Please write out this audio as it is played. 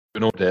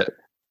an audit.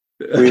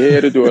 We're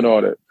here to do an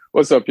audit.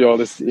 What's up, y'all?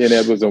 This is Ian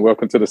Edwards, and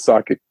welcome to the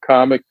Soccer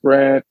Comic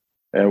Rant.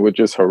 And we're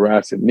just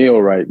harassing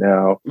Neil right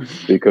now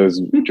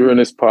because during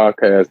this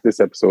podcast, this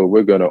episode,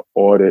 we're going to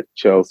audit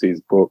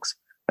Chelsea's books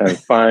and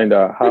find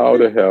out how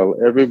the hell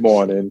every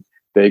morning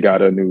they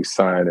got a new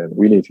signing.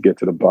 We need to get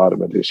to the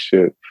bottom of this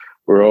shit.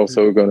 We're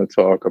also going to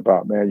talk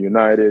about Man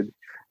United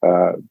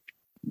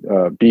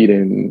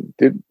beating.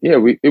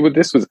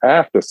 This was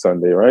after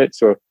Sunday, right?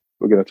 So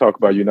we're going to talk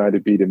about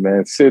United beating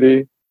Man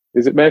City.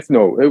 Is it Man?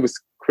 No, it was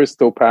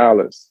Crystal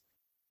Palace.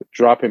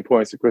 Dropping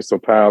points to Crystal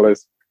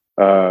Palace.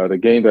 The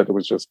game that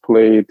was just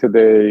played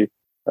today,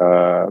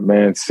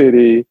 Man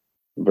City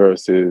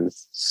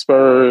versus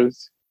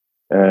Spurs.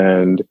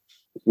 And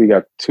we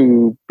got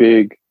two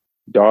big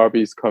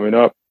derbies coming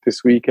up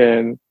this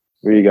weekend.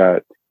 We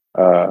got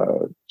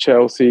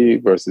Chelsea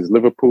versus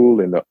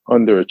Liverpool in the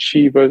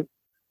underachiever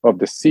of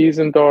the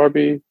season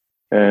derby.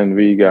 And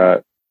we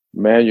got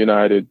Man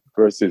United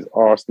versus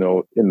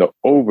Arsenal in the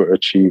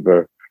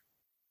overachiever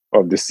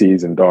of the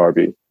season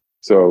derby.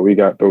 So we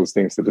got those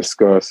things to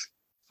discuss.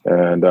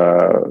 And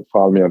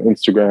follow me on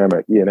Instagram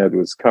at Ian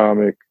Edwards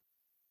Comic.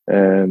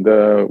 And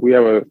we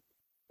have a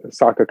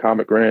Soccer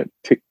Comic Rant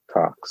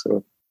TikTok.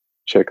 So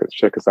check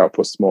us out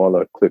for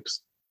smaller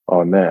clips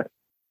on that.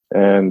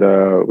 And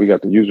we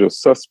got the usual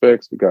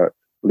suspects. We got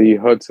Lee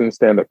Hudson,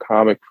 stand-up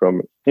comic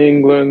from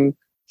England,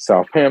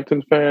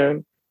 Southampton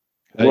fan.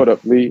 Hey. What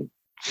up, Lee?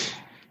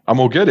 I'm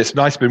all good. It's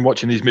nice been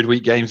watching these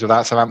midweek games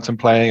without Southampton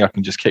playing. I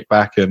can just kick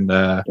back and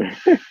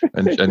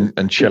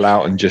and chill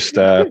out and just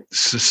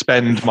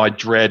suspend my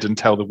dread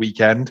until the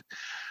weekend.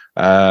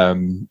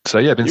 So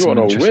yeah, been some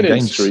interesting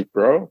games. Streak,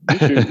 bro.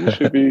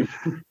 You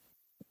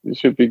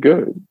should be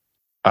good.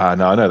 No, I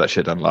know that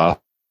shit doesn't last.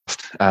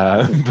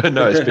 But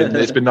no,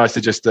 it's been nice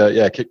to just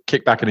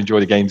kick back and enjoy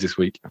the games this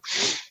week.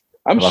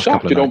 I'm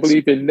shocked you don't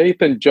believe in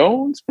Nathan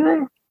Jones,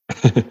 bro.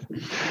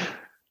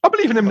 I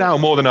believe in him now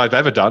more than I've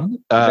ever done.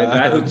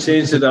 That would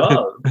change it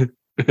all.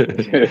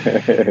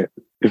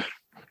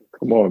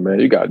 Come on,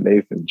 man. You got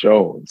Nathan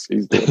Jones.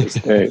 He's doing his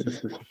thing.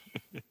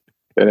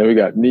 And then we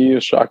got Neil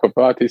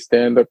Chakrabarti,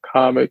 stand-up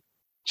comic,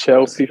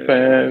 Chelsea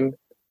fan.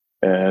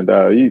 And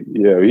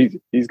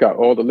he's got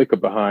all the liquor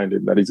behind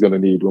him that he's going to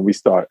need when we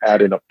start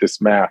adding up this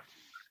math,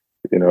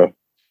 you know.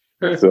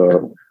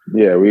 So,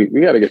 yeah, we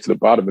got to get to the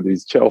bottom of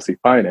these Chelsea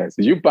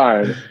finances. You're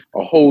buying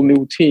a whole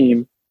new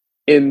team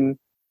in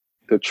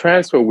the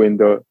transfer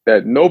window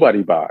that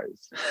nobody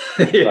buys.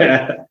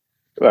 Yeah.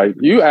 Like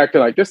you acting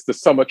like this is the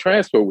summer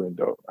transfer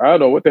window. I don't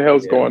know what the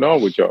hell's going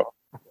on with y'all.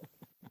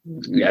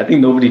 Yeah, I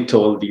think nobody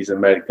told these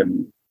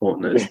American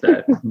owners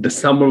that the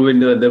summer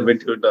window and the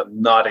winter are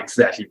not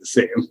exactly the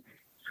same.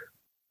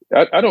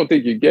 I don't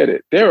think you get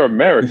it. They're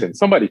American.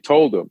 Somebody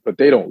told them, but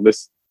they don't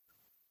listen.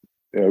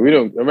 Yeah,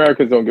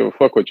 Americans don't give a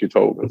fuck what you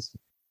told us.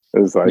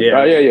 It's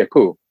like,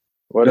 cool.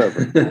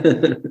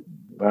 Whatever.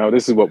 Now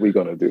this is what we're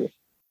gonna do.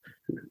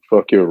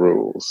 Fuck your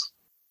rules.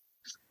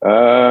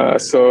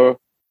 So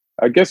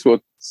I guess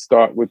we'll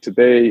start with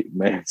today,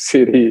 Man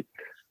City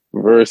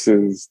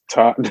versus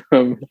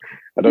Tottenham.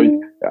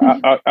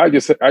 I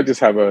just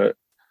have a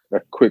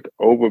quick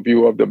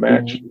overview of the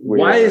match.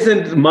 Why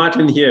isn't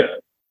Martin here?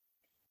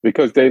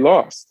 Because they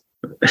lost.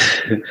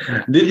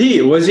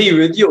 Was he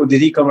with you or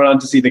did he come around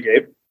to see the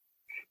game?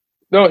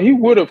 No, he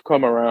would have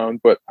come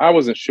around, but I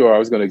wasn't sure I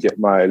was going to get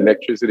my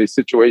electricity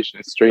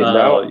situation straightened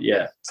out.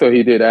 Yeah. So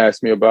he did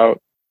ask me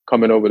about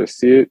coming over to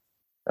see it.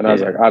 And I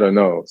was like, I don't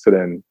know. So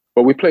then,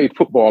 but we played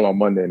football on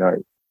Monday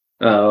night.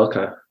 Oh,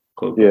 okay.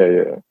 Cool.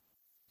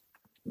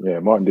 Yeah,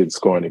 Martin didn't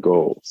score any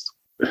goals.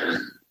 But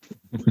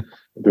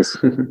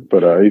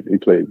he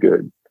played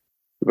good.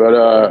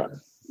 But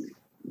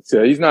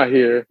so he's not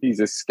here.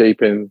 He's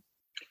escaping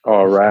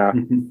our wrath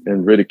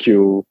and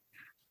ridicule.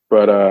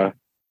 But, a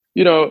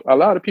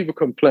lot of people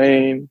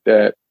complain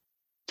that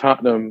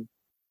Tottenham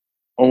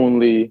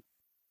only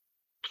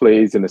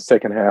plays in the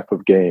second half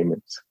of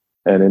games.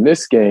 And in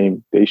this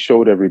game, they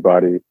showed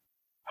everybody,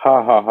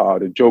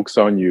 the joke's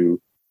on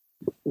you.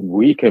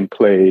 We can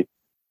play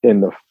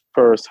in the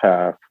first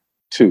half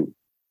too.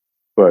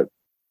 But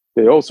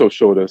they also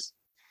showed us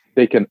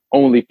they can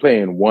only play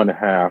in one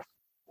half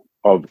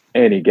of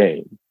any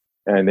game.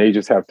 And they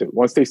just have to,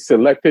 once they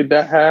selected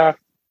that half,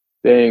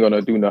 they ain't going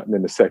to do nothing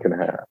in the second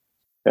half.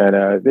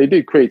 And they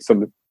did create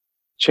some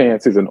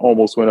chances and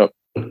almost went up.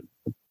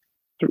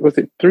 Was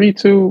it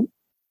 3-2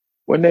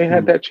 when they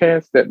had that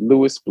chance that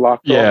Lewis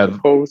blocked off the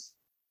post?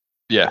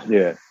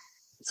 Yeah.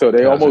 So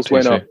they almost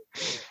went up.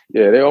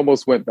 Yeah, they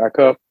almost went back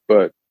up,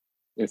 but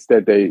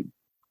instead they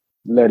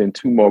let in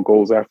two more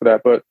goals after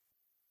that. But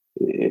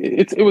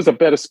it was a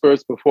better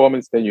Spurs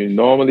performance than you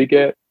normally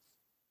get.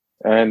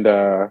 And,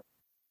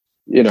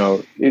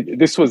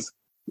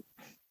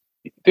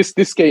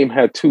 this game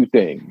had two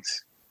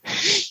things.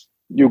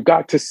 You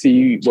got to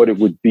see what it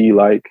would be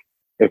like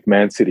if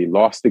Man City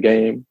lost the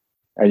game,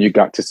 and you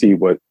got to see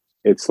what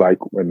it's like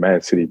when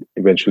Man City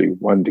eventually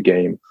won the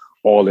game,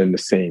 all in the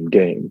same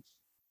game.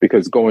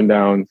 Because going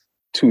down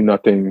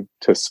 2-0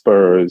 to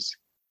Spurs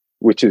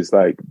which is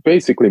like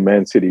basically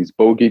Man City's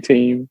bogey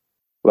team.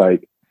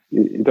 Like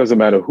it doesn't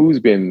matter who's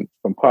been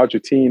from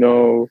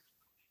Pochettino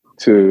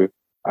to,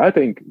 I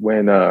think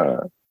when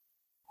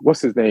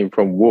what's his name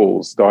from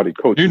Wolves started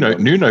coaching.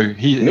 Nuno.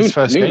 His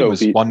first game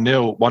was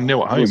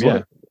 1-0 at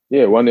home.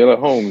 Yeah, 1-0 at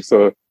home.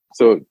 So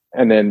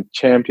and then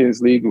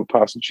Champions League with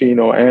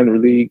Pochettino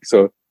and League.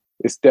 So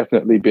it's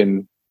definitely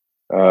been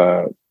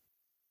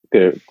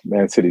their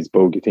Man City's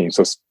bogey team.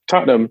 So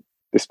Tottenham,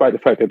 despite the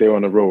fact that they were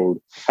on the road,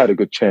 had a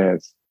good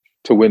chance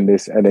to win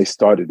this, and they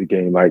started the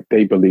game like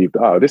they believed,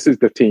 this is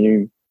the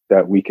team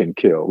that we can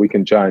kill. We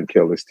can giant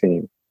kill this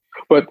team.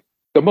 But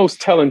the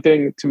most telling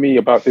thing to me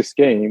about this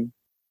game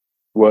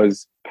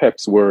was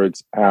Pep's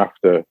words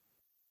after,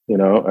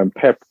 and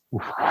Pep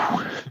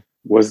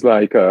was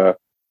like,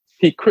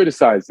 he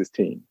criticized his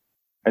team.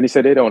 And he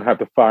said they don't have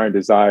the fire and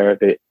desire.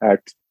 They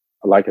act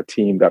like a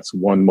team that's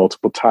won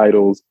multiple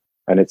titles.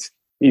 And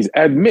he's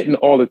admitting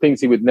all the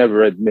things he would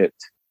never admit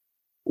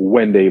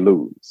when they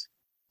lose.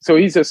 So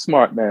he's a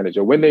smart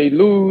manager. When they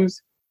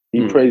lose,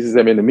 he praises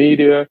them in the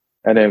media,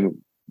 and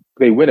then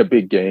they win a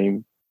big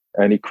game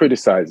and he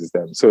criticizes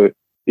them. So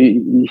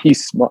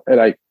he's smart.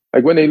 Like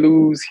when they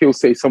lose, he'll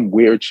say some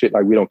weird shit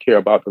like we don't care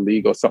about the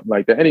league or something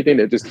like that. Anything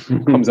that just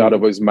comes out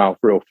of his mouth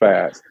real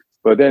fast.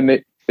 But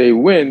then they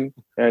win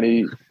and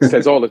he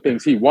says all the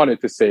things he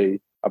wanted to say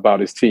about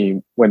his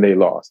team when they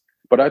lost.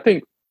 But I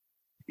think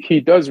he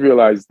does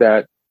realize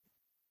that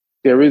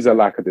there is a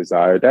lack of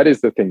desire. That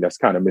is the thing that's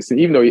kind of missing,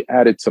 even though he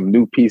added some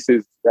new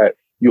pieces that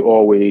you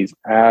always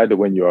add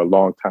when you're a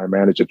long-time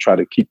manager, try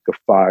to keep the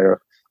fire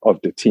of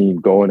the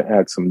team going,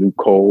 add some new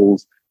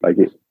coals. Like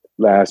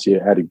last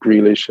year added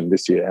Grealish, and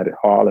this year added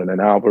Haaland and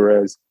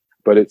Alvarez.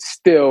 But it's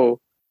still,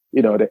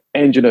 the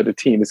engine of the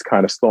team is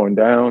kind of slowing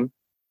down.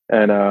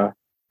 And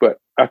but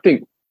I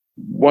think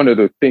one of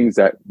the things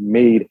that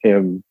made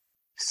him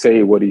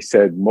say what he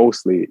said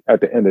mostly at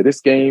the end of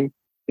this game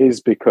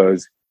is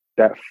because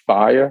that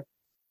fire,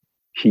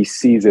 he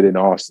sees it in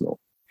Arsenal.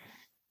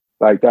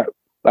 Like that,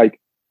 like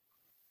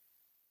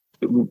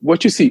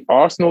what you see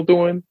Arsenal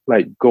doing,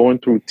 like going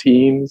through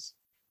teams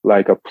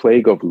like a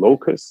plague of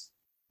locusts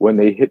when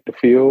they hit the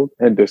field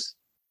and just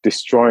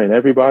destroying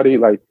everybody.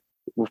 Like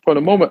from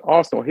the moment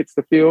Arsenal hits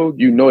the field,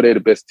 they're the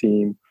best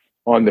team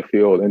on the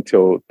field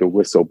until the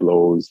whistle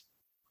blows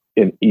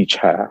in each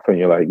half. And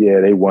you're like, yeah,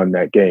 they won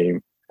that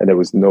game. And there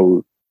was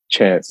no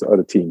chance the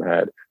other team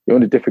had. The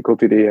only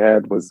difficulty they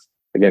had was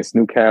against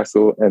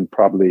Newcastle and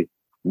probably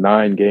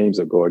 9 games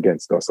ago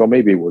against us. Or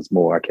maybe it was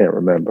more, I can't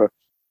remember.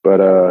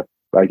 But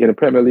like in the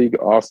Premier League,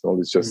 Arsenal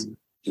is just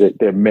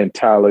their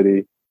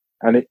mentality.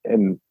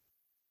 And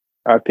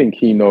I think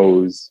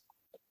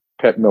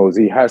Pep knows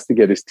he has to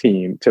get his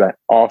team to that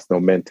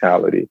Arsenal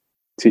mentality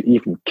to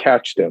even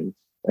catch them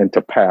and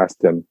to pass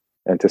them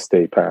and to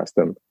stay past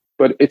them.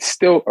 But it's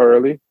still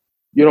early.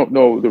 You don't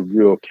know the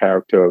real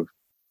character of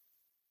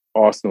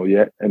Arsenal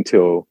yet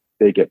until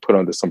they get put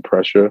under some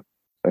pressure,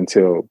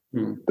 until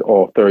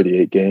all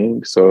 38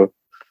 games. So,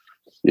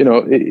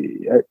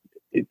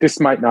 this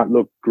might not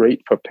look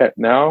great for Pep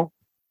now,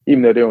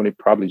 even though they're only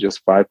probably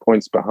just 5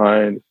 points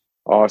behind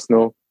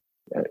Arsenal.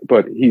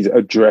 But he's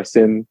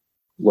addressing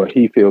what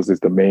he feels is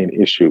the main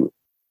issue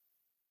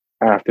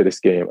after this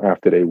game,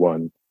 after they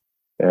won.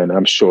 And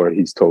I'm sure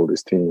he's told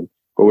his team.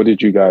 But what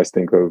did you guys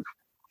think of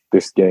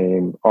this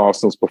game,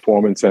 Arsenal's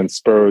performance and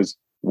Spurs'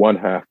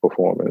 one-half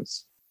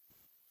performance?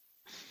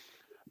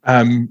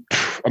 I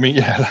mean,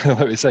 yeah, like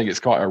we're saying, it's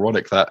quite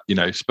ironic that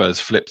Spurs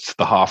flipped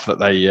the half that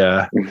they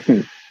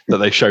that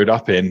they showed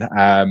up in.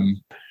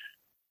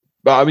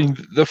 But I mean,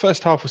 the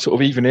first half was sort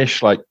of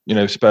even-ish. Like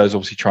Spurs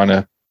obviously trying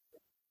to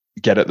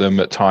get at them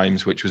at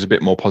times, which was a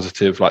bit more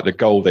positive. Like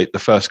the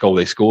first goal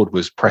they scored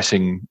was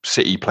pressing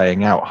City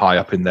playing out high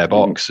up in their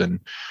box, and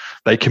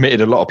they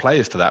committed a lot of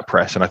players to that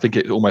press. And I think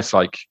it's almost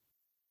like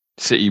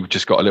City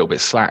just got a little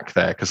bit slack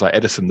there because like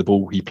Ederson, the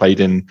ball he played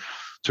in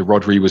to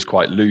Rodri was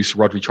quite loose.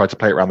 Rodri tried to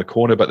play it around the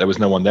corner, but there was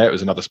no one there. It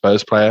was another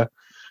Spurs player.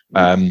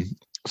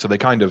 So they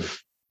kind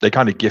of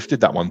gifted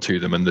that one to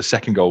them. And the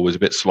second goal was a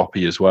bit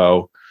sloppy as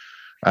well.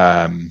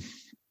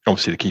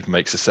 Obviously the keeper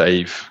makes a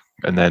save,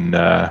 and then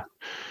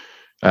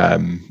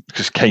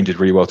because Kane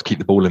did really well to keep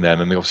the ball in there, and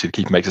then obviously the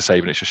keeper makes a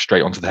save and it's just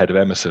straight onto the head of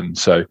Emerson.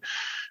 So,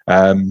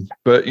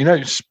 but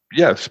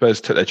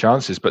Spurs took their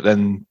chances, but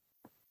then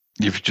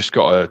you've just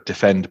got to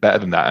defend better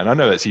than that. And I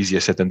know that's easier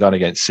said than done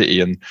against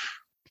City, and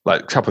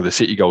like a couple of the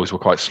City goals were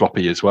quite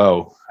sloppy as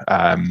well,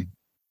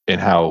 in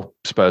how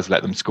Spurs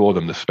let them score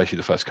them, especially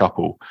the first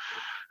couple.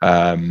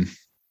 But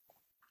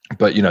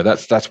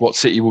that's what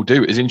City will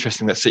do. It's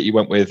interesting that City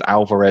went with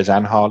Alvarez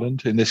and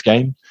Haaland in this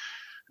game.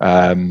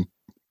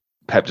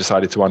 Pep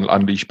decided to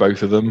unleash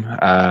both of them,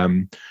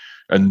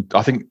 and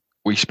I think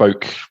we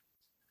spoke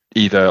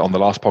either on the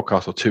last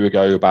podcast or 2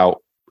 ago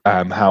about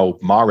how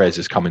Mahrez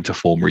has come into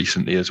form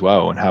recently as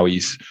well, and how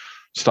he's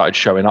started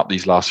showing up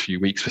these last few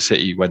weeks for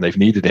City when they've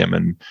needed him.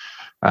 And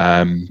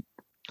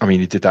I mean,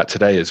 he did that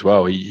today as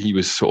well. He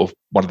was sort of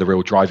one of the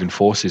real driving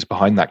forces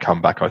behind that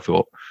comeback, I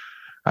thought.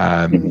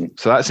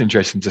 So that's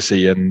interesting to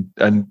see.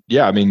 And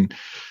yeah, I mean,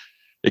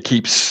 it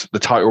keeps the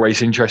title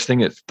race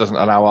interesting. It doesn't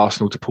allow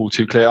Arsenal to pull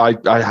too clear.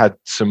 I had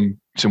some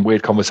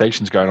weird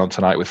conversations going on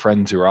tonight with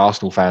friends who are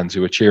Arsenal fans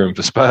who are cheering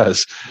for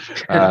Spurs.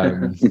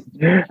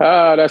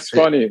 That's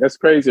funny. That's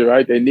crazy,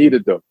 right? They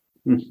needed them.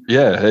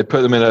 Yeah, they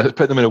put them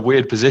in a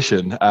weird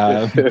position.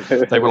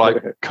 They were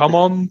like, "Come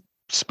on,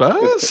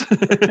 Spurs!"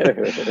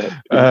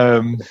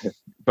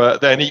 But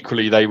then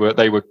equally, they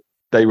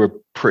were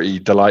pretty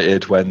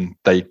delighted when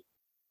they,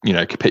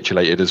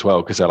 capitulated as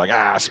well, because they're like,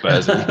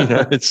 Spurs.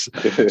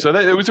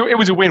 It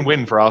was a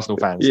win-win for Arsenal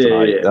fans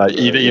tonight.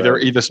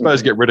 Either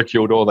Spurs get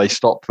ridiculed or they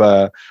stop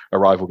a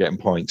rival getting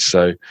points.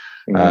 So.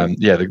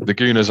 The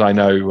Gooners, I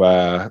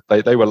know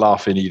they were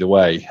laughing either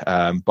way,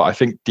 but I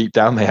think deep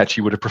down they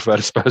actually would have preferred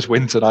a Spurs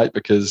win tonight,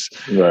 because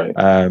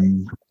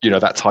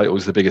that title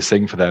is the biggest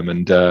thing for them,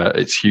 and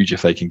it's huge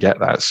if they can get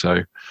that.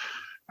 So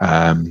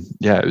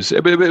it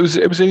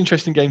was an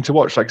interesting game to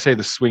watch. Like I say,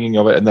 the swinging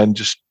of it, and then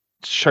just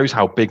shows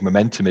how big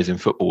momentum is in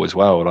football as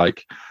well.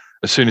 Like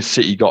as soon as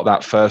City got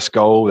that first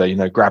goal, they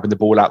grabbing the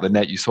ball out the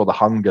net, you saw the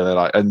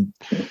hunger, and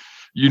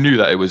you knew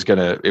that it was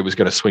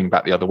gonna swing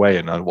back the other way,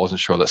 and I wasn't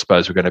sure that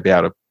Spurs were going to be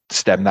able to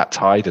stem that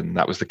tide, and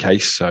that was the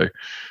case. So,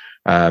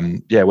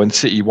 when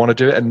City want to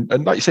do it,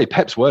 and like you say,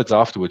 Pep's words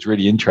afterwards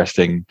really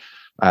interesting,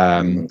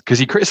 because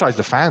he criticised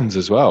the fans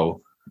as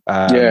well,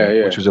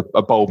 which was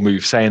a bold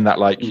move, saying that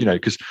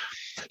because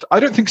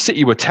I don't think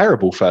City were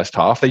terrible first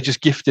half. They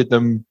just gifted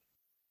them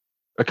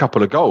a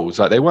couple of goals.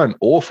 Like they weren't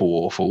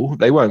awful.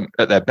 They weren't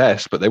at their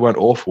best, but they weren't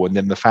awful. And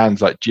then the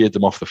fans jeered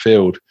them off the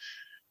field.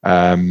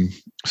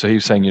 So he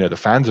was saying, the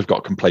fans have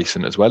got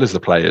complacent as well as the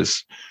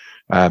players.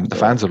 The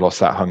fans have lost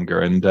that hunger,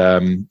 and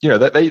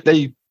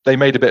they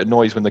made a bit of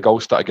noise when the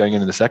goals started going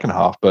in the second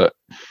half. But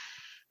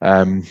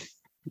maybe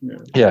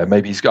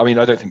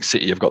I don't think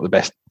City have got the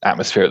best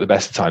atmosphere at the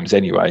best of times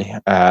anyway.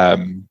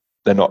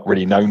 They're not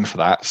really known for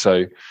that.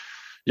 So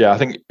I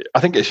think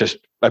it's just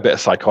a bit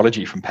of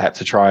psychology from Pep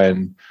to try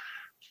and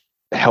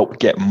help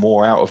get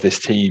more out of this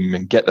team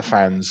and get the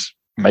fans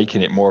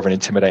making it more of an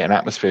intimidating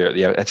atmosphere at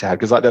the Etihad,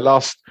 because their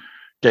last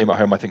game at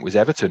home I think was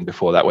Everton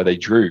before that, where they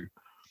drew.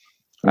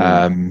 They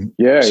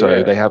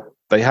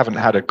haven't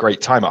had a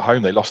great time at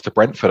home. They lost to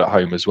Brentford at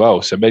home as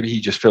well, so maybe he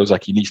just feels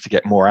like he needs to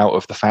get more out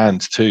of the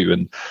fans too,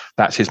 and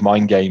that's his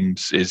mind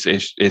games is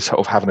sort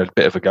of having a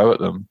bit of a go at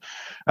them,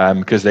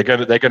 because they're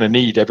going to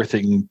need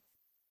everything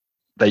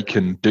they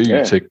can do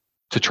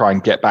to try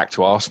and get back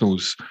to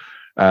Arsenal's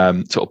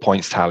sort of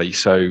points tally.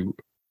 So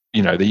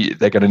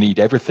they're going to need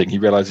everything. He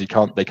realizes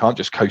they can't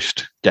just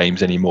coast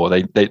games anymore.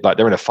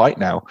 They're in a fight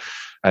now,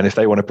 and if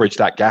they want to bridge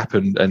that gap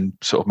and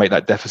sort of make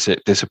that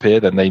deficit disappear,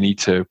 then they need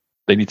to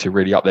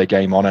really up their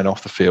game on and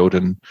off the field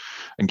and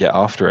get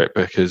after it,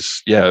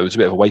 because it was a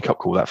bit of a wake up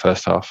call that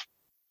first half.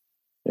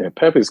 Yeah,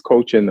 Pep is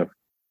coaching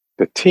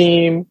the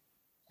team.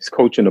 He's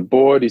coaching the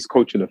board. He's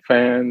coaching the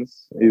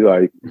fans. He's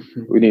like,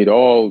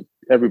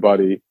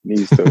 everybody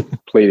needs to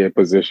play their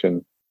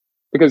position,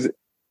 because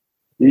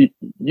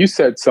you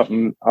said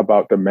something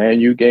about the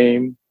Man U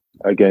game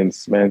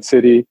against Man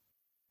City,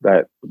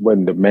 that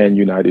when the Man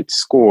United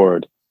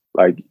scored,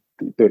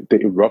 the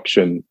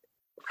eruption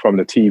from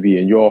the TV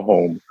in your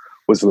home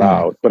was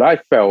loud. But I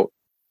felt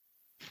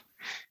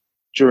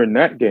during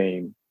that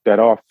game that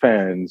our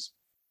fans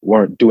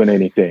weren't doing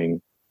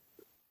anything,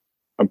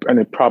 and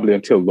it probably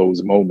until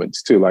those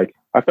moments too. I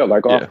felt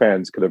like our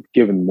fans could have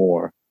given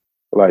more,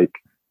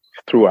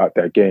 throughout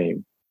that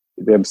game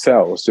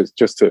themselves,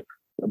 just to.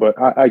 But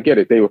I get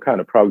it. They were kind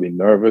of probably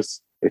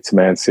nervous. It's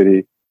Man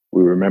City.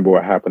 We remember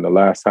what happened the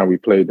last time we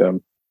played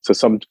them. So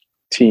some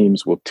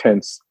teams will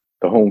tense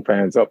the home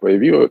fans up. But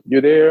if you're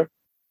there,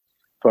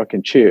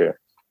 fucking cheer.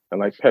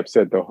 And like Pep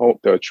said,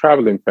 the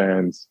traveling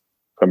fans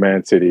for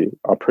Man City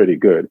are pretty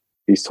good.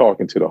 He's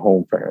talking to the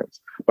home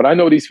fans. But I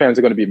know these fans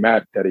are going to be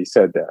mad that he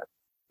said that,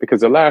 because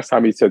the last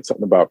time he said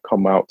something about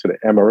come out to the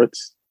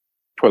Emirates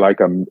for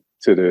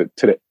to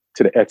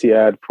the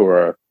Etihad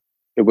for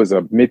it was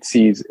a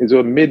mid-season, it was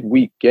a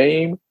midweek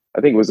game.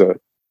 I think it was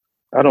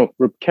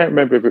can't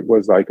remember if it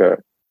was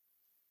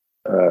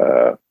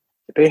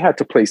they had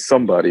to play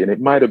somebody, and it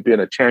might have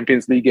been a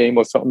Champions League game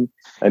or something.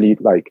 And he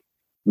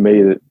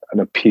made an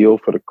appeal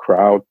for the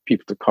crowd,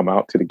 people to come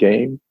out to the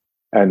game.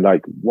 And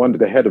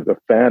the head of the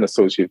fan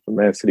association for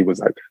Man City was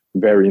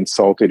very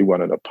insulted. He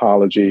wanted an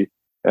apology.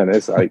 And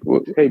it's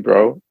well, hey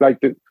bro,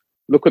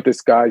 look what this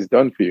guy's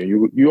done for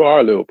you. You are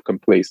a little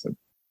complacent,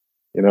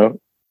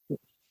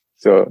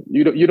 So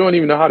you don't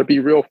even know how to be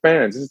real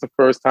fans. This is the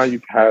first time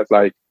you've had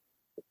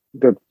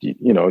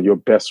your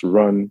best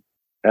run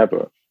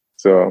ever.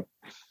 So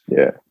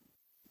yeah.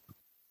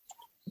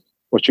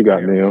 What you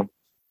got, Neil?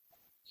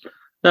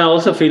 I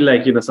also feel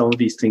like some of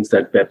these things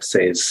that Pep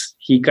says,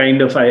 he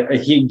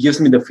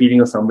gives me the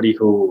feeling of somebody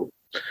who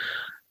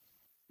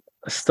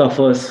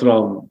suffers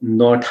from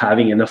not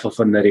having enough of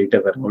a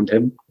narrative around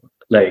him.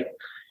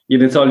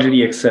 It's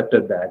already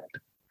accepted that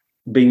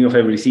beginning of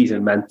every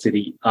season, Man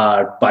City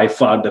are by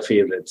far the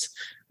favorites.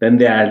 Then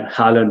they add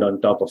Haaland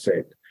on top of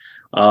it.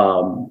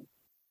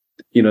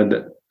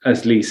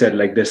 As Lee said,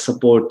 their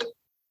support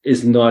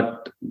is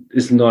not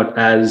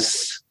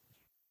as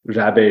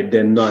rabid.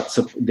 They're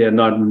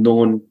not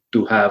known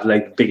to have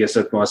like biggest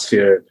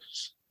atmosphere.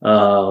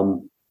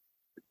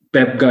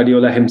 Pep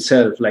Guardiola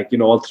himself, like,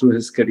 all through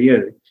his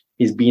career,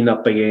 he's been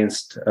up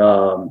against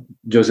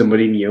Jose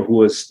Mourinho,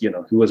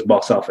 who was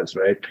box office,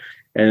 right?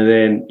 And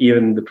then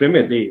even the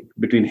Premier League,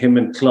 between him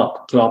and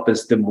Klopp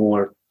is the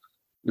more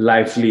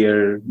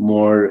livelier,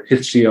 more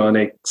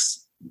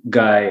histrionics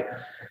guy.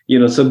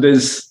 So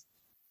there's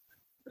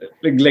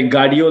like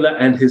Guardiola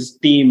and his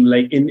team,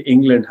 like in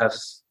England,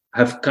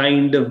 have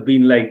kind of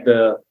been like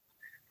the,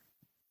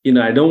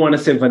 I don't want to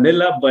say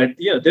vanilla, but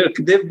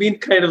they've been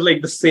kind of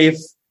like the safe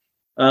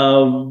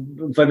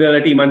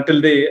vanilla team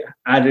until they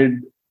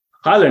added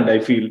Haaland,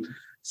 I feel.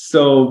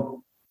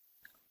 So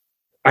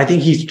I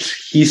think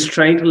he's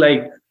trying to,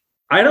 like,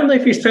 I don't know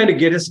if he's trying to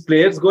get his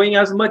players going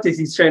as much as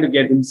he's trying to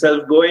get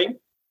himself going.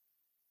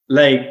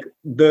 Like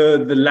the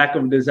lack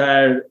of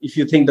desire, if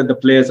you think that the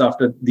players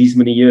after these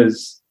many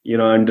years,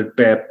 under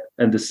Pep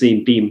and the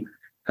same team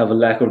have a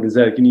lack of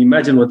desire, can you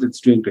imagine what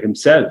it's doing to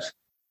himself?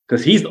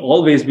 Because he's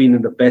always been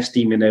in the best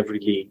team in every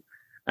league.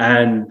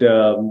 And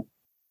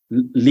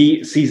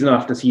season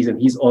after season,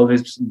 he's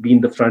always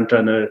been the front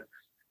runner,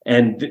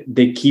 and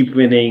they keep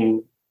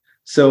winning.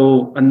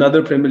 So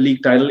another Premier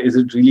League title, is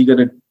it really going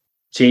to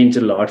change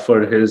a lot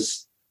for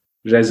his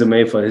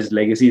resume, for his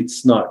legacy?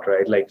 It's not,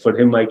 right? Like for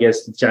him, I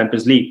guess the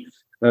Champions League.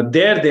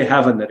 There they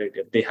have a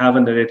narrative. They have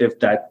a narrative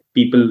that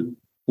people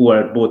who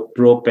are both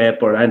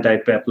pro-Pep or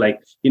anti-Pep,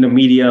 like,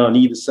 media on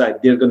either side,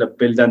 they're going to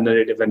build that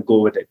narrative and go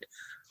with it.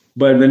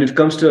 But when it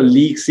comes to a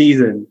league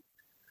season,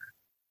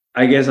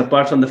 I guess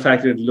apart from the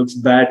fact that it looks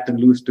bad to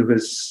lose to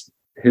his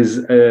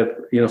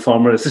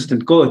former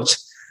assistant coach,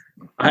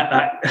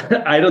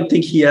 I don't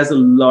think he has a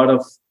lot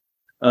of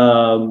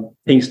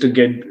things to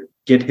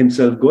get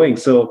himself going.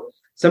 So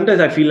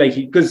sometimes I feel like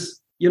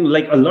because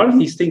like a lot of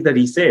these things that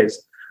he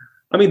says,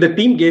 I mean, the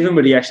team gave him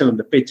a reaction on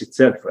the pitch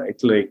itself, right?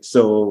 Like,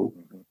 so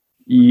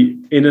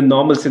in a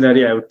normal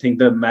scenario, I would think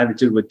the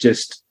manager would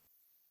just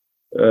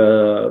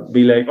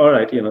be like, all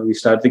right, we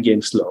start the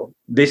game slow.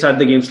 They start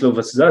the game slow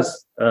versus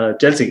us,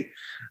 Chelsea.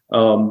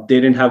 They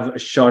didn't have a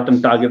shot on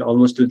target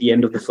almost till the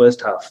end of the first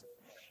half.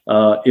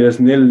 It was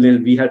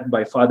 0-0. We had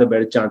by far the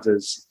better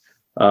chances.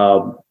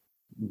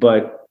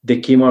 But they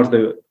came out of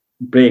the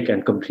break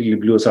and completely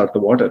blew us out of the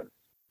water.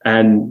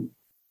 And,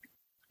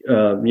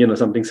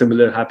 something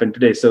similar happened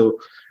today. So,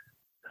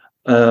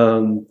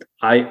 hearing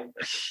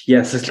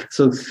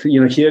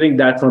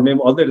that from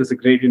him, although it was a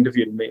great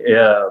interview,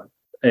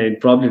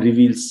 it probably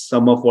reveals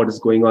some of what is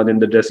going on in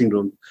the dressing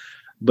room.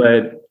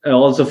 But I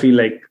also feel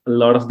like a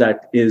lot of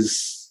that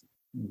is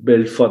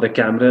built for the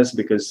cameras,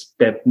 because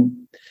Pep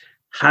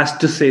has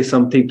to say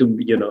something to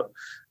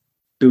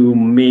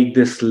make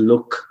this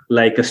look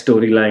like a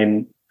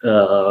storyline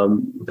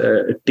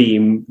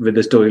team with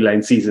a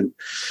storyline season.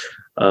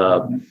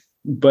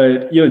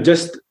 But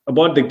just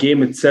about the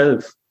game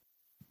itself,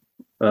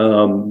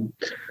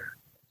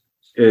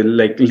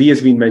 like Lee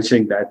has been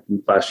mentioning that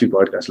in past few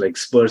podcasts, like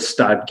Spurs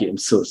start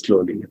games so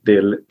slowly.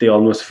 They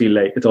almost feel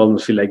like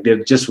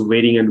they're just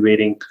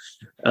waiting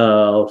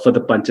for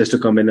the punches to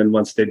come in, and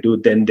once they do,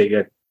 then they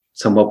get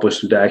somehow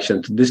pushed into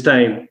action. So this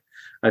time,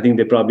 I think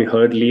they probably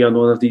heard Lee on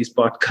one of these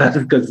podcasts,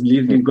 because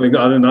Lee's been going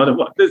on and on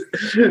about this.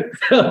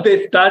 So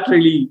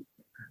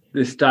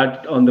they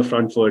start on the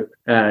front foot,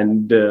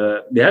 and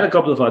they had a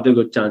couple of other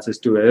good chances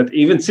too.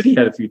 Even City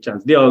had a few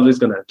chances. They're always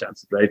going to have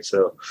chances, right?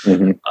 So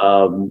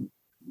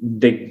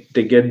they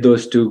get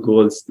those two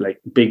goals,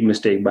 like big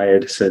mistake by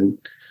Edison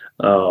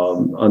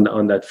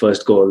on that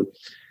first goal,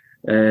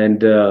 and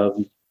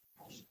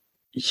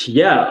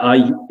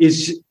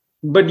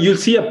but you'll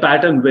see a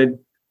pattern with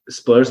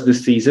Spurs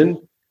this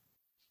season.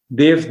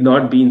 They've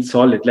not been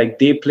solid. Like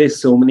they play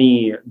so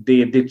many.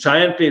 They try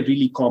and play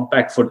really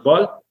compact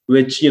football,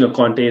 which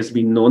Conte has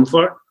been known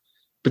for,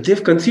 but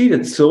they've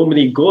conceded so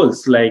many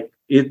goals. Like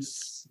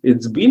it's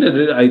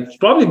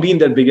probably been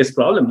their biggest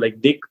problem.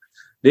 Like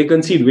they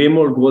concede way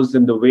more goals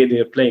than the way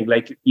they're playing.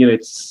 Like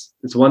it's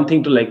one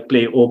thing to like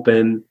play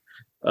open.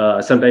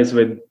 Sometimes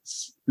with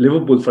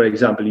Liverpool, for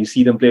example, you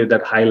see them play with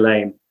that high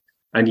line,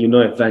 and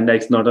if Van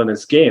Dijk's not on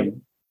his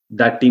game,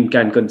 that team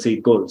can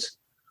concede goals.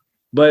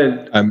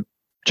 But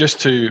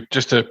just to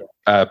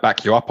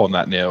back you up on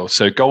that, Neil.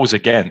 So goals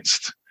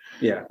against.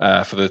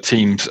 Yeah. For the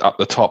teams up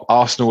the top,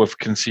 Arsenal have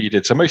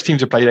conceded. So most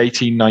teams have played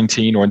 18,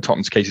 19, or in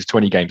Tottenham's case, is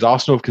 20 games.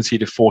 Arsenal have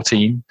conceded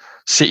 14,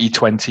 City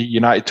 20,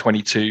 United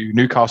 22,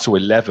 Newcastle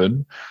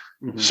 11,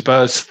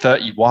 Spurs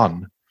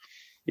 31.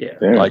 Yeah.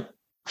 Like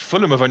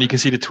Fulham have only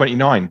conceded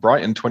 29,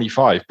 Brighton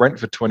 25,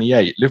 Brentford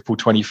 28, Liverpool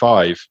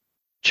 25,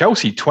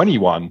 Chelsea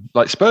 21.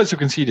 Like Spurs have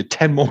conceded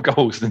 10 more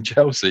goals than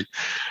Chelsea.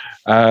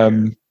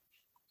 It's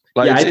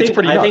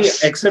pretty nuts. I think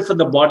except for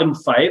the bottom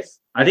five,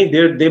 I think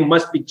they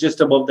must be just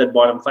above that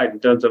bottom five in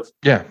terms of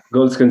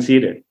goals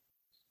conceded.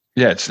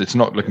 Yeah, it's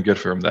not looking good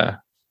for them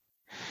there.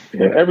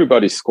 Yeah,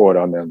 everybody scored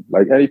on them.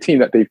 Like any team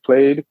that they've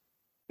played,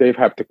 they've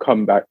had to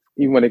come back.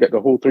 Even when they get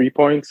the whole 3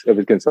 points, if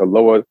it's against a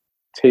lower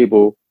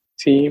table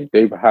team,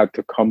 they've had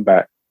to come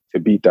back to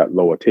beat that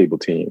lower table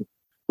team.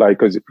 Like,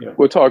 because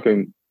we're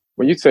talking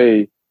when you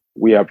say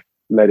we have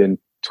let in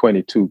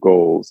 22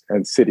 goals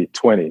and City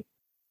 20,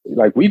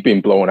 like we've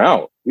been blown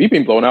out. We've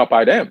been blown out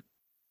by them.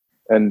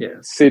 And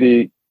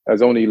City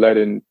has only let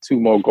in 2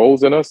 more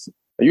goals than us.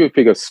 And you would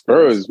figure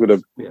Spurs would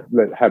have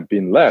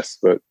been less,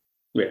 but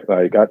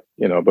but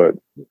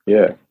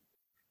yeah.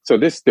 So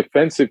this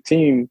defensive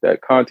team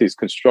that Conte is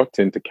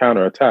constructing to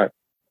counterattack,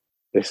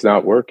 it's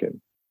not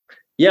working.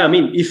 Yeah, I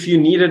mean, if you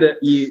needed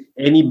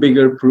any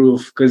bigger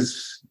proof,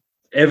 because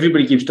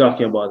everybody keeps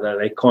talking about that,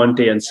 like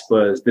Conte and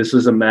Spurs, this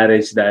was a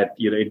marriage that,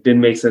 it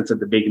didn't make sense at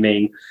the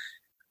beginning.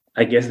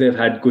 I guess they've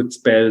had good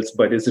spells,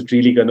 but is it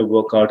really going to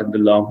work out in the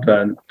long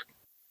run?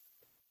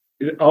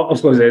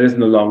 Of course, there is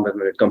no long run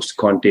when it comes to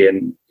Conte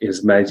and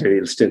his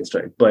managerial stints,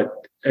 right? But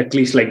at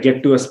least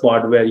get to a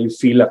spot where you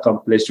feel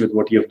accomplished with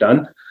what you've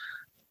done.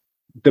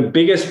 The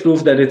biggest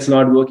proof that it's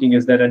not working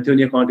is that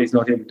Antonio Conte is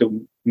not able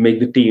to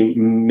make a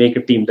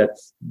team that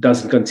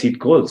doesn't concede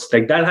goals.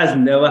 Like that has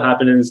never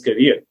happened in his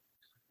career.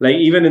 Like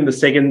even in the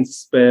second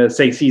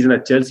season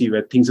at Chelsea,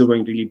 where things were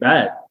going really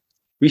bad,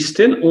 we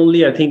still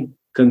only, I think,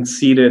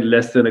 conceded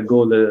less than a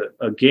goal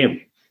a game.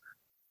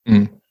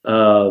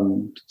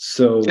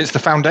 So it's the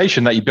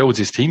foundation that he builds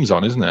his teams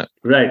on, isn't it?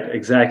 Right,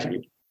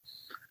 exactly.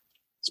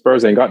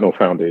 Spurs ain't got no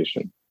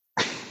foundation.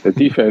 The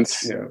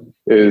defense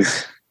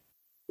is,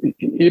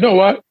 you know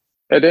what?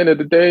 At the end of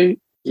the day,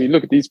 when you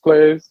look at these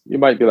players, you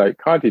might be like,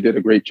 Conte did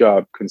a great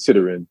job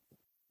considering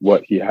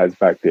what he has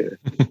back there.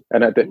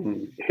 And at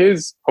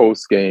his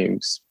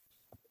post-games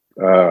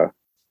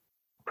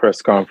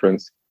press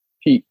conference,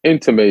 he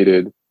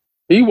intimated,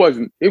 it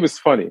was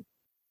funny.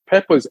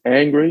 Pep was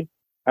angry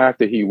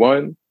after he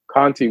won.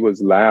 Conte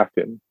was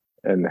laughing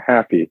and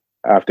happy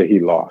after he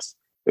lost.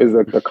 It's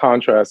a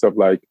contrast of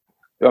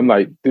I'm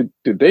like, did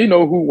they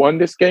know who won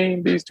this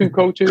game? These two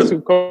coaches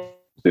who coached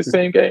the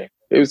same game?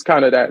 It was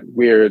kind of that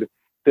weird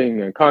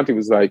thing. And Conte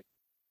was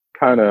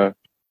kind of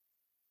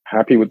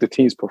happy with the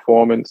team's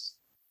performance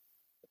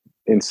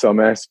in some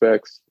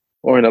aspects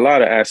or in a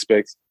lot of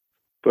aspects.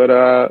 But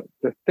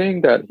the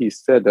thing that he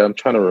said that I'm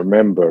trying to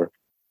remember,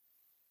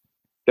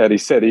 that he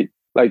said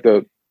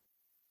the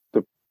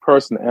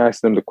person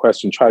asked him the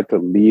question, tried to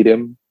lead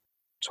him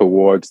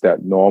towards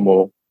that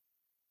normal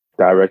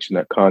direction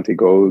that Conte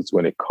goes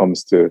when it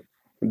comes to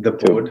the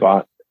board.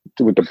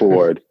 With the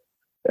board.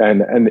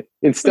 And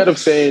instead of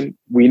saying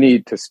we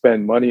need to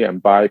spend money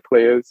and buy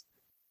players,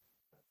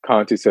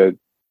 Conte said,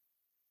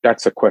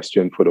 that's a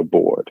question for the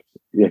board.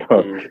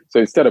 So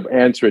instead of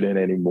answering it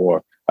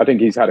anymore, I think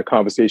he's had a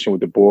conversation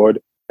with the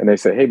board and they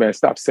said, hey man,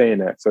 stop saying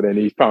that. So then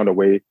he found a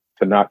way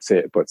to not say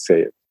it, but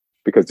say it,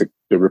 because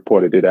the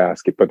reporter did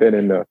ask it. But then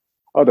in the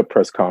other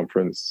press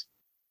conference,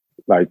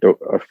 like the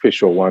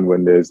official one,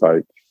 when there's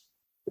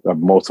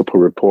multiple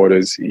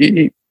reporters,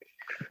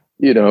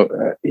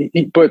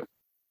 but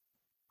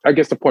I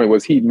guess the point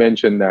was he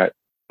mentioned that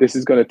this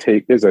is going to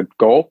take, there's a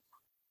goal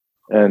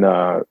and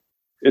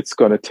it's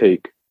going to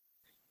take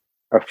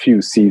a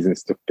few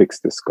seasons to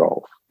fix this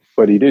golf.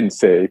 But he didn't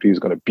say if he was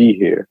going to be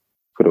here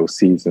for those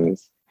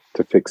seasons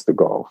to fix the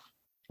golf.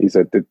 He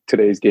said that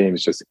today's game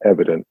is just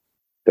evident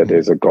that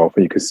there's a golf,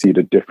 and you can see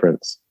the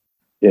difference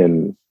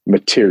in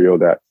material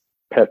that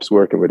Pep's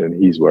working with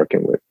and he's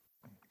working with.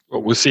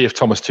 Well, we'll see if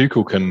Thomas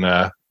Tuchel can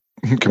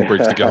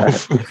bridge the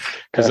golf,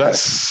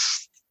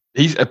 because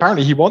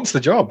he wants the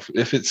job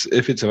if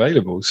it's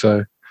available.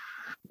 So,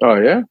 oh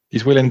yeah,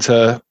 he's willing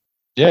to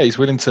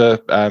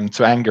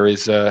anger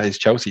his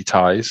Chelsea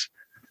ties.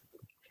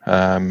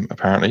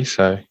 Apparently,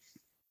 so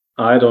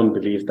I don't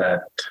believe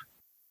that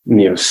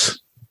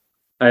news.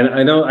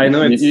 I know.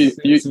 You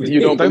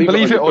don't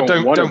believe it or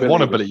don't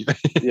want to believe it.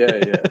 Yeah.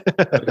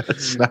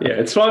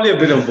 It's probably a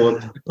bit of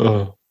both.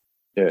 Oh.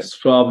 Yeah. It's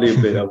probably a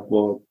bit of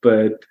both,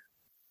 but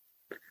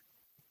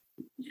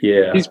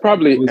yeah, he's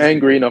probably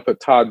angry enough at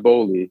Todd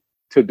Bowley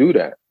to do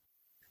that.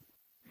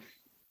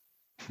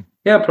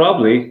 Yeah,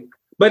 probably.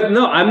 But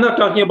no, I'm not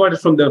talking about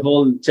it from the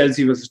whole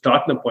Chelsea versus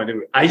Tottenham point of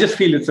view. I just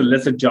feel it's a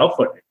lesser job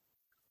for him.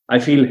 I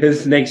feel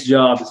his next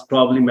job is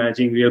probably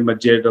managing Real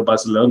Madrid or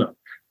Barcelona.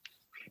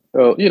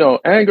 Well,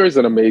 anger is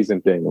an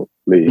amazing thing,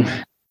 Lee.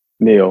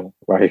 Neil,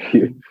 right?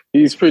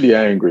 He's pretty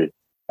angry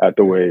at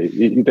the way.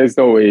 There's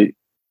no way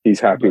he's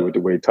happy with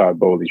the way Todd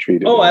Bowley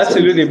treated him. Oh,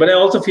 absolutely. But I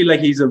also feel like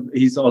he's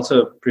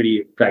also a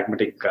pretty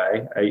pragmatic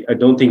guy. I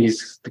don't think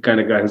he's the kind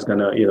of guy who's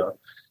gonna,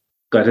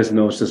 cut his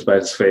nose just by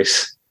his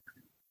face.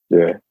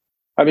 Yeah.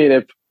 I mean,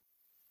 if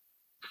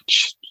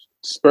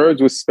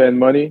Spurs would spend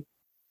money,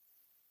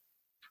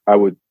 I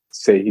would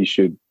say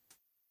he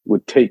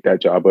would take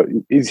that job, but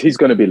he's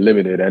going to be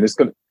limited, and it's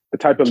the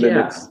type of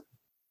limits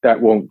that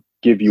won't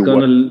give you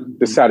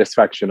the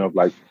satisfaction of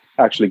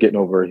actually getting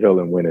over a hill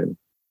and winning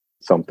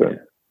something.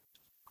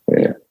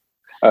 Yeah.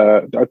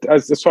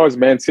 As far as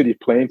Man City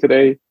playing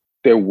today,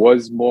 there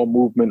was more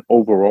movement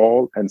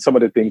overall, and some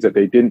of the things that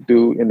they didn't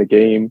do in the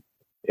game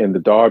in the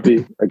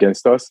derby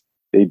against us,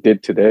 they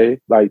did today.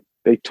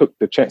 They took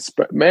the chance.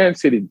 Man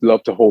City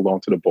love to hold on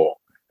to the ball.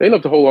 They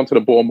love to hold on to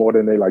the ball more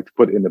than they like to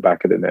put it in the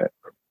back of the net.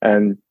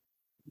 And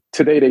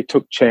today they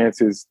took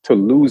chances to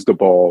lose the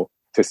ball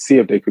to see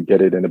if they could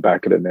get it in the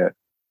back of the net.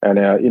 And,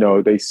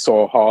 they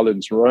saw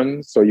Haaland's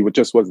run. So he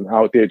just wasn't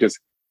out there just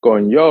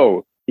going,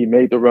 yo, he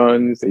made the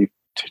runs. They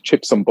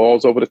chipped some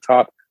balls over the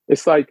top.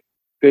 It's like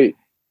they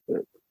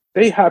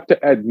have to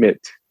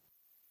admit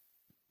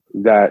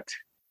that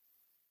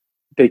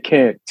they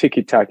can't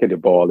ticky-tacky the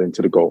ball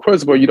into the goal.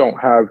 First of all,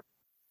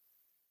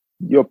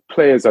 your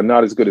players are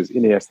not as good as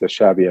Iniesta,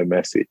 Xavi, and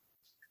Messi.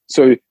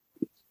 So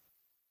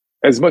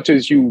as much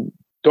as you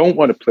don't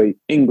want to play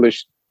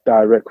English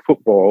direct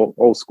football,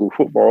 old school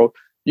football,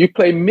 you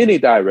play mini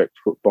direct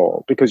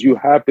football because you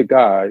have the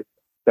guy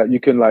that you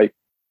can, like,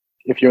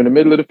 if you're in the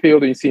middle of the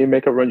field and you see him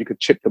make a run, you could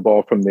chip the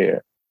ball from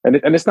there. And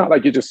it's not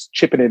like you're just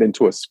chipping it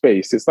into a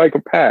space. It's like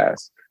a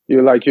pass.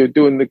 You're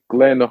doing the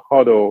Glenn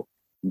Hoddle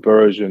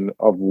version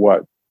of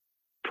what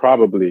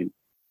probably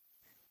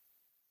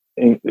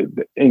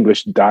the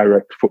English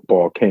direct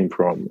football came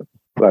from.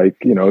 Like,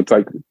 it's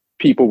like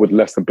people with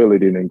less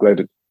ability than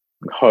Glenn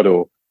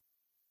Hoddle,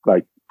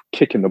 like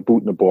kicking the boot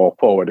and the ball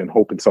forward and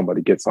hoping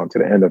somebody gets onto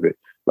the end of it.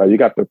 Like, you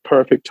got the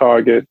perfect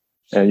target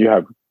and you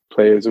have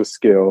players with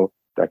skill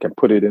that can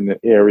put it in the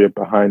area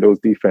behind those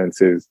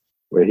defenses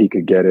where he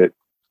could get it.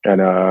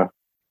 And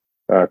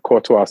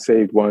Courtois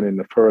saved one in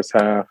the first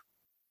half.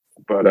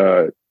 But,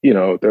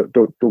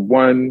 the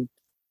one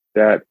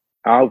that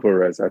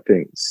Alvarez, I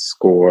think,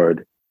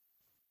 scored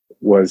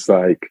was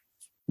like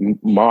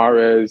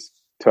Mahrez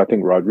to, I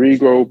think,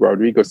 Rodrigo.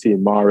 Rodrigo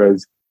seeing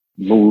Mahrez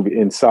move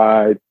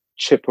inside,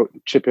 chip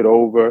it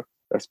over.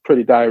 That's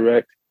pretty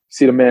direct.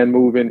 See the man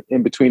moving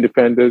in between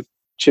defenders,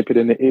 chip it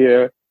in the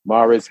air.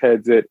 Mahrez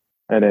heads it,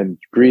 and then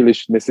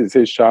Grealish misses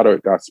his shot or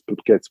it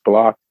gets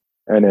blocked,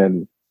 and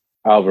then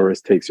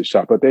Alvarez takes a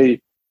shot. But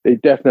they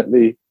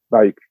definitely,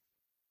 like,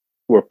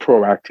 were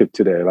proactive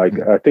today. Like,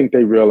 I think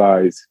they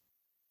realize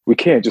we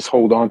can't just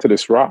hold on to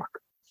this rock.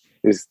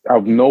 It's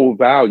of no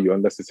value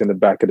unless it's in the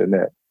back of the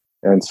net.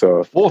 And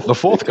so the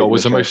fourth goal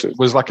was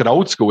was like an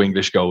old school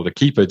English goal. The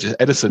keeper,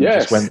 Edison,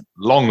 just went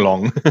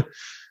long.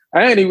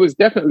 And he was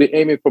definitely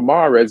aiming for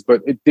Mahrez,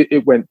 but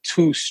it went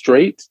too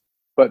straight.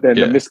 But then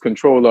the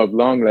miscontrol of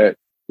Lenglet,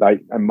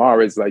 like, and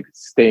Mahrez, like,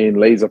 staying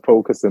laser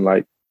focused and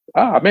like,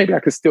 maybe I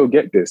could still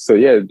get this. So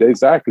yeah,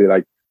 exactly,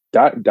 like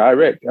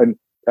direct. And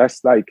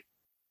that's like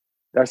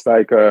what's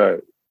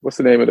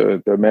the name of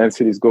the Man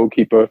City's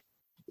goalkeeper?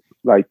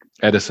 Like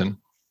Edison,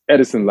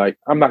 like,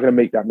 I'm not going to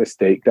make that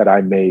mistake that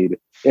I made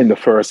in the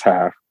first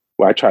half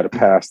where I tried to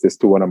pass this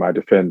to one of my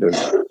defenders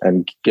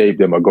and gave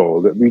them a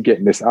goal. We're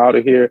getting this out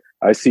of here.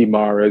 I see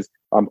Mahrez.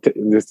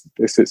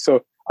 This is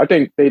so. I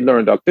think they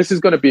learned that this is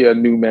going to be a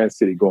new Man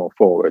City going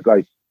forward.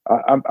 Like,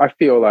 I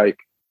feel like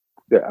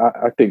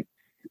I think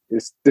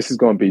this is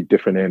going to be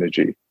different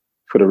energy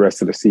for the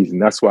rest of the season.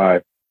 That's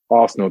why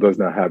Arsenal does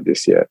not have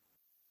this yet.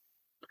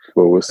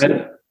 Well, we'll see.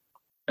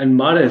 And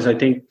Mahrez, I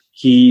think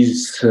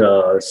he's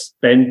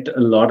spent a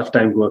lot of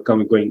time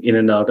going in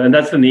and out. And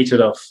that's the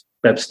nature of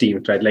Pep's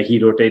team, right? Like, he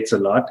rotates a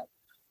lot.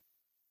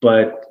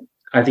 But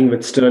I think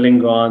with Sterling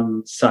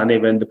gone, Sané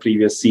went the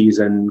previous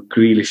season,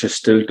 Grealish is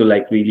still to,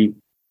 like, really,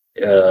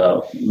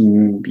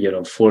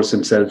 force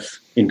himself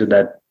into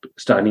that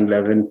starting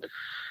 11.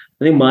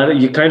 I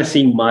think you're kind of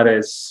seeing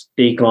Mahrez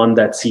take on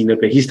that senior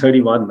play. He's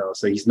 31 now,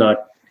 so he's not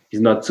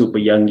super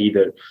young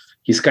either.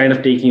 He's kind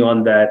of taking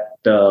on that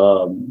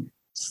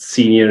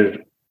senior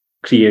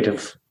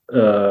creative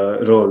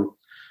role,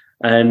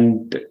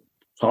 and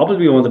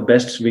probably one of the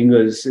best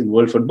wingers in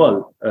world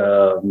football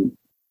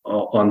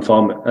on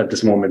form at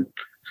this moment.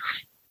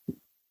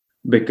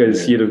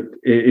 Because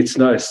it's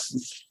not,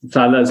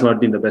 Salah has not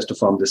been the best of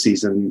form this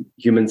season.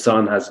 Heung-min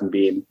Son hasn't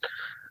been.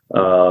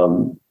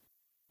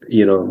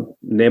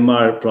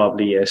 Neymar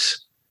probably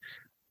yes,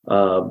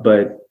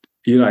 but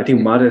I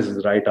think Mahrez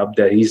is right up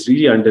there. He's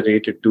really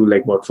underrated too,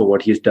 like for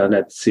what he's done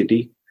at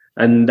City.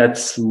 And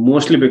that's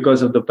mostly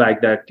because of the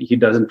fact that he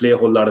doesn't play a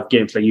whole lot of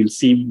games. Like, you'll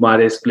see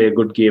Mahrez play a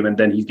good game and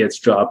then he gets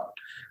dropped,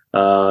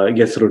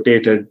 gets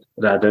rotated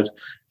rather.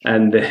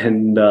 And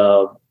then,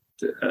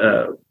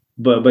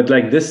 but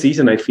like this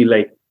season, I feel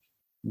like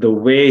the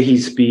way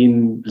he's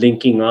been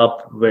linking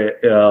up with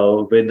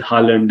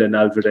Haaland and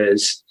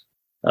Alvarez,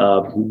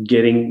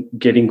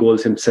 getting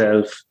goals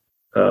himself.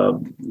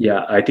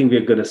 I think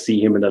we're going to see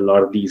him in a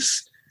lot of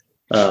these,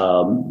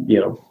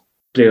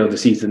 player of the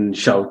season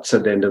shouts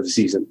at the end of the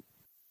season.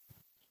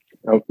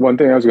 One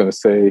thing I was going to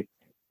say,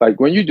 like,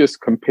 when you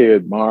just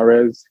compared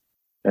Mahrez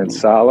and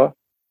Salah,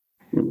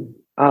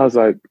 I was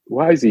like,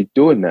 why is he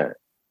doing that?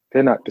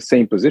 They're not the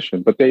same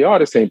position, but they are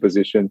the same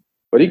position.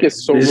 But he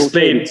gets so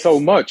rotated so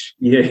much.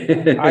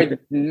 Yeah, I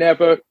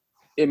never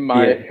in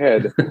my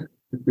head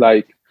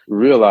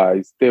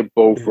realized they're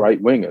both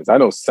right wingers. I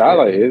know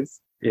Salah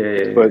is,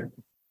 but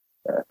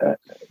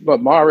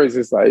Mahrez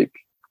is like,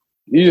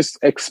 you just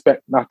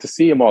expect not to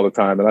see him all the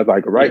time. And I was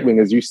like, right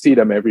wingers, you see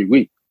them every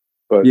week.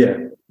 But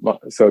they're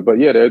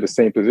the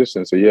same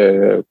position. So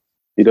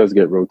he does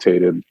get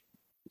rotated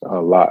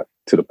a lot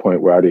to the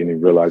point where I didn't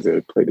even realize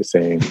they play the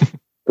same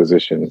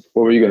position.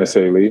 What were you going to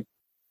say, Lee?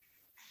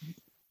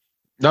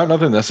 No,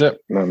 nothing. That's it.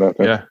 No,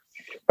 nothing. Yeah.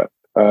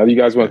 You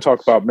guys want to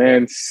talk about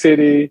Man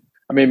City?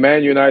 I mean,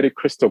 Man United,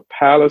 Crystal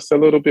Palace a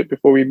little bit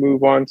before we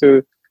move on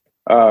to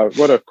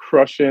what a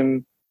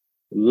crushing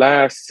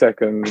last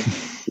second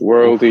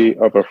worldie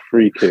of a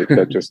free kick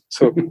that just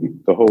took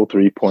the whole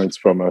 3 points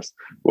from us.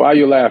 Why are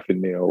you laughing,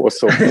 Neil? What's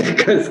so funny?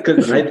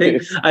 Because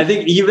I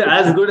think even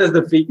as good as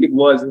the free kick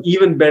was,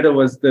 even better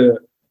was the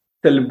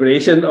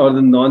celebration or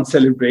the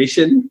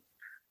non-celebration,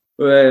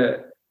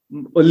 where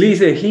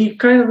Olise, he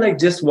kind of like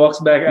just walks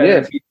back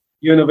as if he's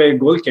given away a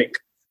goal kick.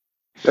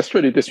 That's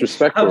pretty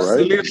disrespectful,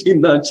 Absolutely right?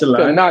 Absolutely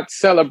nonchalant. To not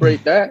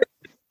celebrate that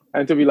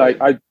and to be like,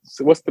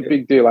 what's the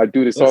big deal? I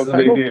do this all the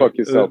time. Go fuck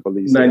yourself,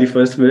 Olise.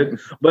 91st minute.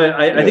 But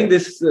I think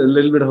this is a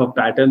little bit of a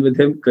pattern with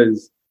him,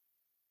 because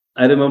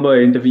I remember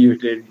an interview he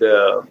did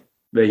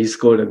where he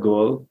scored a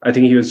goal. I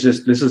think this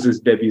was his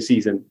debut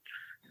season.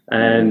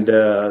 And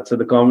so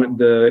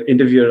the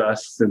interviewer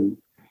asks him,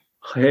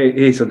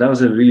 hey, so that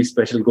was a really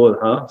special goal,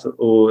 huh?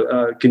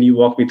 So, can you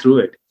walk me through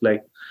it?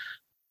 Like,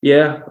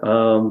 yeah,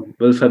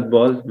 Wilf had the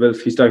ball.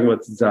 He's talking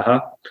about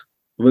Zaha.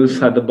 Wilf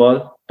had the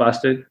ball,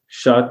 passed it,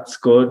 shot,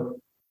 scored.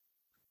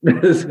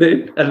 That's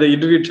it. And the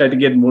interview tried to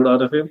get more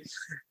out of him.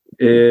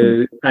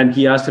 And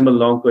he asked him a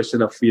long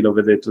question of,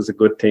 whether it was a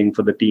good thing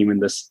for the team in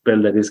the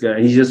spell that he's got.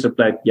 And he just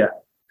replied, yeah.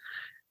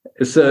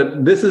 So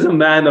this is a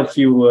man of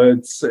few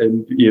words,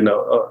 and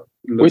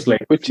looks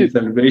like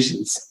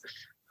celebrations.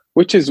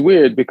 Which is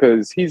weird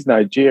because he's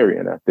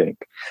Nigerian, I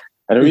think.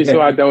 And the reason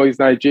why I know he's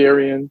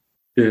Nigerian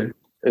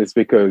is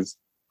because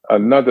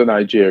another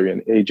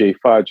Nigerian, AJ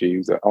Faji,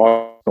 who's an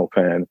Arsenal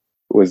fan,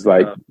 was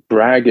like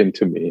bragging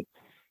to me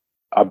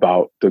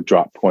about the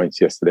drop points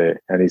yesterday.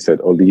 And he said,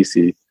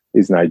 Olise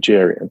is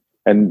Nigerian.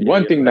 And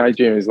one thing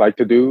Nigerians like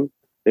to do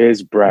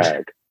is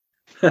brag.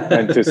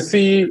 And to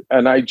see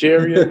a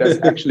Nigerian that's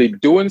actually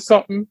doing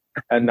something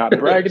and not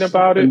bragging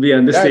about it,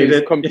 that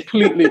is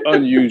completely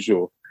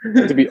unusual.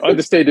 And to be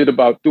understated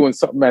about doing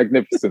something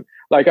magnificent.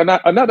 Like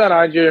another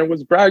Nigerian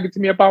was bragging to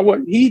me about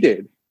what he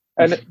did.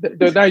 And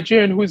the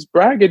Nigerian who's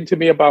bragging to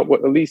me about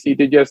what Olise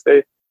did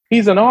yesterday,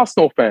 he's an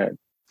Arsenal fan.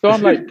 So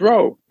I'm like,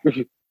 bro,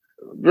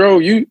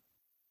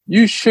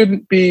 you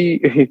shouldn't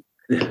be.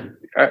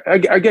 I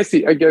guess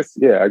it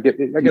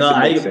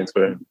makes sense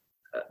for him.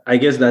 I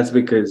guess that's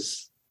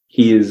because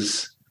he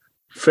is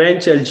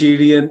French,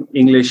 Algerian,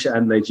 English,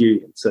 and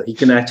Nigerian. So he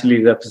can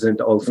actually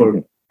represent all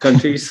four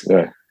countries.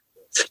 Yeah.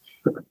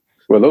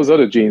 Well, those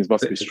other genes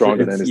must be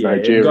stronger than his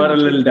Nigerian. It got a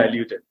little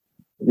diluted.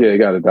 Yeah, it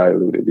got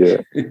diluted, yeah.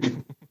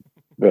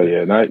 But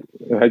yeah,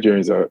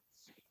 Nigerians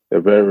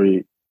they're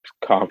very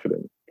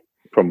confident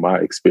from my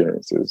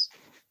experiences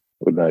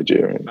with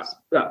Nigerians.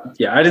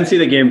 I didn't see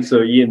the game.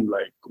 So Ian,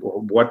 like,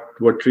 what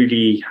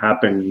really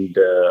happened?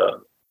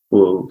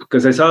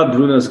 Because I saw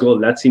Bruno's goal.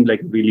 That seemed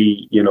like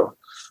really,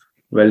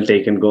 well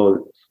taken goal.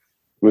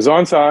 It was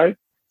onside.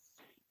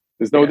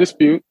 There's no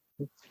dispute.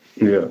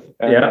 Yeah.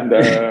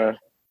 And,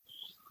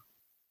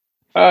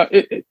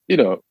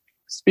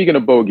 speaking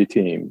of bogey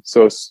team,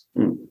 so,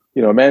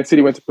 Man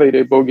City went to play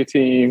their bogey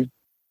team.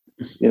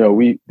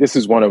 This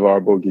is one of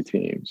our bogey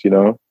teams,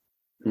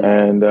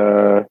 And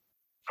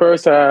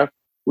first half,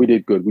 we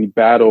did good. We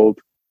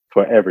battled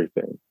for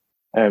everything.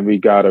 And we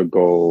got a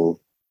goal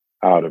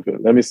out of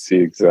it. Let me see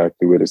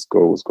exactly where this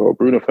goal was going.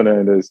 Bruno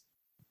Fernandes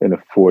in the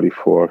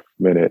 44th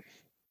minute.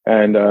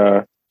 And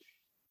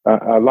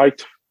I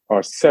liked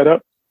our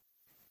setup.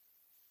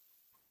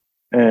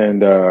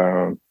 And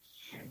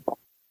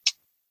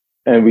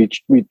we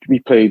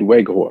played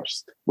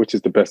Weghorst, which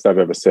is the best I've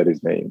ever said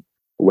his name,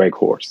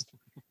 Weghorst.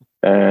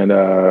 And,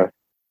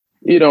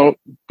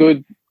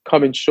 good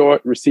coming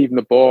short, receiving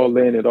the ball,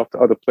 laying it off to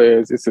other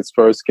players. It's his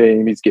first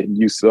game. He's getting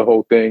used to the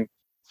whole thing.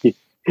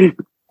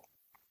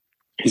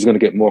 He's going to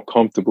get more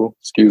comfortable,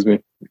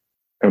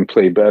 and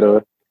play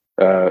better.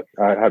 I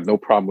have no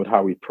problem with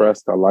how he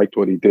pressed. I liked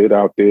what he did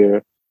out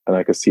there, and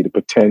I could see the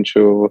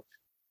potential.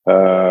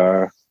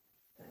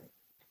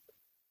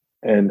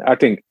 And I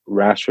think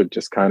Rashford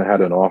just kind of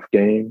had an off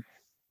game.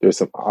 There's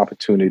some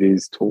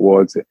opportunities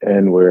towards the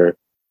end where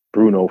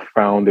Bruno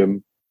found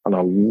him on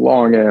a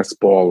long-ass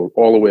ball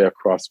all the way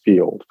across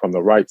field from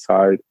the right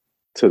side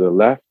to the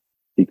left.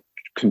 He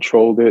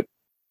controlled it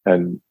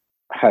and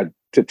had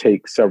to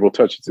take several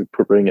touches to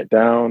bring it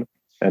down,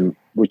 and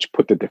which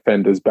put the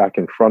defenders back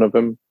in front of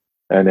him.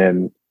 And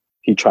then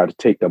he tried to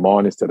take them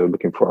on instead of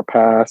looking for a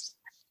pass.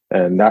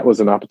 And that was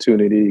an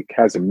opportunity.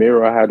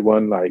 Casemiro had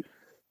one like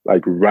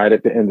right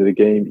at the end of the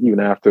game, even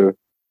after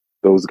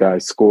those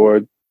guys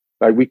scored.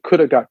 Like, we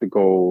could have got the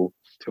goal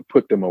to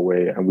put them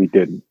away, and we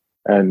didn't.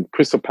 And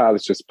Crystal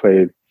Palace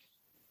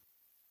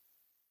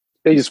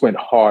they just went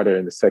harder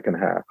in the second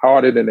half,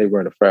 harder than they were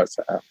in the first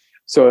half.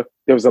 So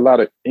there was a lot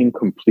of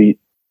incomplete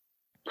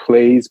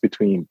plays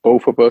between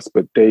both of us,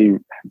 but they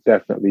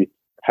definitely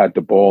had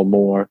the ball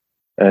more.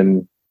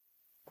 And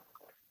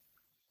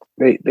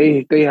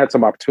they had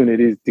some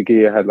opportunities. De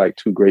Gea had like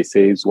 2 great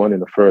saves, one in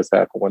the first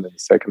half and one in the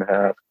second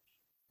half.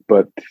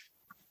 But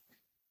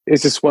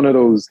it's just one of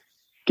those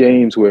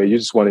games where you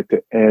just want it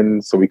to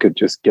end so we could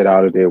just get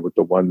out of there with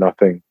the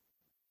 1-0.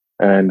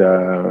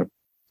 And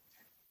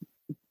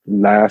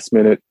last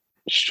minute,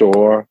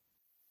 Shaw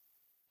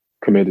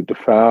committed the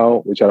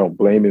foul, which I don't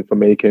blame him for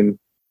making.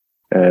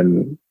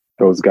 And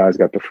those guys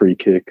got the free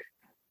kick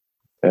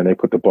and they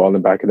put the ball in the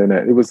back of the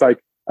net. It was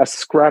like a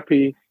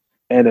scrappy,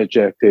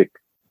 energetic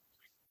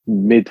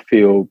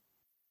midfield,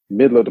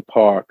 middle of the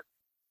park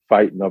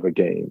fighting of a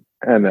game.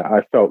 And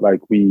I felt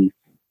like we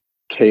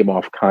came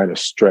off kind of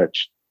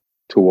stretched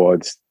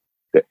towards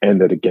the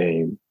end of the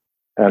game.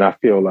 And I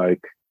feel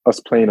like us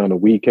playing on the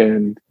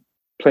weekend,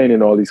 playing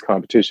in all these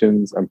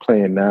competitions and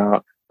playing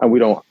now, and we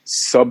don't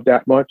sub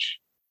that much,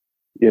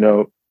 we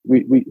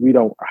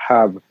don't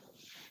have,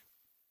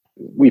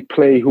 we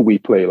play who we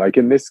play. Like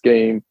in this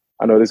game,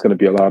 I know there's going to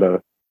be a lot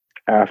of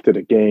after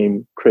the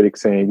game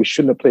critics saying we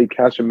shouldn't have played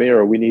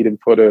Casemiro. We need him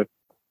for the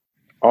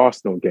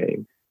Arsenal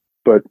game.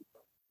 But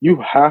you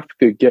have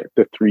to get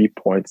the 3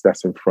 points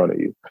that's in front of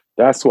you.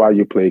 That's why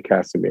you play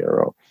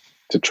Casemiro,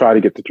 to try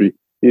to get the 3.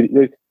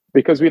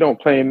 Because we don't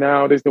play him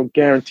now, there's no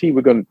guarantee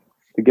we're going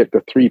to get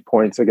the 3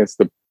 points against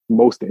the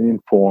most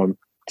informed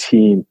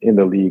team in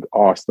the league,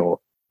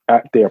 Arsenal,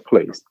 at their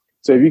place.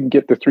 So if you can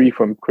get the 3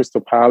 from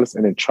Crystal Palace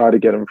and then try to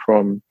get them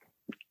from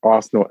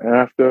Arsenal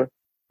after,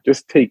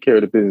 just take care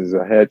of the business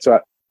ahead.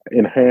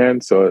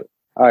 So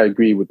I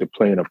agree with the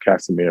plan of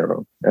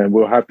Casemiro, and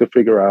we'll have to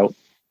figure out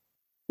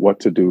what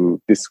to do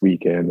this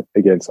weekend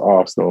against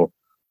Arsenal,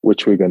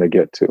 which we're going to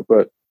get to.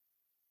 But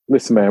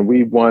listen, man,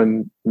 we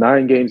won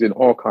 9 games in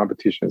all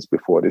competitions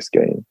before this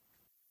game.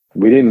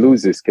 We didn't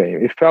lose this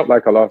game. It felt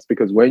like a loss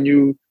because when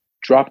you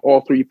drop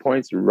all 3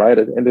 points right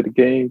at the end of the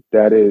game,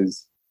 that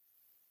is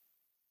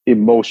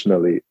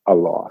emotionally a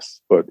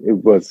loss. But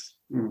it was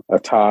a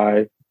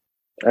tie.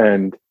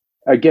 And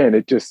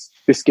again,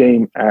 this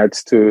game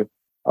adds to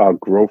our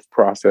growth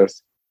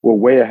process. We're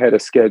way ahead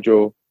of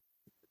schedule.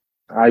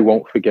 I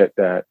won't forget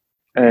that.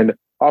 And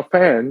our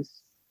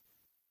fans,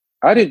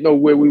 I didn't know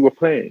where we were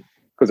playing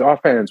because our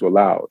fans were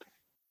loud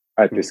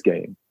at this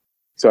game.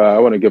 So I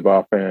want to give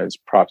our fans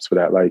props for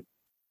that. Like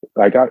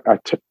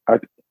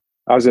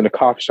I was in a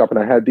coffee shop and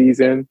I had these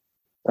in,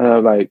 and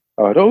I'm like,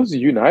 are those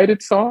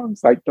United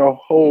songs? Like the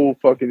whole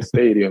fucking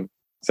stadium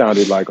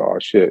sounded like our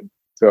shit.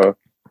 So,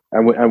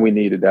 and we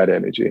needed that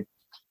energy.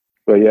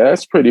 But yeah,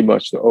 that's pretty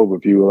much the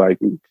overview. Like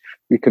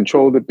we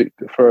controlled the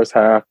first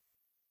half.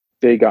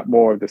 They got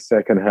more of the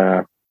second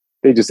half.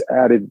 They just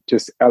added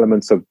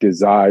elements of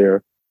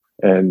desire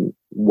and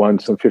won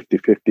some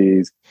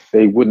 50-50s.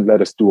 They wouldn't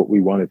let us do what we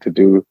wanted to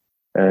do,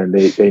 and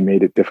they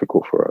made it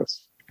difficult for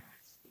us.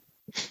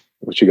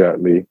 What you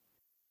got, Lee?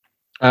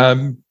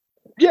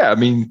 Yeah, I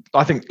mean,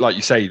 I think, like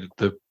you say,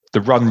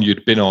 the run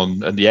you'd been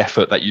on and the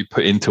effort that you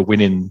put into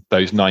winning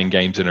those 9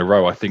 games in a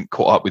row, I think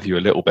caught up with you a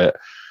little bit.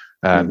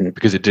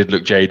 Because it did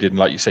look jaded, and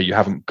like you say, you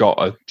haven't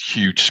got a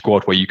huge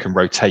squad where you can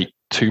rotate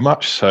too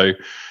much. So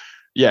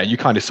yeah, you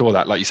kind of saw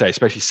that, like you say,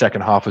 especially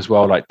second half as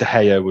well. Like De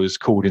Gea was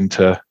called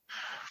into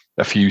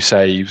a few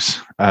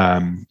saves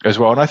as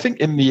well. And I think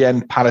in the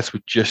end, Palace were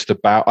just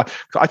about,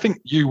 I think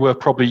you were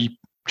probably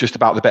just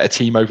about the better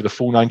team over the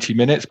full 90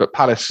 minutes, but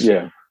Palace,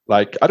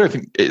 like, I don't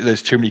think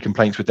there's too many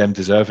complaints with them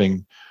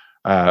deserving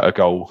a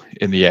goal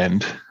in the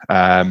end,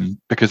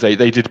 because they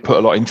did put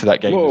a lot into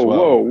that game as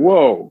well.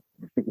 Whoa.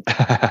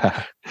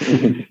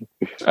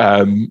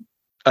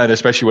 And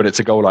especially when it's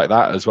a goal like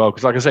that as well,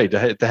 because like I say, De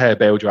Gea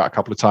bailed you out a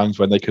couple of times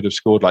when they could have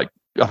scored. Like,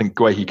 I think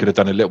Guehi could have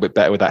done a little bit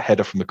better with that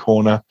header from the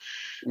corner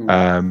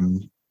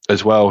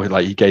as well.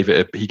 Like he gave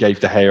De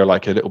Gea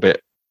like a little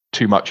bit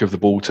too much of the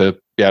ball to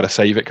be able to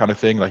save it, kind of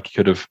thing. Like he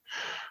could have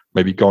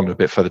maybe gone a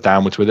bit further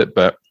downwards with it.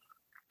 But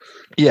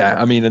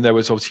yeah, I mean, and there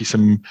was obviously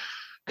some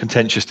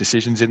contentious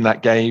decisions in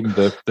that game.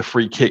 The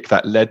free kick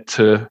that led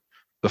to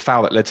the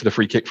foul that led to the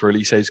free kick for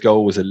Elise's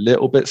goal was a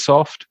little bit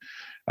soft.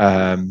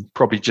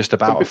 Probably just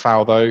about a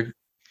foul though.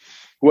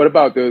 What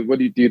about do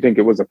you think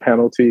it was a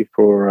penalty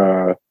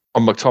for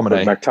on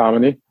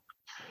McTominay?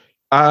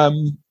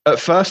 At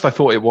first I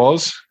thought it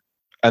was,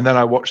 and then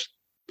I watched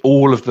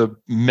all of the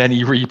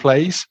many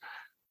replays,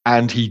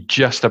 and he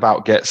just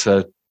about gets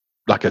a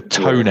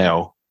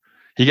toenail.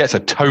 He gets a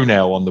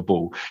toenail on the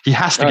ball. He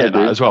has to get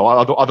that as well.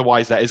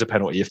 Otherwise, that is a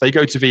penalty. If they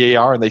go to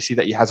VAR and they see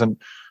that he hasn't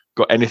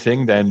got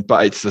anything, then,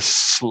 but it's the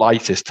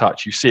slightest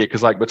touch. You see it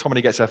because like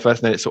McTominay gets there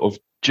first, and then it sort of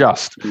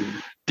just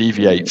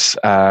deviates.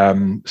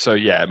 So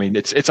yeah, I mean,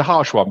 it's a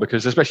harsh one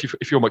because especially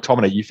if you're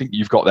McTominay, you think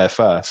you've got there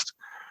first,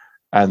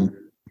 and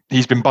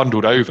he's been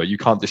bundled over. You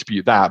can't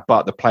dispute that,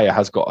 but the player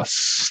has got a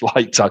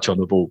slight touch on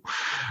the ball.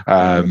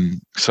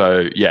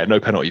 So yeah,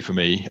 no penalty for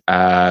me.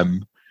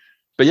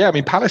 But yeah, I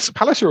mean,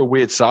 Palace are a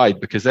weird side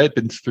because they've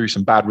been through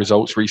some bad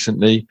results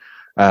recently.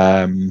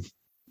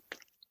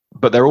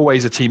 But they're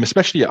always a team,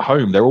 especially at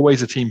home, they're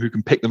always a team who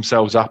can pick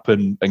themselves up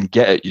and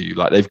get at you.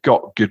 Like they've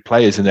got good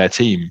players in their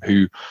team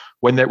who,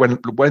 when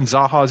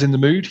Zaha's in the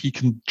mood, he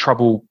can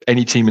trouble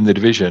any team in the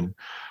division.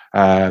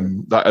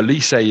 Like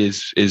Elise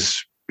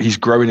he's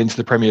growing into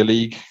the Premier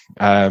League.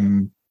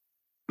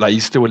 Like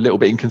he's still a little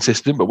bit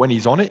inconsistent, but when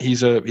he's on it,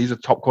 he's a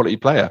top quality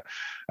player.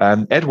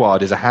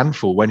 Edouard is a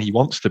handful when he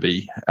wants to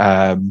be.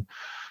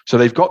 So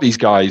they've got these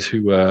guys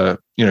who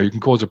who can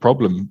cause a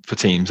problem for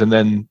teams, and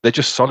then they're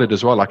just solid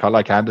as well. Like I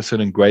like Anderson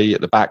and Gray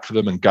at the back for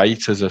them, and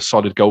Gait as a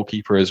solid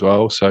goalkeeper as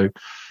well. So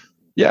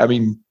yeah, I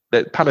mean,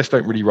 Palace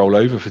don't really roll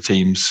over for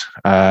teams.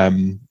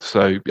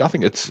 So I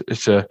think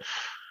it's a,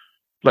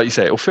 like you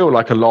say, it'll feel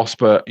like a loss,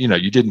 but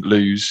you didn't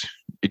lose.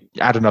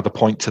 Add another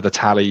point to the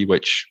tally,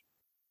 which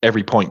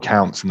every point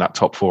counts in that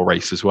top 4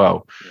 race as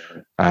well.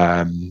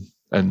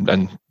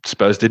 And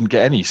Spurs didn't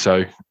get any,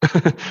 so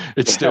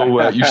it's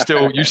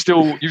still you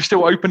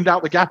still opened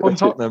out the gap on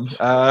Tottenham,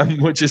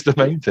 which is the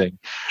main thing.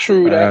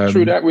 True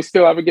that. We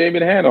still have a game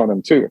in hand on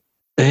them too.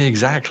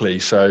 Exactly.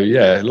 So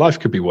yeah, life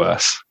could be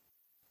worse.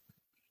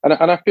 And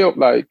I felt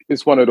like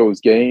it's one of those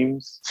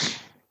games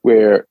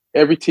where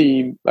every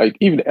team, like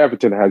even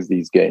Everton, has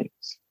these games.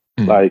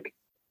 Like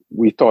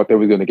we thought they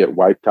were going to get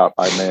wiped out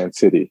by Man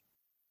City,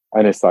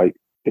 and it's like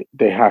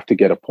they have to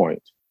get a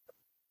point,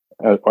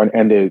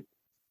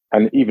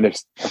 and even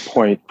if a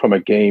point from a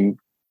game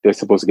they're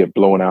supposed to get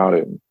blown out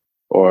in,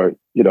 or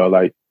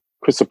like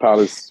Crystal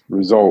Palace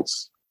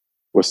results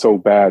were so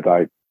bad,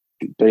 like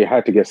they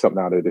had to get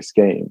something out of this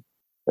game.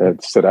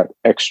 And so that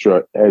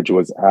extra edge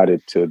was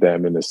added to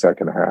them in the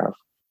second half.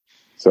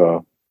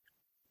 So,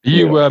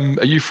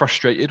 are you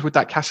frustrated with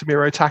that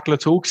Casemiro tackle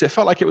at all? Because it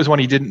felt like it was one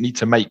he didn't need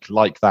to make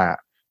like that.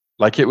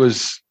 Like it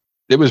was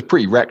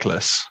pretty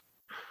reckless.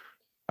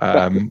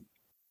 I'm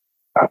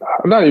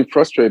not even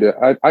frustrated.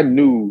 I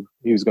knew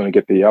he was going to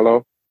get the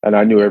yellow, and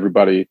I knew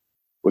everybody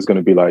was going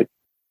to be like,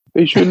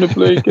 they shouldn't have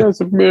played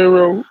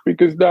Casemiro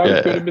because now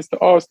he's going to miss the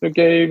Arsenal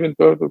game and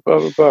blah blah blah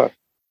blah blah.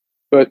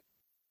 But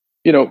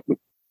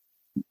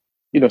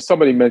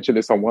somebody mentioned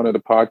this on one of the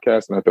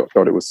podcasts, and I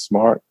thought it was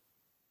smart.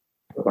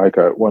 Like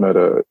one of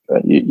the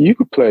you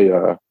could play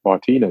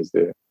Martinez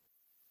there,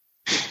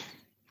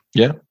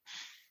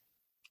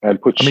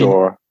 and put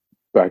Shaw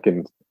back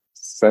in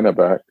centre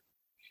back.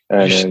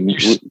 And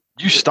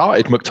you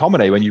started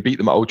McTominay when you beat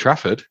them at Old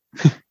Trafford.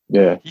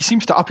 Yeah, he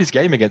seems to up his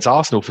game against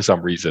Arsenal for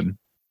some reason.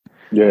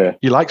 Yeah,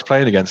 he likes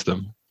playing against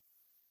them.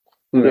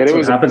 Yeah, that's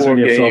what happens when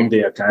you're from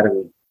the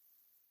academy.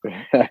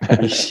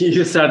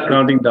 You start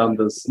counting down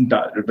those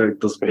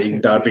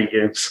big derby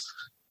games.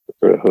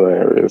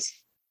 Hilarious.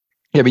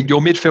 Yeah, I mean,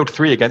 your midfield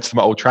 3 against them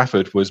at Old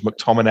Trafford was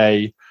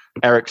McTominay,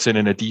 Eriksen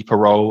in a deeper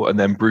role, and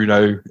then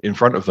Bruno in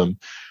front of them.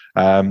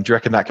 Do you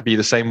reckon that could be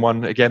the same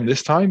one again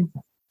this time?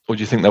 Or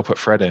do you think they'll put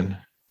Fred in?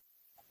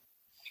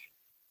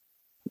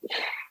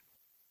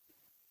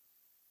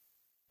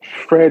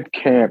 Fred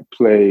can't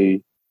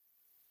play.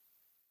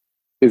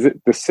 Is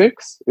it the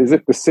 6? Is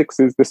it the 6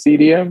 is the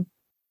CDM?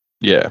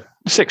 Yeah,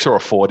 6 or a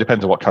 4,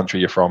 depends on what country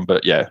you're from,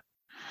 but yeah.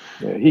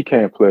 Yeah, he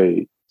can't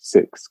play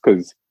 6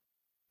 because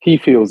he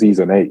feels he's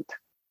an 8.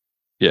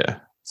 Yeah.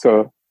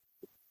 So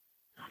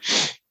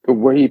the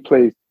way he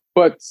plays,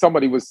 but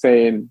somebody was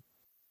saying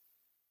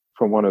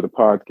from one of the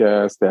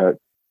podcasts that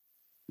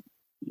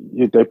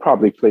they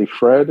probably play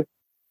Fred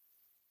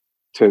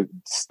to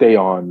stay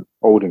on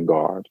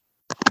Odegaard,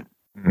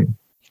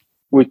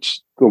 which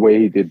the way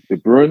he did De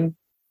Bruyne,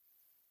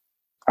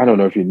 I don't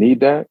know if you need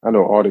that. I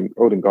know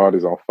Odegaard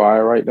is on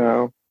fire right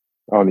now.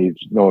 I don't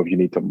know if you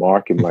need to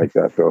mark him like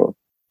that though.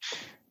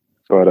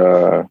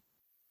 But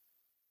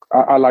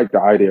I like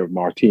the idea of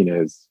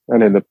Martinez,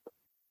 and then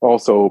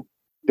also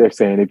they're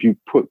saying if you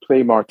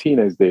play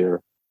Martinez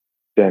there,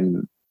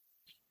 then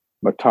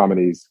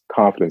McTominay's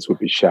confidence would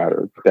be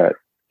shattered that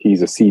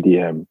he's a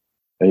CDM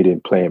and he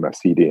didn't play him at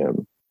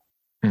CDM.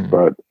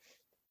 But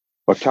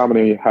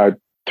McTominay had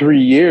 3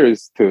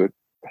 years to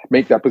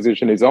make that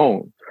position his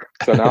own.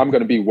 So now I'm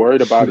going to be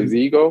worried about his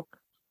ego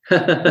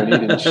when he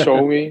didn't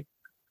show me.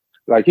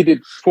 Like he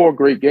did 4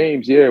 great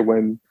games,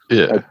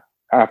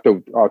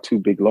 after our 2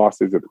 big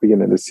losses at the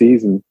beginning of the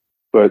season.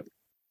 But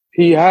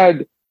he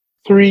had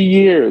 3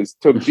 years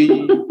to be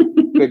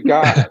the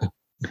guy.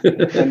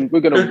 And we're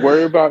going to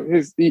worry about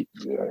his,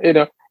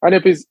 and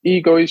if his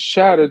ego is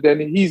shattered, then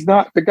he's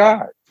not the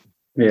guy.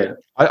 Yeah.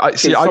 I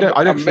see. I don't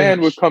think a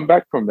man would come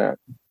back from that.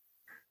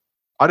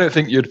 I don't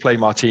think you'd play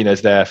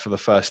Martinez there for the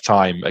first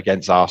time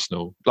against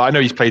Arsenal. I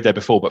know he's played there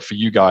before, but for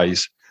you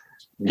guys,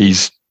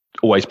 he's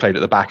always played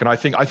at the back. And I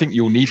think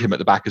you'll need him at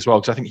the back as well,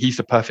 because I think he's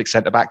the perfect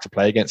centre-back to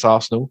play against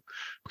Arsenal,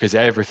 because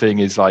everything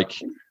is like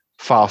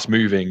fast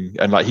moving,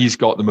 and like he's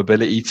got the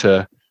mobility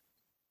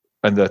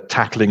and the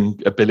tackling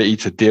ability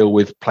to deal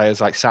with players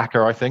like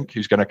Saka, I think,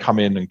 who's going to come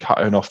in and cut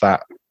in off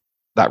that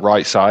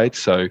right side.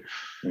 So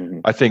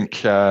I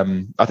think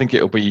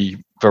it'll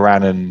be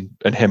Varane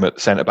and him at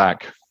centre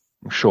back.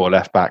 I'm sure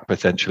left back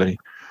potentially.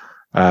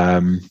 But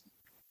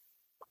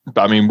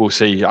I mean, we'll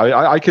see.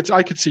 I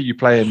could see you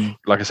playing,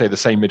 like I say, the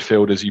same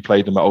midfield as you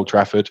played them at Old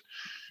Trafford.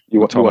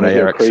 You want to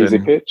hear a crazy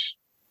pitch?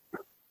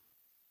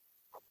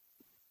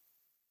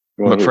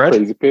 You want to hear a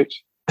crazy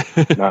pitch?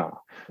 No.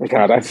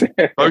 That's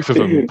both of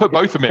them. Put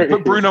both of them in.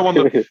 Put Bruno on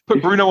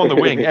the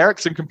wing.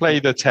 Eriksen can play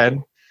the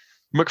 10.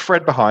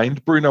 McFred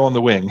behind. Bruno on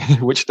the wing,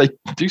 which they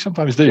do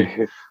sometimes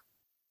do.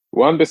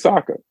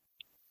 Wan-Bissaka.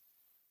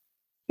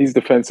 He's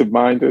defensive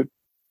minded,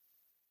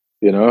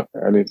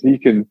 and if he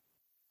can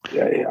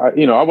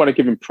I want to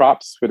give him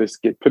props for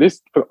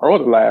for all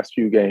the last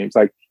few games.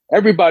 Like,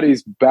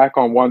 everybody's back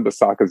on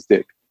Wan-Bissaka's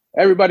dick.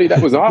 Everybody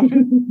that was off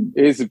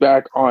is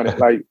back on it.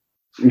 Like,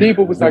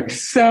 people was like,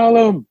 sell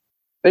him.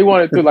 They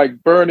wanted to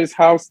like burn his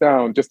house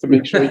down just to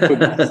make sure he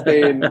could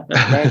stay in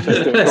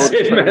Manchester.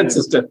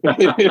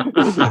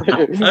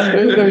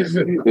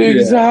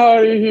 He's out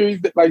of here.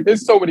 Like,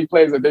 there's so many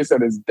players that they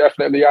said is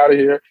definitely out of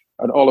here,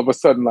 and all of a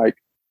sudden, like,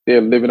 they're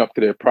living up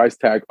to their price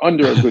tag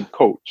under a good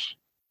coach.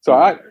 So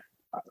I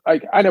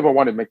never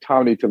wanted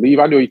McTowney to leave.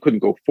 I knew he couldn't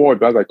go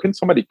forward, but I was like, couldn't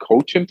somebody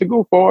coach him to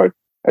go forward?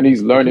 And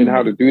he's learning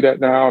how to do that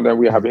now. And then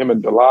we have him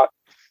and Dalot.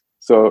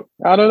 So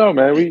I don't know,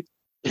 man.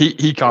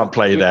 He can't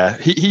play there.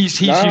 He's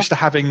used to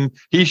having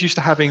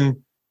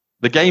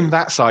the game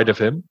that side of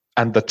him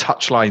and the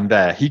touchline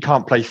there. He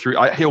can't play through.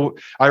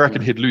 I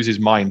reckon he'd lose his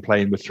mind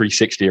playing with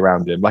 360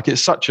 around him. Like,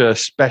 it's such a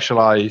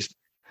specialized,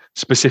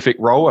 specific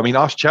role. I mean,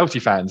 ask Chelsea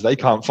fans; they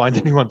can't find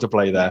anyone to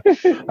play there.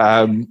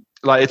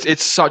 Like,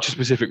 it's such a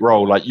specific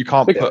role. Like, you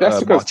can't put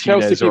a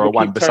Martinez or a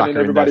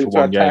Wan-Bissaka in there for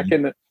one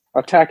game.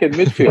 Attacking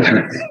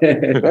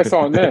midfield. That's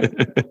on them.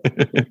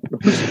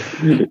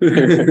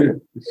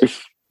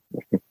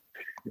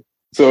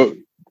 So,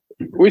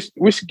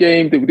 which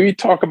game do we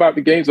talk about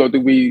the games, or do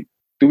we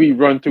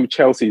run through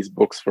Chelsea's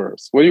books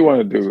first? What do you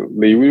want to do,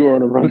 Lee? We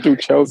want to run through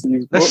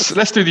Chelsea's books.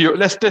 Let's do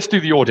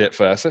the audit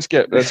first. Let's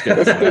get let's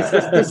get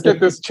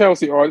this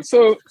Chelsea audit.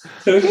 So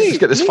let's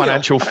get this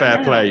financial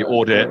fair play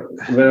audit.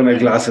 Where are my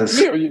glasses?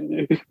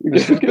 You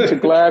get your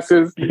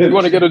glasses. You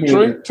want to get a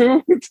drink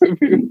too?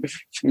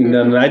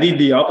 No, I need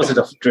the opposite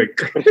of drink.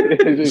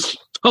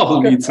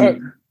 I'll need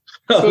some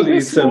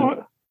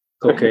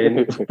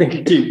cocaine.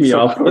 Keep me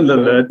off on the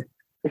lid.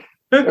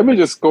 Let me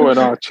just go in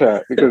our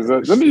chat, because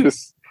let me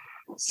just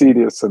see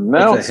this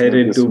announcement. Head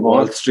into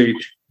Wall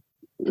Street.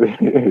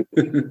 Yeah,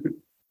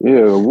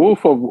 the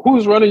Wolf of...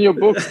 Who's running your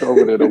books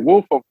over there? The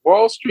Wolf of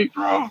Wall Street,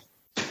 bro?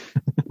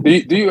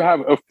 Do you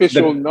have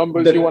official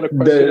numbers you want to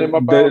question him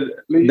about?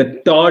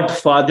 The Todd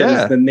Father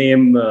is the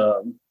name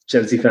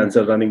Chelsea fans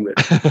are running with.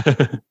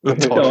 The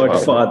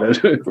Todd Father.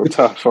 The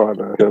Todd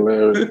Father.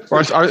 Hilarious.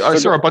 I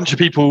saw a bunch of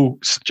people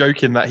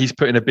joking that he's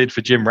putting a bid for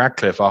Jim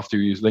Radcliffe after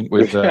he was linked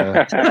with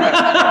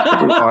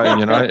Bayern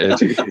United.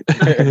 He's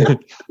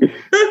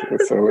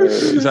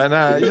like,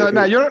 no,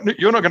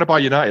 you're not going to buy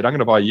United. I'm going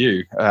to buy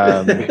you.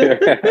 But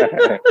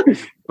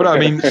I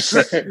mean,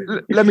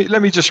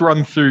 let me just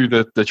run through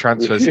the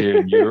transfers here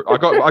in Euro. I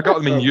got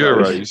them in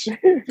euros.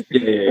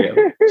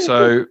 Yeah.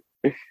 So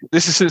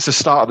this is since the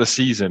start of the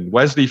season.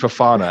 Wesley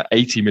Fofana,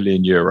 80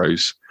 million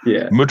euros.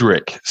 Yeah.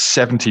 Mudryk,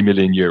 70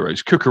 million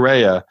euros.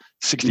 Kukureya,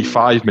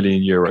 65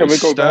 million euros.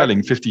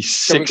 Sterling,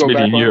 56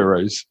 million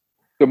euros.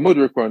 The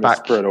Mudryk one is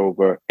spread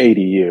over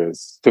 80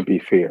 years, to be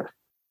fair.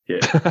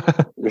 Yeah.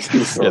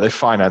 Yeah, they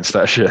financed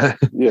that shit.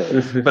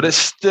 Yeah. But it's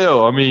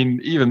still, I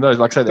mean, even though,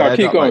 like I said,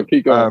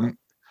 keep going.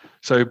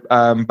 So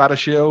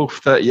Badashil,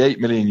 38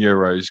 million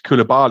euros.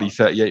 Koulibaly,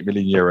 38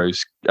 million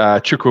euros.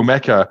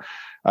 Chukwuemeka,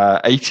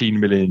 18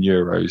 million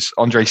euros.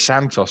 Andre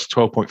Santos,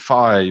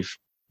 12.5.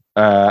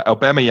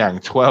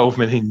 Aubameyang, 12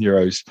 million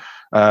euros.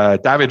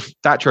 David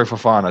Datro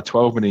Fofana,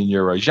 12 million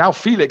euros. João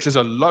Felix is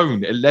a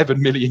loan,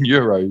 11 million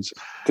euros.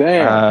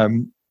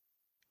 Damn.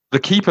 The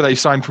keeper they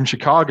signed from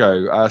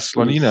Chicago,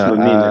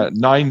 Slonina,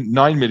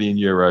 9 million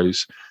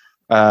euros.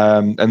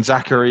 And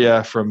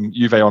Zakaria from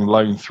Juve on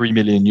loan, 3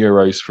 million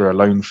euros for a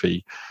loan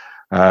fee.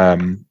 But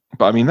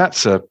I mean,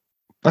 that's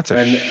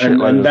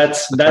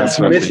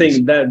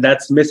missing.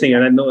 That's missing,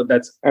 and I know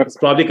that's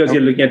probably because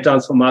you're looking at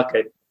transfer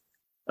market.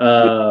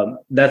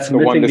 That's the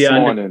missing this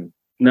morning.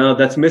 No,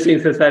 that's missing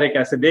Cesare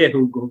Casadei,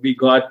 who we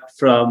got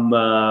from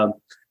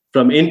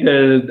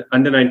Inter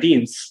under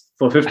 19s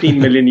for 15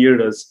 million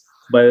euros.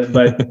 But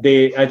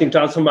I think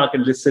transfer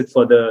market listed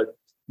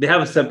they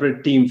have a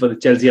separate team for the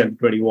Chelsea under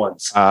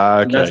 21s.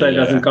 Okay, that's why it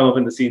doesn't come up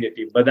in the senior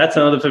team. But that's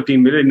another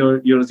 15 million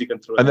euros you can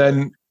throw. And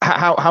then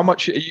how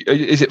much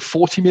is it?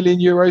 40 million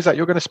euros that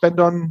you're going to spend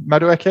on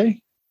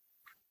Madueke?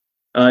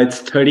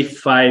 It's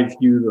 35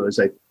 euros,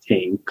 I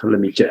think. Let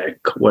me check.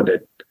 What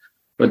did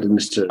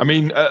Mr. I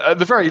mean, at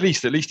the very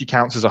least, he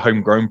counts as a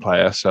homegrown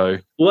player. So,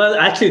 well,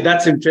 actually,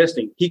 that's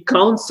interesting. He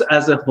counts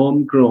as a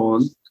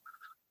homegrown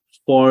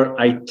for,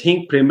 I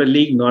think, Premier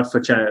League, not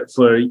for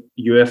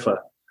UEFA.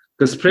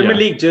 Because Premier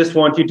League just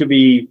want you to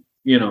be,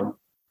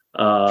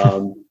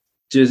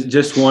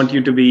 just want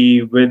you to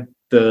be with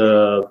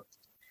the,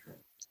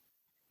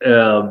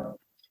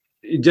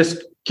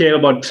 just care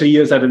about 3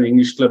 years at an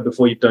English club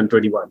before you turn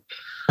 21.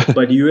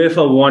 But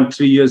UEFA want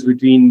 3 years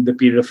between the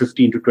period of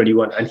 15 to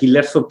 21. And he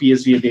left for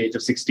PSV at the age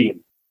of 16.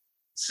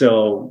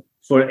 So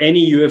for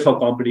any UEFA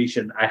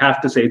competition, I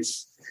have to say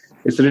it's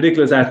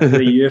ridiculous after the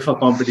UEFA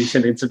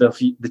competition instead of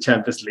the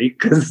Champions League,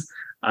 because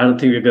I don't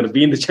think we're going to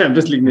be in the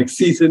Champions League next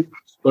season.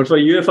 But for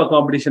UEFA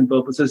competition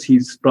purposes,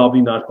 he's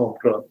probably not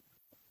homegrown.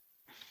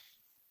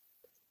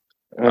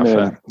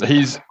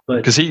 He's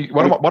because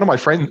one of my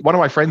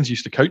friends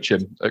used to coach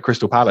him at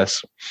Crystal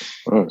Palace.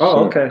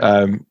 Oh, okay.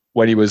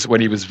 When he was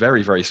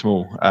very, very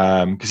small,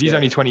 because he's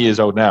only 20 years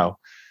old now.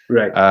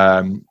 Right.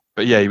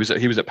 but yeah, he was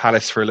at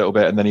Palace for a little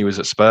bit, and then he was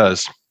at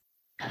Spurs.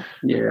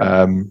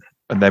 Yeah.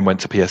 And then went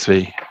to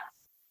PSV.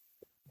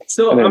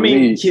 So I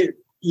mean,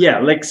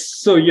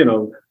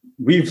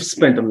 we've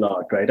spent a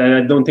lot, right? And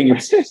I don't think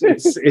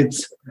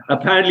it's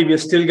apparently we're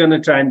still going to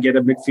try and get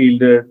a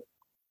midfielder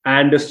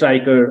and a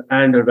striker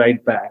and a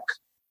right back.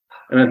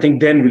 And I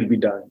think then we'll be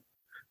done.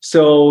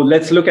 So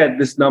let's look at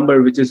this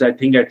number, which is, I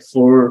think, at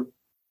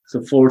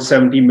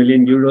 470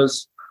 million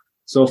euros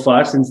so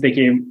far since they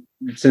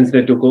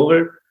took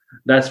over.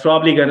 That's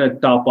probably going to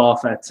top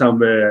off at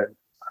somewhere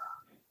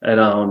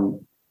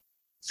around,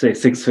 say,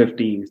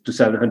 650 to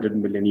 700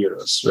 million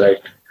euros,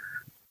 right?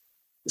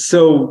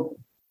 So,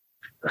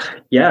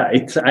 yeah,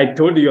 I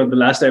told you on the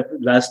last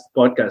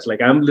podcast,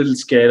 like, I'm a little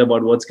scared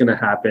about what's going to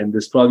happen.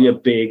 There's probably a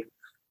big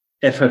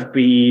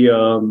FFP,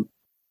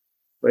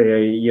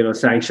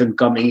 sanction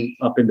coming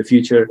up in the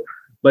future.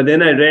 But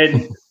then I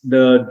read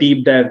the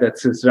deep dive that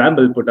Sis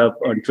Ramble put up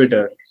on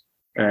Twitter.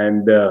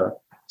 And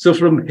so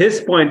from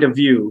his point of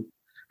view,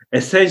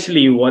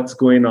 essentially what's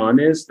going on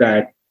is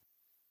that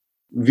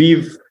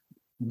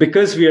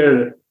because we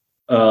are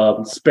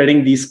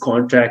spreading these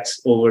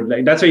contracts over,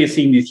 like, that's why you're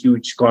seeing these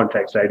huge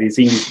contracts, right? You're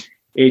seeing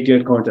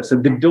 8-year contracts. So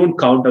they don't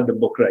count on the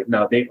book right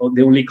now. They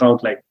only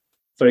count, like,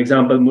 for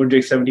example,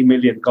 Mudryk 70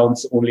 million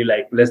counts only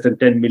like less than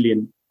 10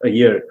 million a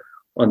year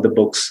on the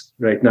books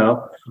right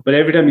now. But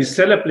every time you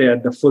sell a player,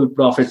 the full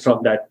profit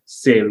from that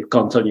sale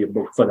comes on your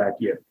book for that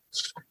year.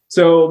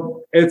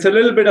 So it's a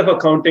little bit of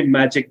accounting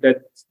magic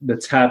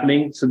that's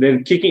happening. So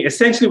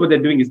essentially what they're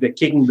doing is they're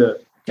kicking the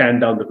can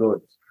down the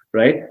road,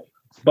 right?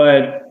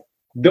 But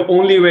the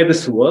only way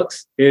this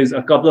works is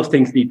a couple of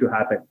things need to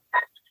happen.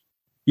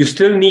 You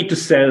still need to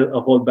sell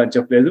a whole bunch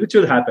of players, which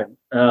will happen.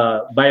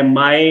 By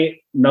my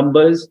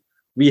numbers,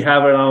 we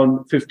have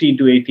around 15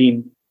 to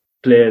 18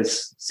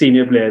 players,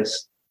 senior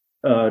players,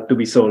 to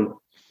be sold.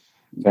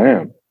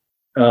 Damn.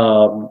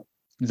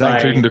 Is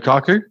that including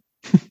Lukaku?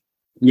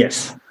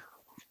 Yes.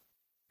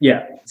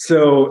 Yeah.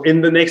 So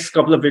in the next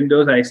couple of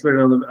windows, I expect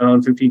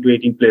around 15 to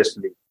 18 players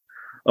to leave.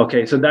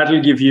 Okay. So that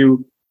will give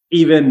you,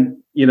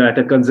 even, at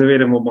a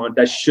conservative amount,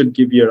 that should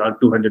give you around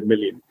 200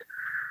 million.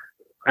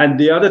 And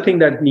the other thing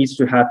that needs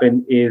to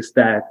happen is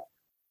that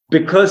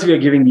because we are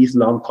giving these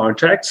long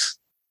contracts,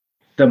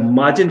 the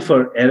margin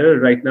for error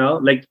right now,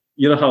 like,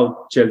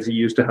 how Chelsea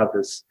used to have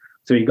this.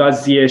 So you got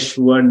Ziyech,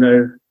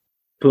 Werner,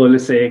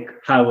 Pulisic,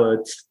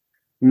 Havertz.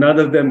 None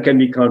of them can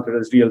be counted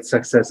as real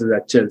successes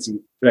at Chelsea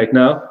right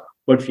now.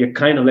 But we're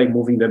kind of like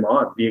moving them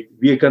on.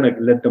 We're going to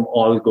let them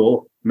all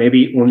go.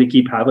 Maybe only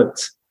keep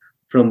Havertz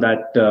from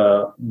that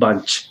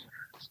bunch.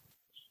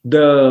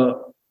 The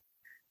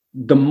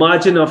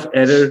margin of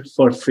error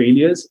for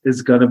failures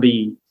is going to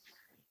be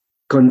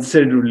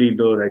considerably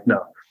low right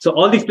now. So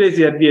all these players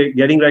that we are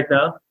getting right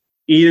now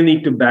either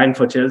need to bang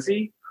for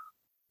Chelsea,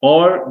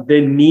 or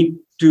they need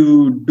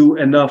to do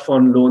enough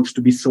on loans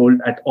to be sold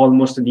at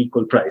almost an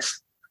equal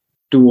price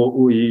to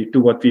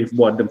what we've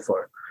bought them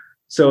for.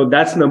 So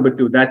that's number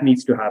 2. That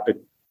needs to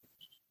happen.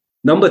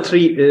 Number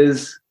 3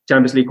 is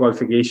Champions League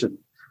qualification.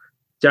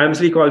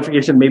 Champions League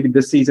qualification, maybe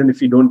this season,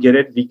 if you don't get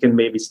it, we can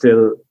maybe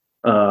still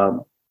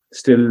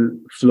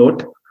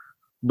float.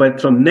 But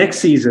from next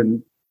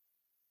season,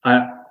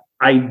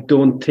 I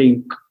don't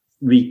think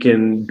we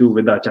can do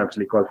without Champions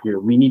League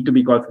qualification. We need to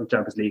be qualified for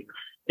Champions League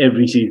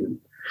every season.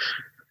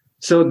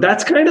 So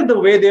that's kind of the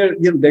way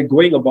they're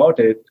going about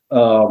it.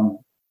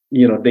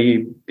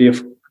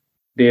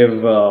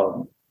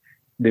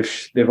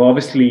 They've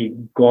obviously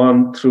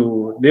gone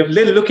through. They're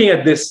looking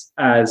at this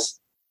as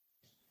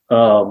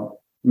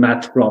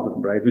math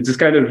problem, right? Which is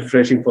kind of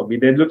refreshing for me.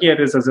 They're looking at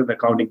this as an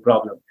accounting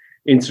problem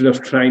instead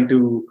of trying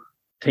to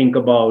think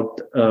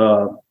about,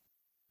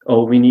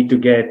 we need to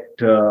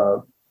get.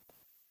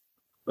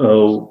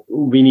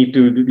 We need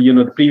to,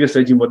 the previous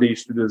regime, what they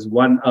used to do is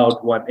one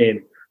out, one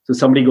in. So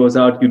somebody goes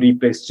out, you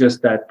replace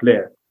just that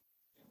player.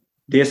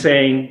 They're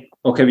saying,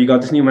 okay, we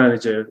got this new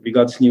manager, we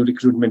got this new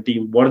recruitment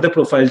team. What are the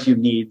profiles you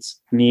need,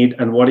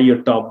 and what are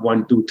your top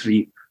 1, 2,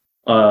 3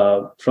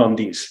 from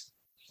these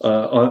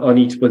on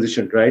each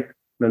position, right?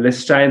 Now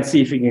let's try and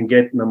see if we can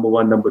get number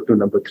 1, number 2,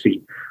 number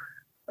 3.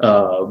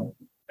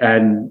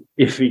 And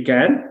if we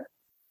can,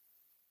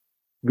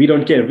 we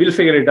don't care. We'll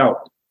figure it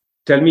out.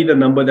 Tell me the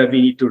number that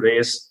we need to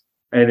raise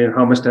and then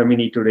how much time we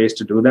need to raise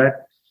to do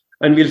that.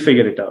 And we'll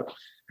figure it out.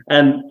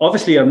 And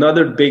obviously,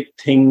 another big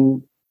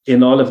thing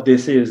in all of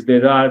this is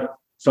there are,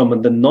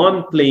 from the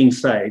non-playing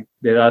side,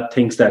 there are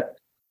things that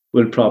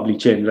will probably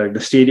change. Like the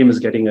stadium is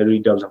getting a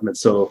redevelopment.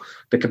 So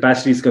the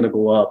capacity is going to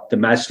go up. The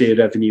match day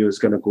revenue is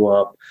going to go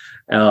up.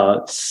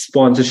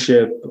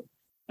 Sponsorship,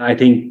 I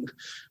think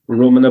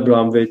Roman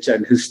Abramovich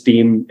and his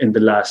team in the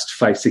last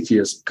 5-6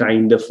 years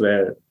kind of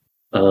were,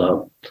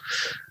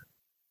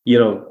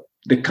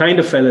 they kind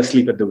of fell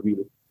asleep at the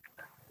wheel.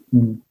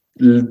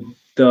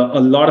 A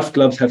lot of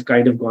clubs have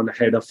kind of gone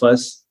ahead of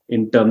us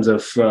in terms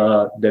of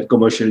their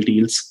commercial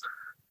deals,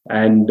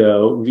 and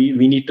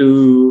we need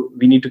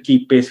to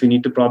keep pace. We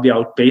need to probably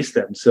outpace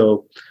them.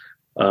 So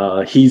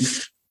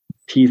he's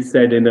he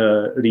said in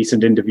a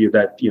recent interview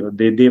that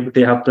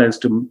they have plans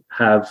to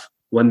have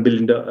 £1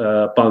 billion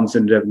pounds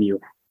in revenue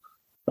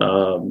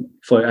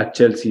for at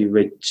Chelsea,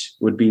 which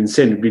would be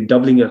insane. It'd be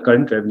doubling our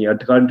current revenue. Our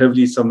current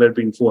revenue is somewhere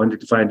between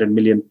 400 to 500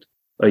 million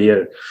a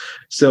year.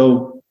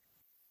 So,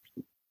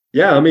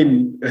 yeah, I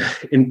mean,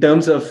 in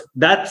terms of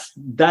that's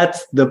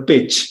the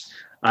pitch.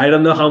 I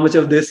don't know how much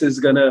of this is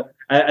gonna.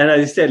 And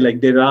as I said,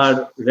 like there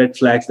are red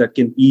flags that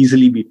can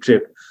easily be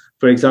tripped.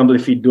 For example,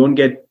 if we don't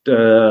get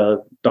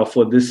top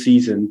for this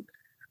season,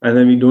 and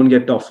then we don't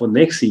get top for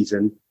next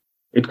season,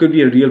 it could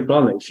be a real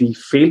problem. If we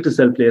fail to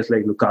sell players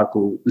like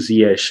Lukaku,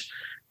 Ziyech,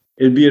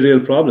 it'll be a real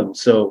problem.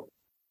 So,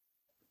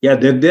 yeah,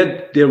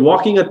 they're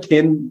walking a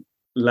thin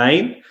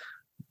line,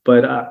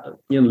 but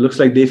looks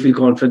like they feel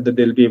confident that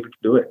they'll be able to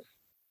do it.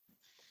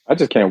 I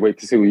just can't wait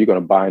to see who you're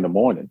going to buy in the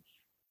morning.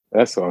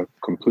 That's a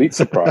complete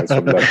surprise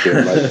from left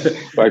there.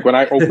 Like when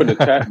I open the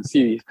chat and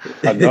see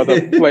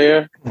another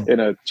player in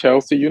a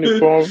Chelsea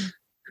uniform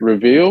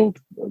revealed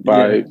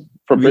by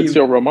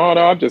Fabrizio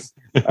Romano,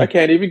 I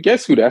can't even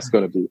guess who that's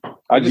going to be.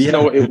 I just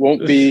know it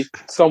won't be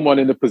someone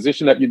in the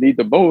position that you need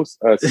the most,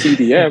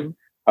 CDM.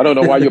 I don't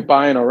know why you're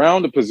buying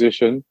around the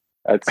position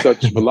at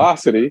such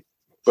velocity,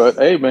 but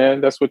hey,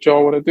 man, that's what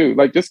y'all want to do.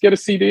 Like, just get a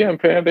CDM,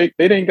 fam. They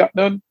ain't got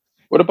none.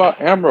 What about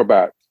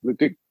Amrabat?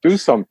 Do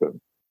something.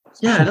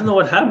 Yeah, I don't know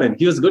what happened.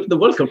 He was good in the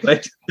World Cup,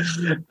 right?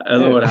 I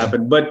don't know what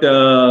happened. But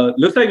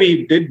looks like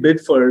we did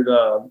bid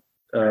for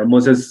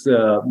Moses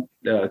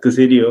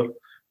Caicedo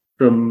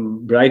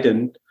from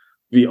Brighton.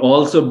 We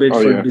also bid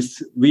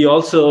we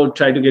also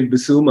tried to get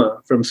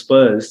Bissouma from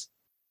Spurs,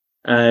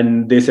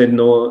 and they said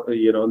no,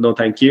 no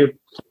thank you.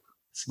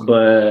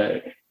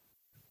 But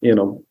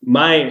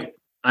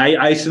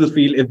I still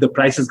feel if the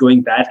price is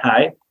going that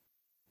high,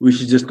 we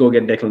should just go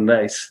get Declan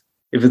Rice.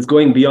 If it's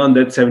going beyond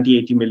that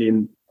 70-80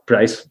 million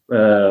price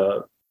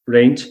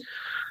range.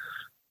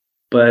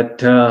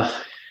 But at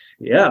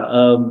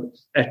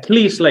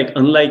least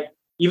unlike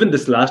even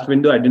this last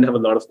window, I didn't have a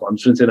lot of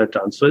confidence in our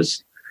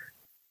transfers.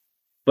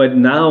 But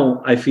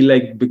now I feel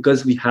like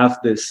because we have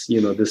this,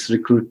 this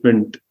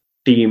recruitment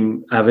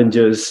team,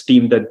 Avengers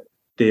team that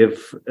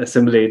they've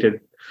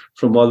assimilated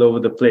from all over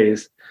the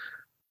place,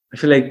 I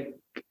feel like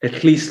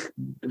at least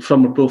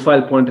from a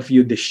profile point of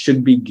view, there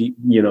should be,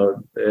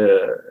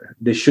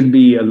 there should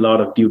be a lot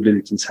of due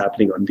diligence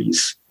happening on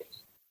these.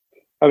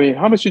 I mean,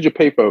 how much did you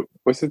pay for?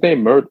 What's his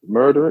name?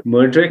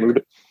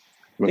 Mudryk.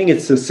 I think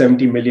it's a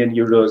 70 million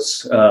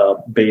euros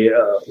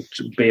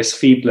base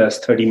fee plus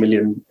 30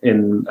 million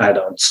in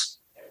add-ons.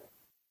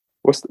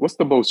 What's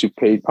the most you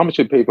paid? How much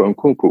you paid for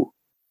Nkunku?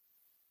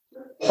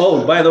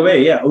 Oh, by the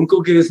way,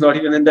 Nkunku is not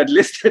even in that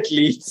list at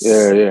least.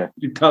 Yeah.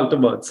 We talked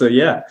about. So,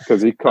 yeah.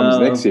 Because he comes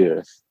next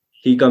year.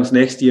 He comes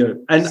next year.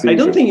 And I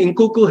don't think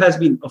Nkunku has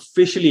been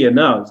officially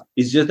announced.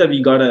 It's just that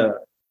we got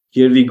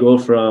here we go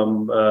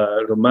from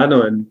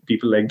Romano and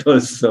people like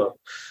those. So,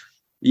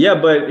 yeah,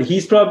 but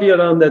he's probably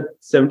around that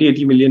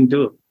 70-80 million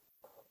too.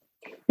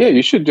 Yeah,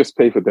 you should just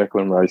pay for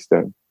Declan Rice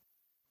then.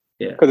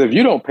 Yeah. Because if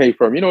you don't pay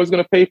for him, you know who's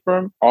going to pay for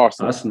him?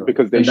 Arsenal.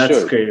 Because they should.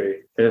 That's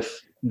scary.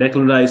 If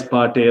Declan Rice,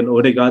 Partey, and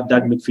Odegaard,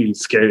 that midfield is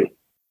scary.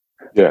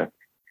 Yeah,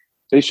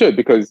 they should,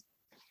 because,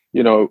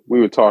 we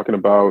were talking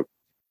about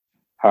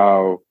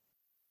how,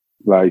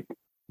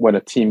 when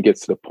a team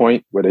gets to the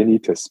point where they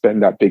need to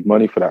spend that big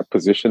money for that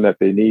position that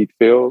they need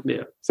filled,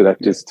 so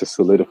that just to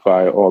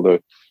solidify all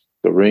the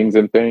rings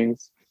and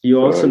things.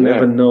 You also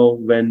never know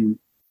when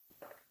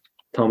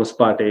Thomas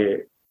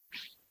Partey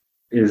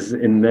is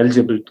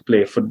ineligible to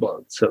play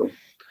football. So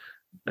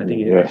I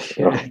think,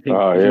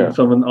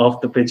 from an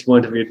off the pitch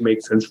point of view, it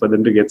makes sense for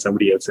them to get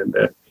somebody else in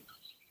there.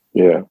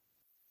 Yeah.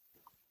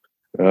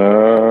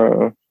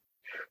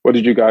 What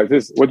did you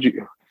guys?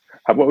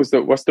 What's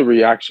the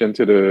reaction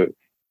to the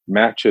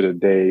match of the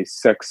day?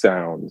 Sex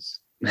sounds.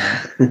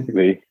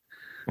 Everyone's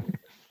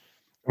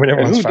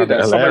found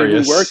it hilarious.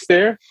 Somebody who works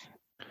there.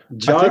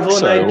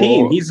 Jarvo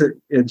 19. He's a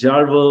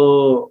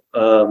Jarvo.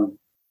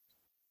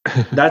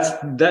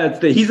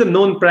 He's a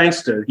known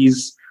prankster.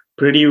 He's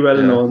pretty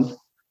well known.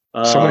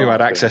 Someone who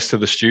had access to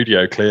the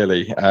studio,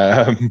 clearly.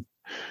 I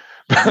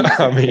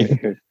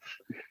mean,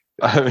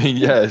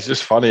 it's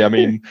just funny. I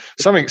mean,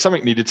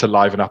 something needed to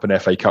liven up an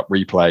FA Cup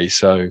replay.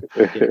 So,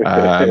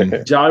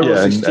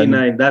 Jarvo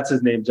 69. That's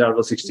his name,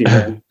 Jarvo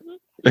 69.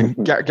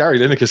 And Gary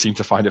Lineker seemed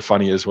to find it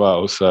funny as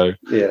well. So,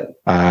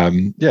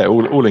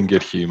 all in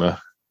good humor.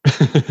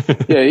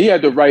 Yeah, he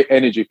had the right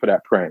energy for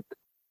that prank.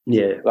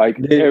 Yeah,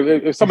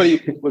 if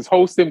somebody was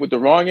hosting with the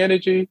wrong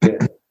energy,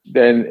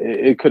 then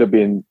it could have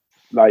been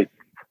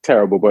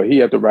terrible. But he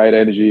had the right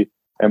energy,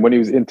 and when he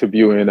was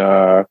interviewing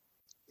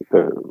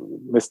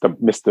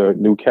Mr.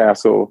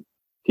 Newcastle,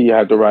 he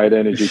had the right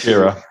energy.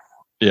 Shearer,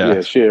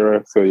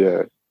 Shearer. So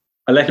yeah,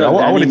 I like. I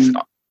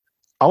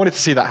wanted to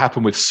see that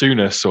happen with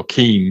Souness or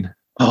Keane.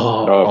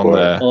 On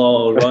there.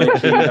 Oh, Roy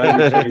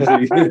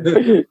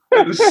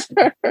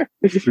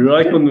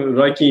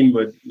Keane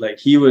would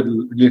he would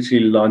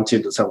literally launch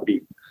into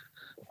somebody.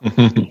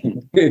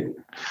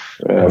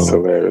 That's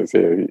hilarious.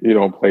 Yeah, you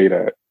don't play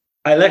that.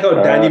 I like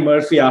how Danny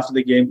Murphy after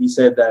the game, he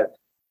said that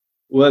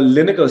Well,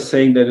 Lineker was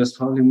saying that it was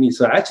probably me,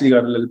 so I actually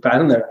got a little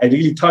paranoid. I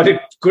really thought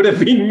it could have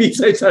been me,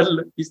 so he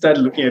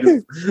started looking at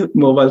his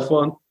mobile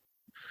phone.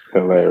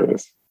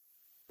 Hilarious.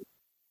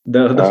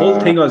 The whole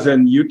thing was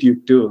on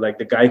YouTube too. Like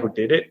the guy who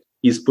did it,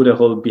 he's put a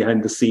whole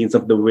behind the scenes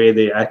of the way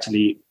they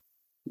actually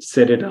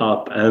set it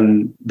up,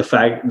 and the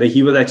fact that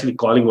he was actually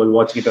calling while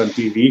watching it on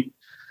TV.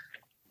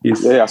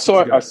 I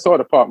saw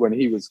the part when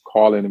he was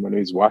calling him when he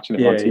was watching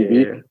it on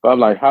TV. Yeah. But I'm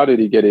like, how did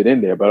he get it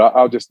in there? But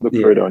I'll just look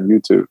for it on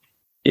YouTube.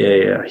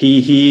 Yeah.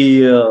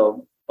 He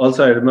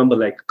also, I remember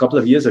like a couple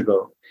of years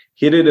ago,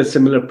 he did a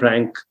similar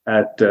prank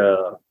at,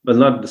 well,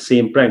 not the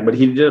same prank, but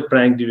he did a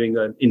prank during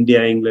an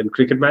India-England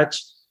cricket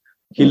match.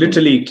 He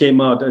literally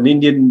came out, an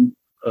Indian,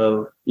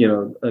 a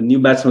new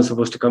batsman was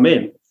supposed to come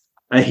in.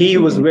 And he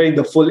was wearing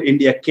the full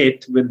India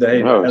kit with the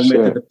helmet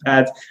and the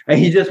pads. And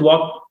he just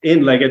walked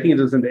in, like, I think it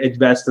was an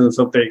Edgbaston or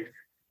something.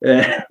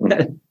 It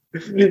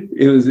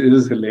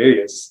was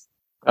hilarious.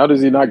 How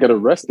does he not get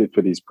arrested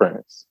for these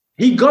pranks?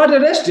 He got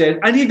arrested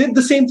and he did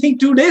the same thing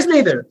 2 days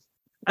later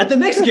at the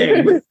next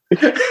game.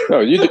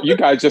 No, you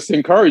guys just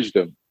encouraged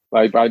him,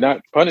 like, by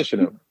not punishing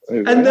him.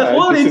 And the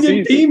whole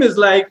Indian team is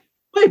like,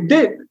 wait,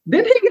 did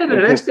he get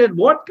arrested?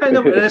 What kind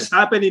of arrest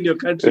happened in your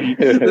country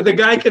that the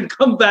guy can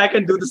come back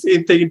and do the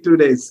same thing in 2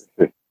 days?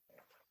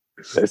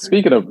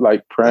 Speaking of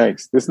like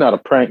pranks, this is not a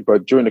prank,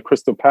 but during the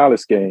Crystal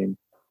Palace game,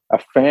 a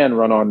fan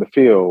ran on the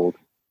field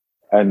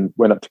and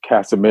went up to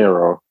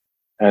Casemiro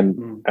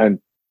and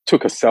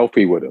took a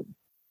selfie with him.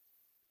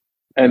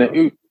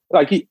 And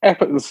he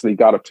effortlessly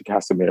got up to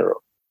Casemiro.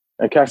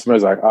 And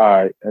Casemiro's like, all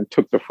right, and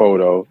took the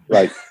photo.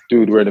 Like,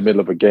 dude, we're in the middle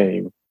of a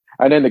game.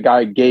 And then the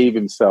guy gave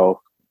himself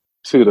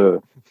to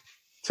the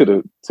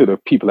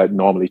people that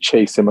normally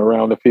chase him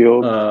around the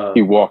field.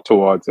 He walked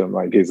towards them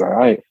like he's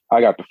like,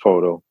 I got the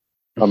photo.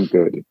 I'm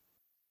good.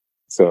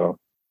 So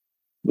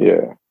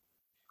yeah.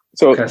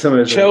 So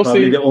Casemiro is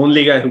probably the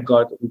only guy who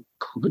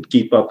could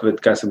keep up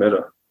with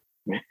Casemiro.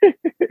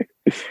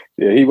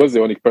 Yeah, he was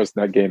the only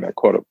person that game that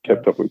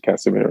kept up with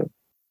Casemiro.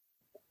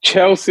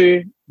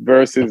 Chelsea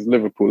versus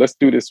Liverpool. Let's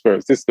do this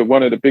first. This is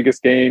one of the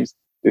biggest games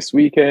this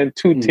weekend.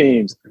 Two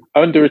teams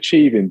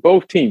underachieving.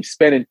 Both teams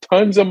spending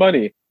tons of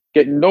money,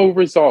 getting no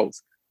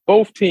results.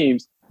 Both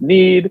teams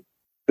need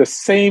the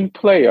same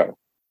player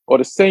or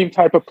the same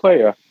type of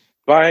player,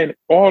 buying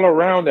all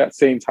around that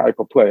same type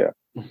of player.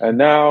 And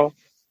now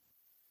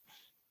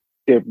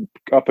they're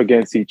up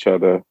against each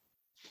other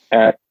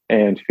at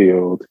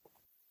Anfield.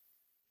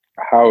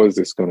 How is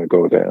this going to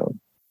go down?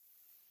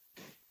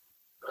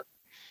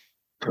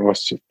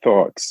 What's your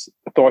thoughts?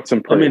 Thoughts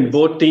and prayers? I mean,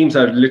 both teams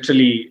are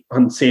literally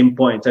on the same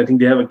points. I think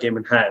they have a game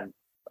in hand.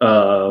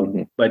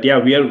 But yeah,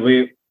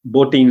 we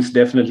both teams,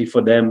 definitely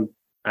for them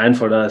and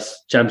for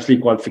us, Champions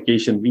League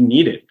qualification, we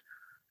need it.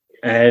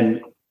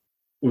 And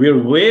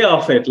we're way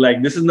off it.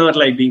 Like, this is not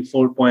like being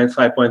 4 points,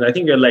 5 points. I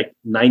think we're like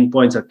 9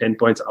 points or 10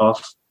 points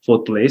off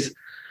fourth place.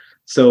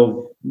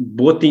 So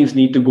both teams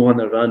need to go on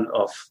a run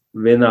of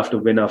win after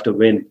win after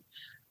win.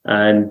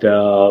 And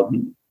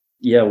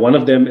one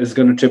of them is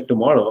going to trip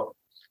tomorrow.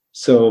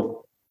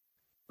 So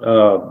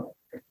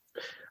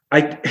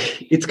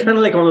it's kind of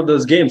like one of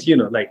those games,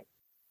 like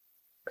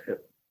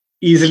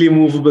easily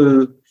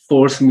movable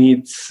force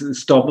meets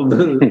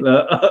stoppable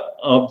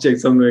object,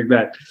 something like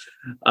that.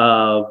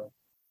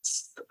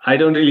 I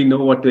don't really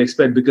know what to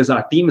expect because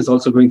our team is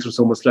also going through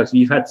so much flux.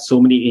 We've had so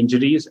many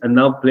injuries and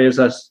now players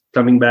are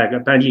coming back.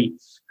 Apparently,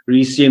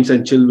 Reece James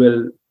and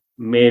Chilwell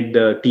made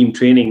team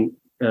training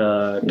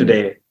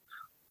today.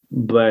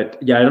 But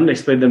yeah, I don't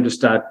expect them to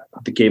start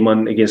the game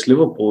against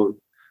Liverpool.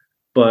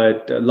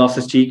 But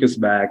Loftus-Cheek is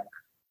back.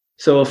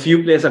 So a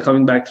few players are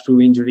coming back through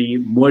injury.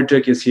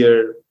 Modric is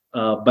here.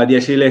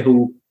 Badiashile,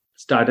 who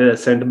started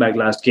as centre-back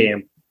last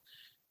game,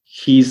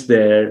 he's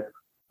there.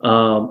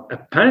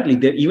 Apparently,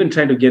 they're even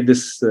trying to get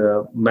this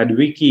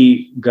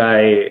Madueke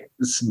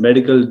guy's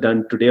medical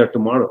done today or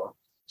tomorrow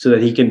so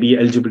that he can be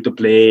eligible to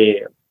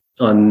play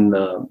on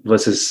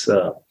versus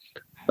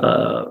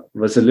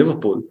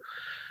Liverpool.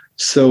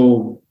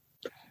 So,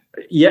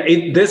 yeah,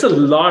 there's a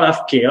lot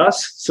of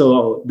chaos.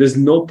 So there's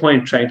no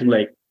point trying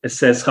to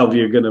assess how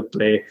we're going to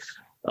play.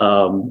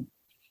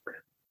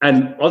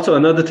 And also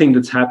another thing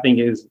that's happening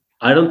is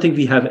I don't think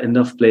we have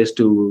enough players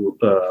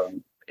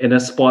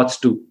enough spots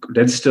to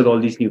register all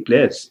these new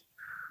players.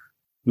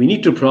 We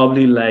need to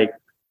probably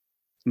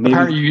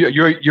apparently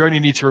you only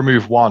need to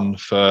remove one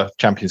for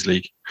Champions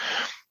League.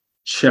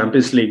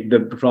 Champions League,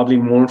 probably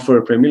more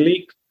for Premier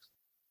League.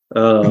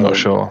 I'm not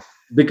sure.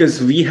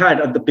 Because we had,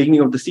 at the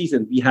beginning of the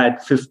season, we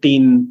had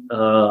 15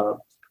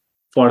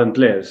 foreign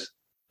players.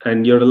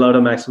 And you're allowed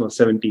a maximum of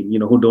 17,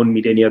 who don't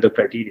meet any other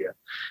criteria.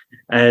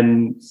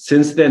 And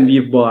since then,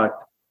 we've got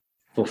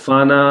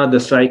Fofana, the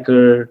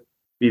striker.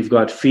 We've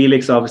got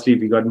Felix, obviously.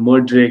 We got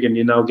Modric, and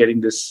you're now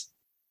getting this.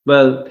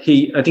 Well,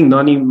 I think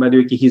Noni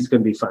Madueke, he's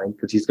going to be fine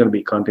because he's going to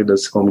be counted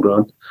as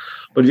homegrown.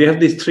 But we have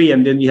these three,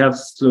 and then we have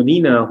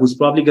Slonina, who's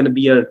probably going to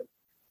be a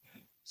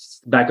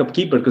backup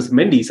keeper because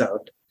Mendy's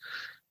out.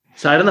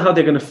 So I don't know how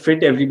they're going to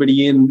fit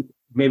everybody in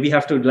maybe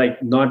have to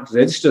like not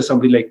register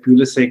somebody like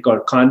Pulisic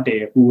or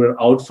Kante who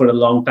were out for a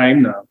long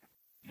time now.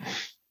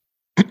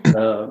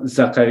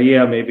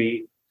 Zakaria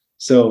maybe.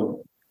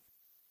 So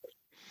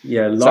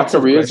yeah, lots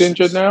of Zacharia's questions.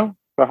 injured now?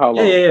 For how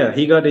long? Yeah.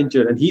 He got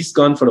injured and he's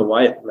gone for a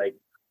while. Like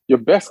Your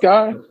best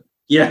guy?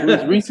 yeah,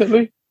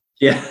 Recently?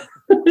 yeah.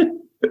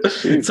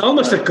 It's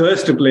almost a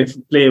curse to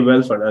play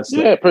well for us.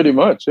 Yeah, pretty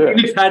much. Yeah.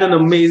 He's had an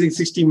amazing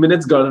 60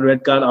 minutes, got a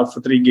red card out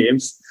for 3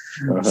 games.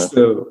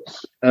 So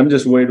I'm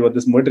just worried what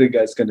this Mudryk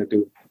guy's going to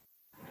do.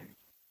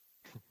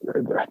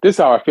 This is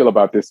how I feel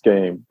about this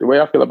game. The way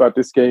I feel about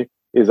this game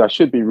is I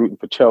should be rooting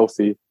for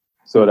Chelsea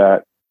so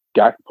that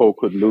Gakpo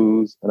could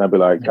lose. And I'd be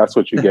like, that's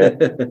what you get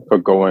for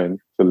going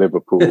to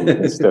Liverpool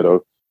instead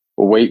of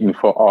waiting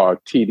for our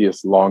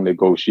tedious, long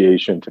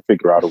negotiation to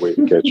figure out a way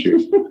to get you,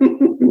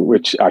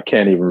 which I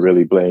can't even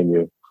really blame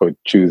you for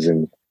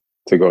choosing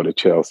to go to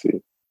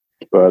Chelsea.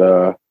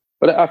 But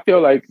I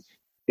feel like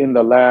in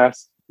the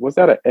last, was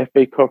that a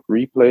FA Cup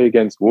replay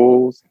against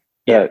Wolves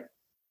that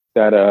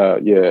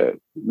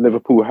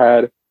Liverpool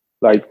had,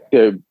 like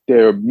their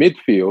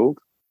midfield,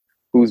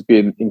 who's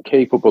been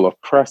incapable of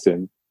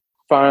pressing,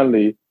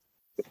 finally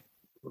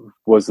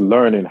was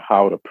learning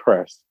how to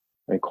press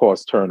and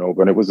cause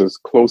turnover. And it was as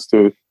close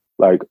to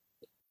like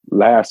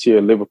last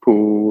year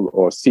Liverpool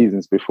or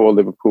seasons before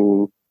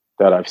Liverpool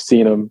that I've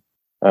seen them.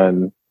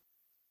 And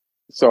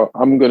so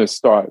I'm going to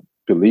start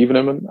believing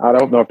them. And I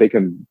don't know if they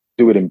can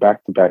do it in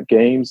back-to-back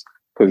games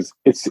because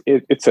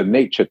it's a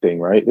nature thing,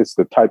 right? It's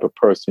the type of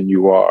person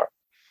you are,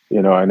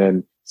 you know, and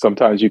then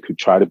sometimes you could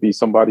try to be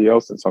somebody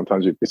else and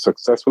sometimes you'd be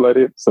successful at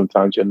it.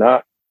 Sometimes you're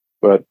not.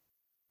 But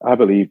I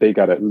believe they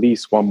got at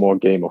least one more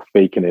game of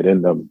faking it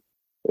in them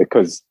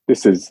because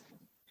this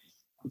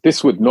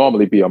would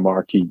normally be a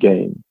marquee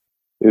game.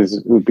 It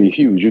would be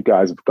huge. You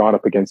guys have gone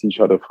up against each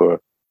other for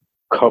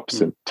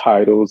cups and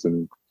titles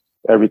and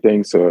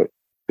everything. So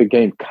the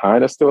game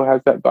kind of still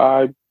has that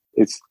vibe.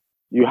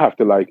 You have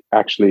to like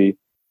actually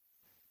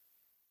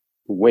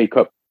wake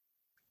up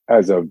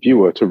as a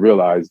viewer to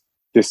realize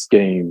this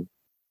game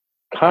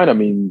kind of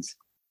means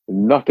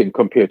nothing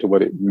compared to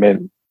what it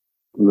meant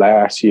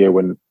last year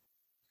when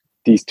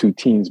these two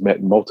teams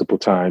met multiple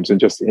times and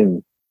just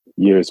in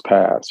years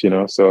past, you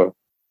know? So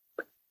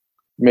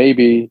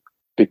maybe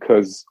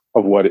because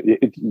of what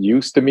it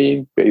used to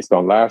mean based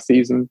on last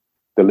season,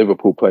 the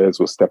Liverpool players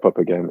will step up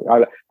again.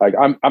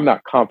 I'm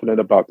not confident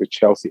about the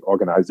Chelsea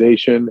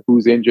organization,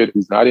 who's injured,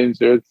 who's not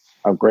injured.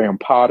 Graham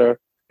Potter.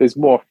 There's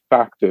more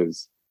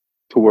factors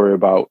to worry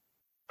about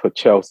for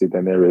Chelsea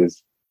than there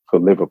is for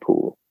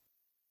Liverpool.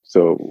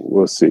 So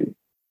we'll see.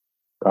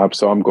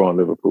 So I'm going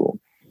Liverpool.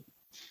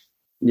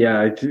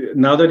 Yeah,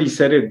 now that he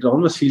said it, it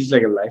almost feels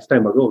like a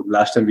lifetime ago.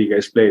 Last time we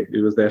guys played,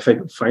 it was the FA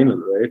Cup final,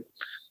 right?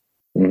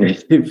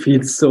 Mm-hmm. It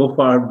feels so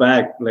far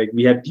back. Like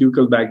we had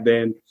Tuchel back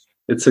then.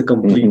 It's a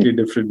completely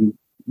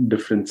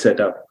different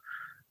setup.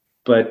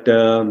 But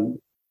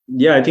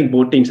I think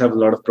both teams have a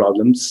lot of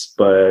problems,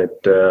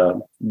 but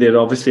they're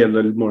obviously a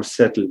little more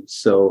settled.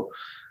 So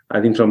I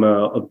think from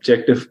an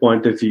objective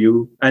point of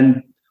view,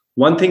 and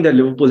one thing that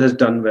Liverpool has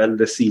done well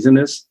this season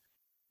is,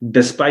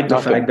 despite the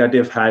fact that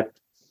they've had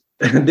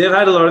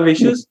a lot of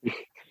issues,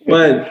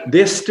 but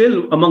they're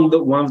still among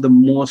one of the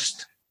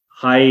most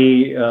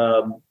high,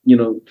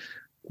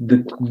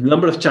 the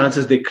number of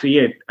chances they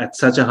create at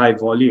such a high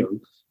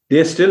volume.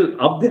 They're still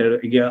up there,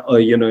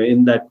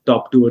 in that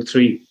top 2 or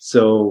 3.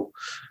 So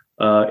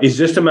it's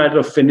just a matter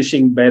of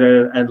finishing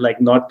better and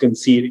like not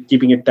concede,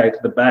 keeping it tight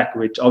at the back,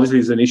 which obviously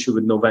is an issue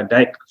with no Van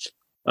Dijk.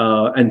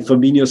 And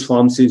Fabinho's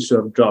form seems to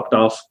have dropped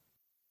off.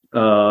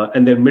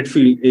 And their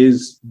midfield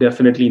is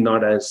definitely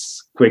not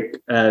as quick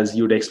as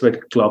you'd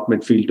expect Klopp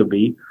midfield to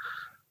be.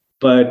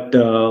 But,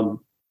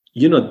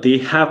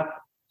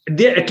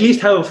 they at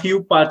least have a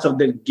few parts of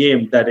their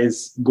game that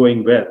is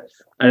going well.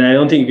 And I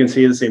don't think you can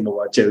say the same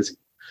about Chelsea.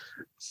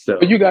 So,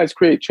 but you guys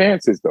create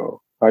chances, though.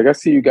 Like I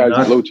see you guys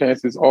blow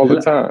chances all the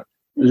time.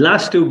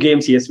 Last 2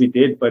 games, yes, we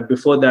did. But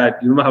before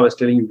that, you know how I was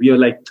telling you, we are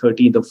like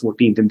 13th or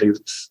 14th in the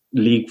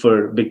league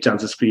for big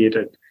chances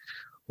created.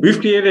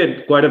 We've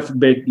created quite a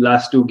bit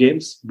last 2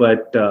 games,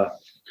 but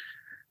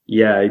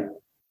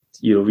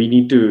we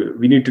need to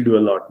do a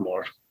lot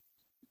more.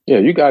 Yeah,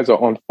 you guys are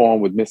on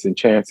form with missing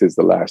chances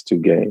the last 2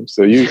 games,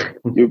 so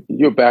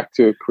you're back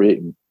to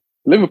creating.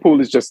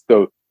 Liverpool is just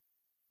a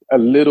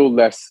little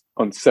less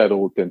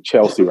unsettled than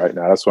Chelsea right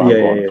now. That's why I'm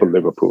going for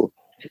Liverpool.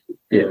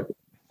 Yeah.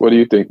 What do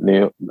you think,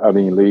 Neil? I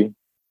mean, Lee,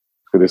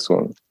 for this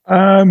one?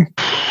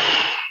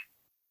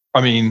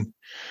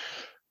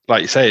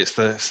 Like you say, it's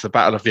the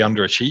battle of the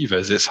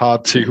underachievers. It's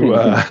hard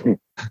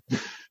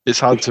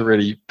to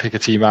really pick a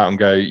team out and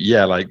go,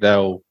 yeah, like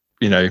they'll,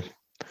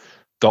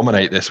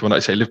 dominate this. When I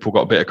say Liverpool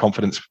got a bit of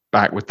confidence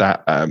back with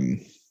that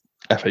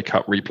FA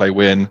Cup replay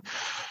win.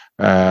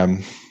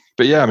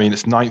 But yeah, I mean,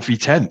 it's 9th v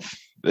 10th.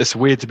 It's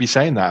weird to be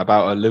saying that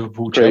about a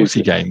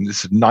Liverpool-Chelsea game.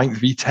 This is 9th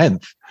v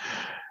 10th.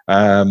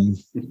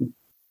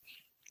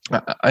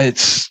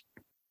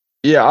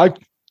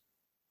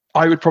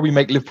 I would probably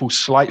make Liverpool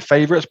slight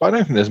favourites, but I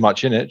don't think there's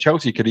much in it.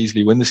 Chelsea could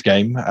easily win this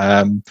game.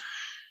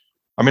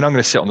 I mean, I'm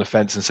going to sit on the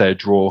fence and say a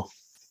draw.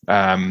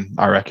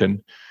 I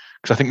reckon,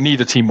 because I think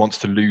neither team wants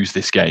to lose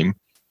this game.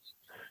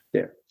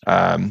 Yeah.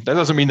 That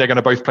doesn't mean they're going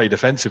to both play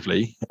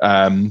defensively,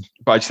 but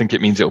I just think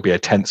it means it'll be a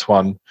tense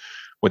one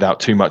without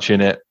too much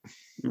in it.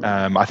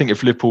 I think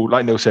if Liverpool,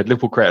 like Neil said,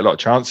 Liverpool create a lot of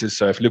chances.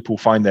 So if Liverpool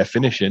find their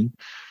finishing,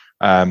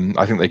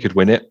 I think they could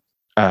win it.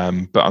 But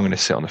I'm going to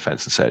sit on the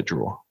fence and say a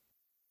draw.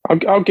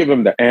 I'll give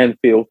them the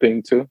Anfield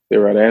thing too. They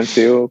were at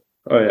Anfield.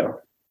 Oh yeah.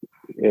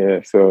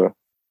 Yeah. So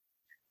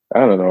I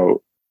don't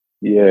know.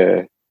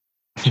 Yeah.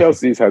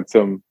 Chelsea's had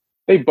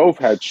they both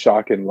had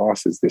shocking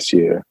losses this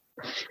year.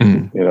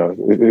 You know,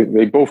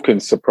 they both can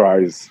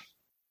surprise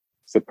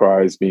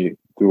me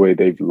the way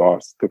they've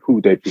lost,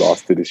 who they've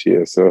lost to this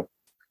year. So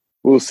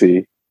we'll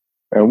see.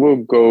 And we'll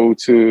go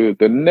to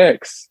the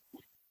next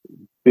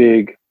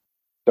big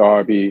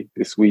derby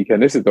this week.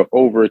 And this is the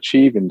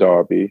overachieving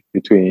derby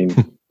between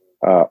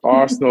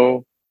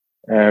Arsenal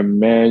and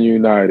Man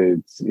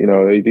United. You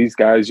know, these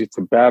guys used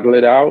to battle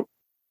it out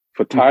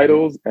for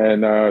titles,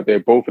 and they're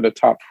both in the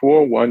top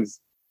four. One's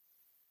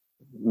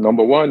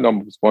number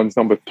one, one's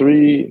number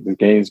three. The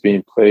game's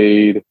being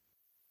played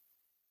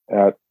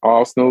at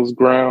Arsenal's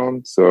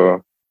ground.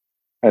 So,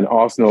 and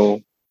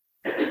Arsenal,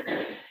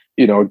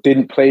 you know,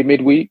 didn't play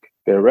midweek.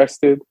 They're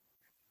rested.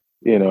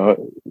 You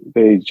know,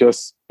 they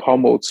just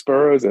pummeled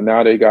Spurs, and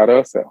now they got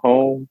us at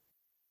home,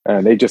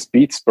 and they just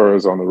beat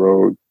Spurs on the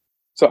road.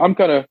 So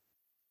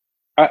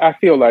I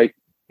feel like,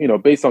 you know,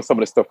 based on some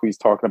of the stuff we was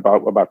talking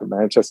about the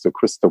Manchester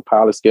Crystal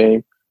Palace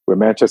game, where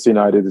Manchester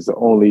United is the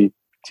only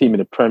team in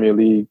the Premier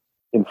League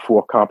in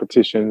 4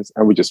 competitions,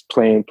 and we're just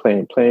playing.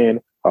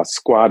 Our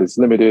squad is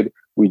limited.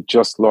 We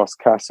just lost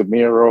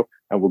Casemiro,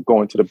 and we're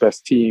going to the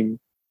best team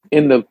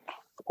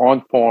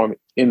on form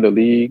in the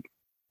league,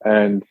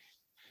 and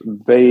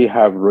they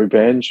have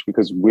revenge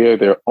because we're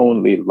their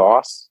only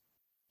loss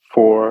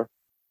for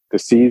the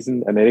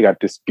season. And then they got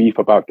this beef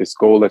about this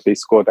goal that they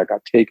scored that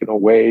got taken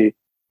away,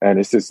 and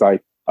it's just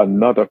like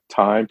another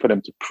time for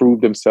them to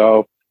prove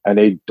themselves, and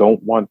they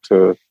don't want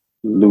to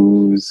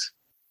lose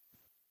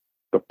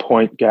the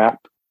point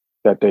gap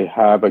that they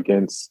have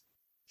against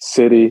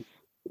City,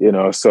 you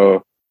know.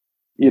 So,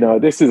 you know,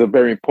 this is a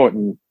very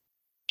important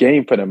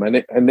game for them,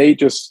 and they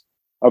just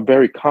are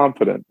very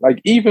confident. Like,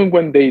 even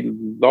when they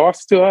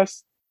lost to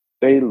us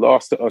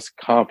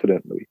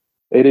confidently.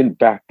 They didn't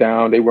back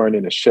down. They weren't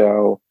in a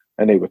shell,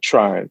 and they were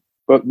trying.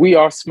 But we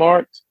are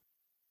smart,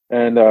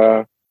 and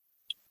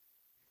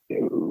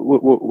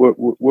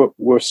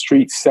we're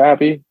street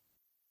savvy.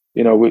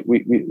 You know,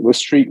 we're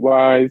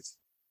streetwise,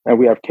 and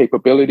we have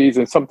capabilities.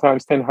 And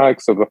sometimes Ten Hag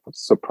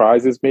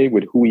surprises me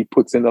with who he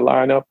puts in the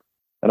lineup,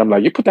 and I'm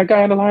like, you put that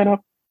guy in the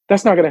lineup?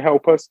 That's not going to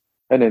help us.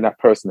 And then that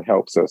person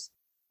helps us.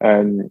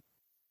 And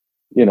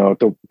you know,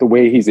 the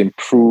way he's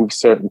improved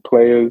certain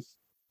players,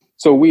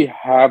 so we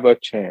have a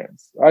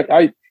chance.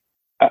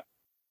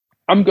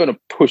 I'm going to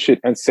push it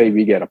and say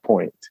we get a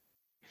point,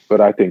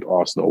 but I think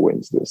Arsenal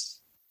wins this.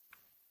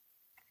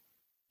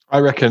 I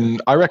reckon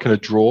a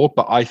draw,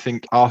 but I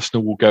think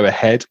Arsenal will go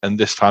ahead, and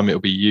this time it'll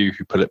be you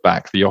who pull it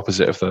back. The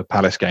opposite of the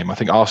Palace game. I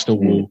think Arsenal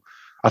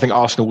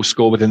will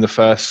score within the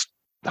first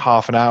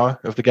half an hour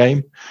of the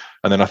game,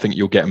 and then I think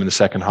you'll get them in the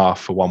second half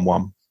for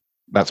 1-1.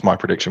 That's my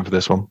prediction for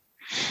this one.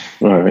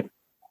 All right.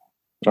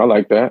 I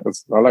like that.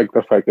 I like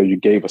the fact that you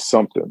gave us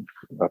something.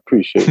 I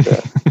appreciate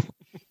that.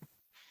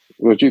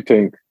 What do you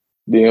think,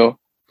 Neil?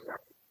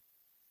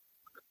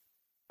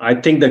 I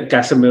think the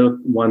Casemiro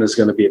one is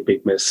going to be a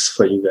big miss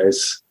for you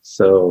guys.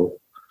 So,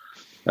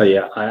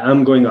 yeah,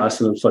 I'm going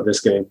Arsenal for this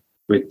game,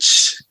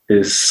 which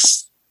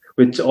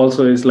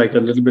also is like a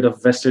little bit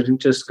of vested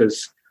interest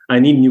because I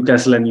need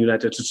Newcastle and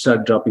United to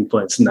start dropping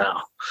points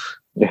now.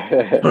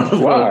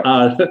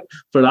 Why?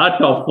 For our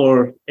top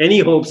four,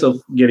 any hopes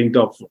of getting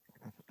top four.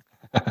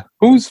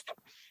 Who's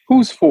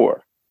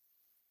four?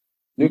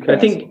 Newcastle. I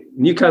think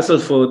Newcastle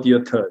fourth,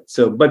 you're third.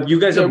 So, but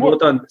you guys are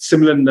both on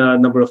similar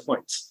number of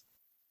points.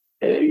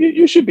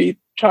 You should be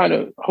trying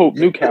to hope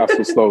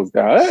Newcastle slows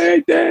down.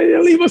 Hey,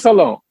 leave us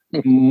alone.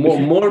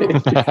 More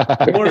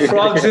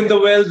frogs in the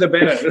well, the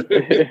better.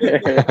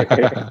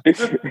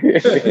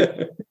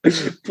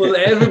 Pull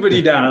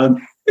everybody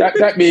down.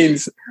 That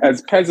means,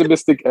 as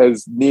pessimistic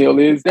as Neil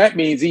is, that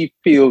means he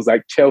feels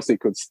like Chelsea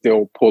could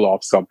still pull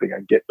off something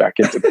and get back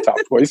into the top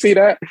four. You see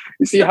that?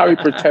 You see how he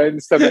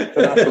pretends to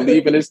not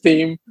believe in his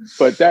team?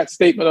 But that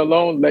statement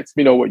alone lets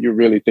me know what you're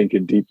really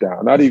thinking deep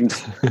down. Not even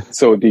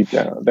so deep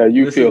down that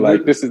you feel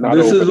like this is not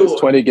over. There's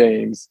 20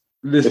 games.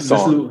 This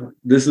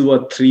is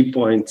what 3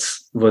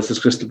 points versus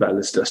Crystal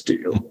Palace does to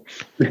you.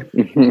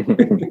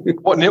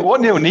 What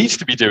Neil needs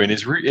to be doing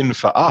is rooting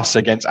for us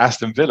against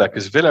Aston Villa,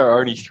 because Villa are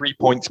only 3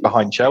 points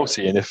behind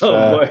Chelsea, and if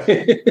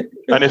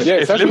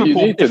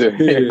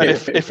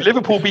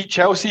Liverpool beat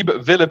Chelsea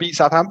but Villa beat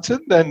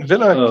Southampton, then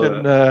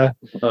Villa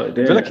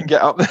can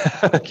get up there.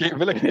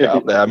 Villa can get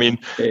up there. I mean,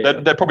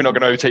 they're probably not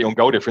going to overtake you on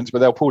goal difference, but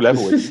they'll pull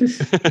level with you.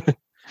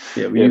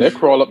 They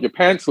crawl up your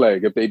pants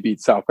leg if they beat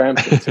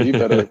Southampton. So you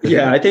better.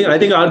 Yeah, I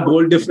think our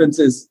goal difference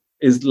is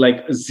is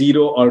like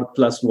 0 or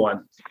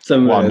 +1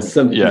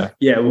 somewhere.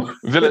 Yeah.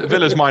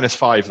 Villa's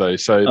 -5 though,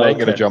 so they ain't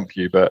going to jump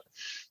you, but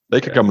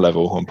they could come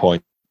level on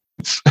points.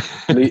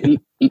 Lee,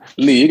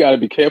 you got to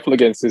be careful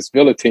against this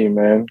Villa team,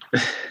 man.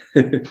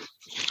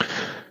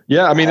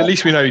 Yeah, I mean, at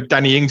least we know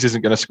Danny Ings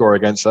isn't going to score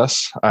against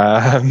us.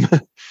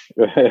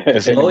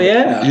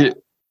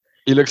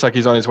 He looks like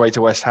he's on his way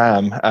to West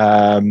Ham.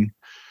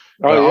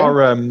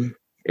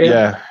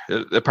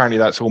 Apparently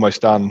that's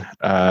almost done.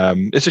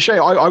 It's a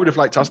shame. I would have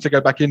liked us to go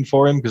back in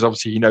for him because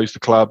obviously he knows the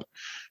club.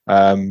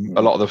 A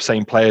lot of the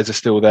same players are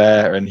still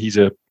there, and he's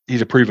a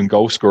proven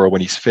goal scorer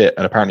when he's fit.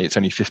 And apparently it's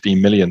only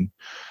 15 million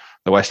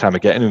the West Ham are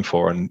getting him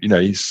for. And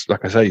he's,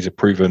 like I say, he's a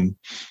proven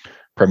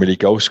Premier League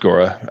goal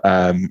scorer.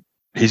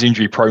 His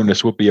injury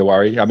proneness would be a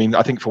worry. I mean,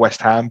 I think for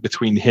West Ham,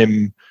 between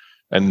him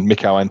and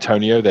Mikel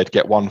Antonio, they'd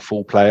get one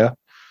full player.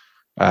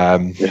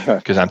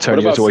 Because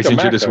Antonio's always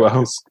injured as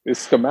well. Is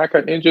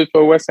Scamacca injured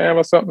for West Ham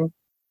or something?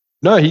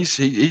 No,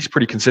 he's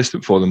pretty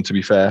consistent for them, to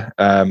be fair.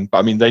 But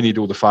I mean, they need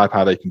all the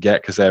firepower they can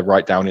get because they're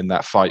right down in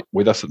that fight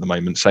with us at the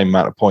moment, same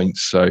amount of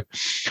points. So,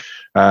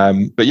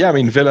 but yeah, I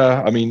mean,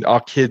 Villa. I mean, our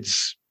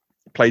kids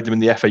played them in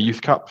the FA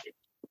Youth Cup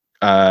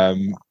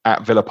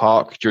at Villa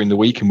Park during the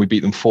week, and we beat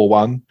them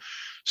 4-1.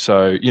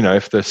 So,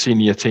 if the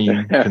senior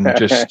team can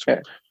just.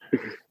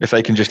 If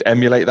they can just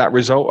emulate that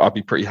result, I'll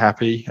be pretty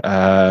happy.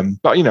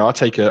 But I'll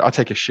take a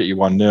shitty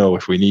 1-0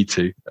 if we need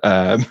to.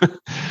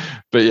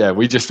 But yeah,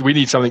 we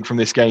need something from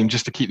this game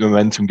just to keep the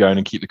momentum going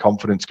and keep the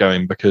confidence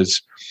going,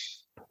 because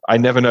I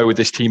never know with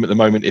this team at the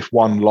moment if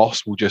one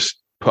loss will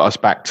just put us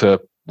back to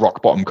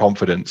rock bottom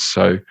confidence.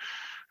 So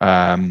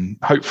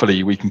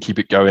hopefully we can keep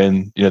it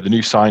going. The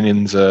new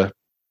signings are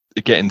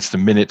getting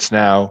some minutes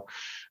now.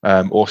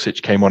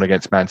 Orsic came on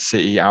against Man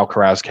City.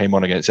 Alcaraz came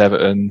on against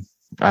Everton.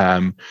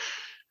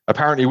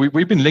 Apparently,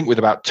 we've been linked with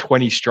about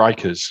 20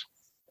 strikers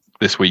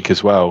this week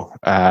as well.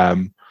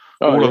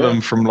 All of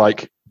them from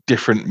like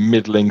different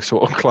middling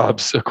sort of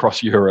clubs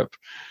across Europe.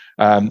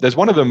 There's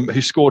one of them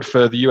who scored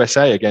for the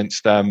USA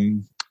against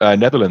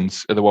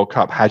Netherlands at the World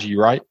Cup, Haji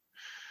Wright.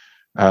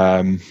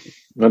 I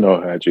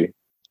know Haji.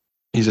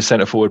 He's a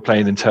centre forward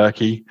playing in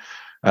Turkey.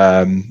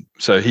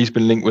 So he's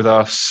been linked with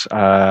us.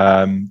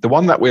 The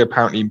one that we're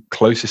apparently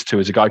closest to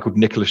is a guy called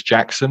Nicholas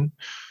Jackson.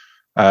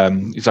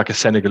 He's like a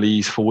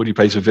Senegalese forward. He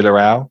plays for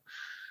Villarreal.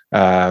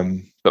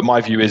 But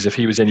my view is if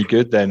he was any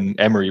good, then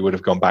Emery would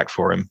have gone back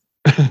for him.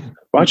 Why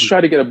don't you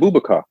try to get a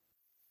Boubacar?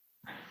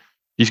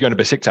 He's going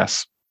to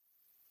Besiktas.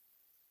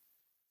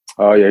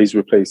 Oh yeah, he's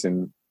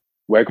replacing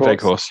Weghorst.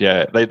 Weghorst,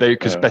 yeah. They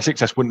because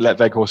Besiktas wouldn't let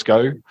Weghorst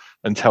go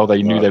until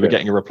they knew they were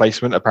getting a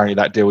replacement. Apparently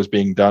that deal was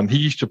being done. He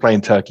used to play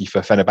in Turkey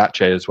for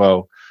Fenerbahce as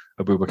well,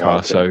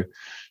 Boubacar. So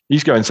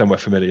he's going somewhere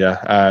familiar.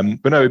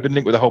 But no, we've been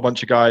linked with a whole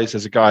bunch of guys.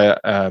 There's a guy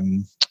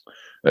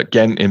at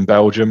Ghent in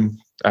Belgium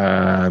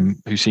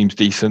who seems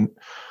decent,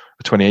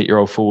 a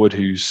 28-year-old forward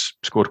who's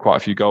scored quite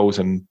a few goals,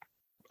 and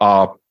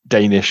our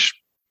Danish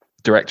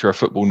director of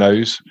football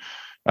knows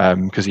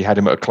because he had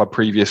him at a club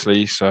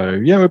previously.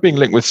 So yeah, we're being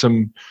linked with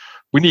some.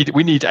 We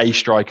need a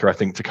striker, I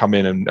think, to come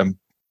in and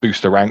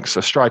boost the ranks.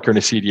 A striker and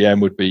a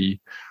CDM would be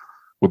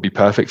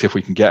perfect if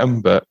we can get them.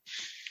 But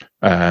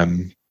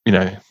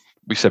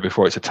we said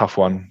before it's a tough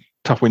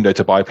window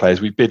to buy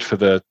players. We bid for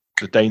the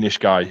Danish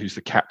guy who's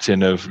the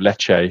captain of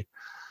Lecce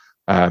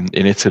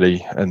in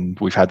Italy, and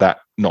we've had that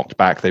knocked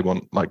back. They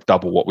want like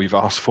double what we've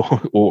asked for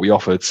or what we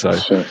offered. So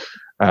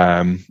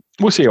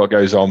we'll see what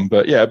goes on.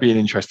 But yeah, it'll be an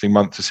interesting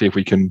month to see if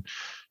we can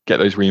get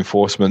those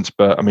reinforcements.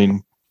 But I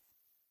mean,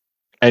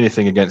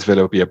 anything against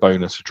Villa will be a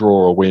bonus. A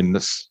draw or a win.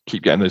 Let's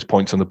keep getting those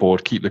points on the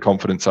board, keep the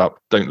confidence up,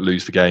 don't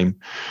lose the game,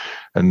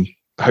 and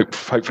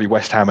hopefully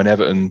West Ham and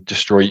Everton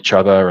destroy each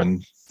other.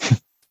 And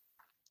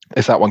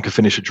if that one could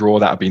finish a draw,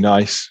 that'd be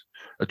nice.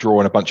 A draw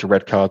and a bunch of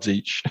red cards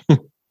each.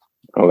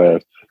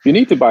 You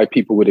need to buy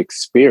people with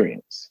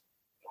experience.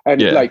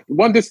 And like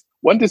one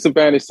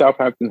disadvantage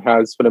Southampton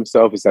has for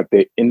themselves is that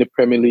they're in the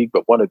Premier League,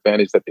 but one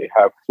advantage that they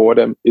have for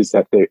them is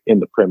that they're in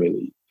the Premier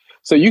League.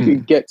 So you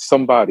can get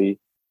somebody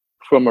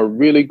from a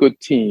really good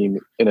team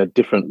in a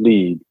different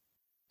league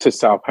to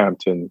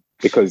Southampton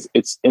because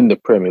it's in the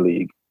Premier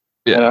League.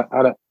 Yeah.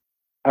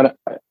 And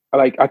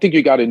I think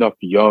you got enough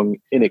young,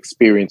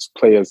 inexperienced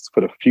players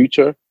for the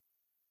future.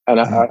 And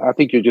I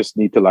think you just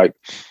need to like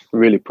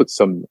really put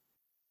some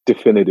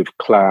definitive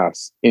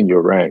class in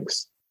your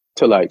ranks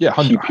to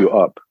keep you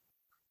up.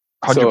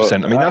 100%. So, I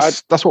mean,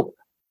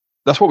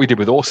 that's what we did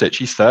with Orsic.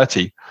 He's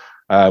 30,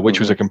 which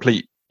was a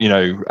complete,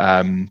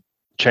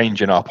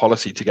 change in our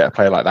policy to get a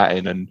player like that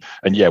in. And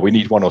yeah, we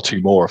need one or two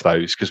more of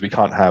those because we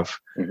can't have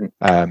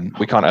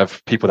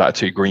people that are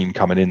too green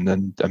coming in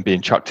and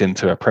being chucked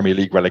into a Premier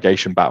League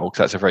relegation battle, because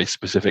that's a very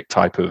specific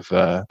type of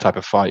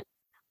fight.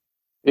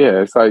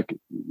 Yeah, it's like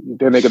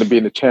then they're going to be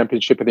in the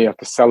Championship and they have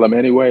to sell them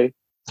anyway.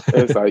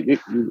 It's like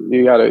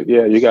you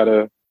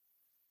gotta.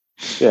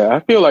 Yeah, I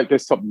feel like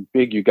there's something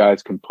big you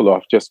guys can pull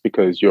off just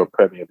because you're a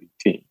Premier League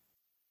team.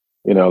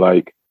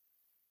 Like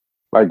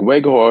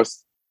Weghorst,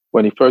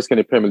 when he first came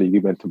to Premier League, he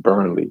went to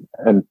Burnley,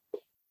 and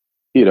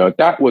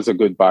that was a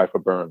good buy for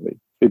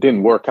Burnley. It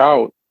didn't work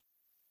out,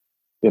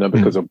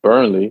 because of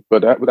Burnley.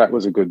 But that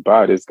was a good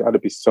buy. There's got to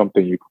be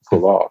something you can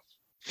pull off.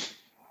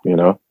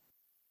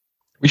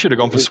 We should have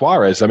gone for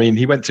Suarez. I mean,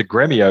 he went to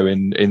Grêmio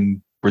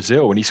in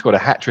Brazil and he scored a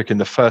hat-trick in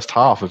the first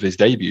half of his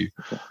debut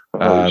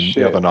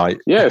the other night.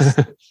 Yes.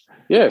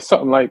 Yeah,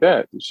 something like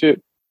that.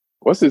 Shit.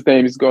 What's his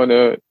name? He's going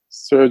to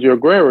Sergio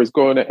Aguero is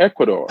going to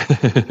Ecuador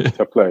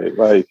to play.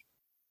 Like,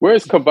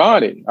 where's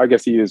Cavani? I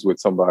guess he is with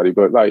somebody,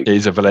 but like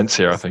he's a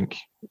Valencia, I think.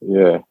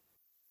 Yeah.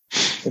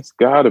 It's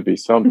gotta be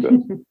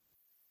something.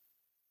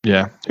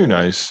 Yeah, who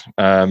knows?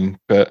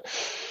 But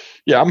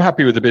yeah, I'm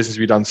happy with the business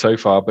we've done so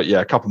far. But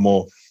yeah, a couple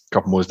more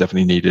is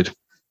definitely needed.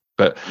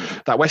 But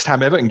that West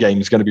Ham Everton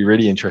game is going to be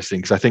really interesting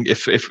because I think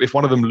if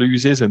one of them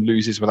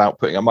loses without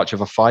putting up much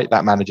of a fight,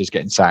 that manager's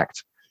getting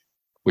sacked.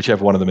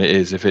 Whichever one of them it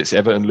is. If it's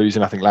Everton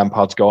losing, I think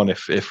Lampard's gone.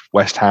 If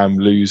West Ham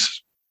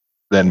lose,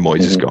 then Moyes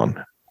is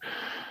gone.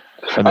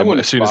 And then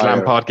as soon as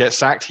Lampard gets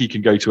sacked, he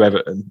can go to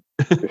Everton.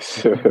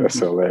 That's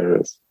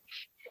hilarious.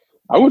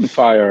 I wouldn't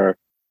fire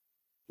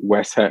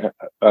West Ham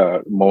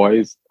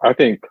Moyes. I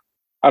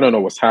don't know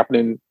what's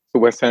happening to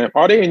West Ham.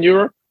 Are they in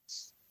Europe?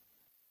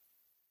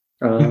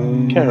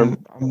 Can't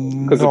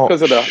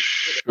because of the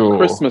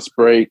Christmas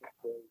break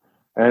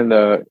and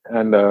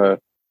the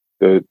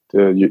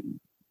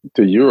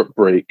Europe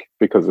break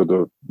because of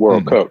the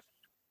World Cup.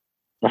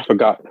 I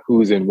forgot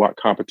who's in what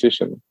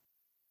competition.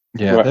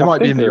 Yeah, but they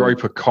might be in the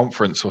Europa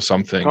Conference or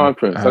something. I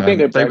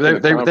think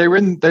they were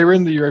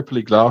in the Europa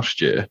League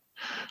last year.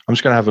 I'm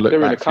just going to have a look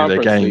back through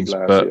their games,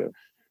 but year.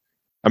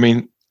 I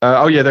mean,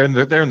 they're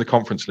in the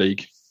Conference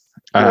League.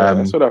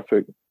 That's what I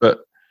figured. But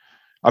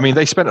I mean,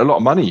 they spent a lot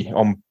of money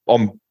on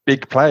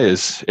big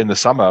players in the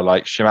summer,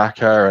 like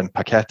Schumacher and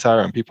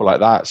Paqueta and people like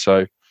that.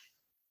 So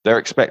they're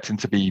expecting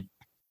to be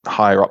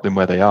higher up than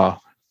where they are.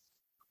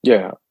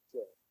 Yeah,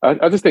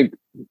 I just think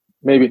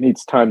maybe it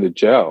needs time to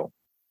gel.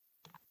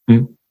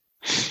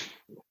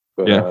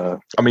 But, yeah,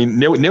 I mean,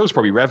 Neil's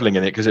probably reveling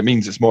in it because it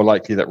means it's more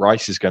likely that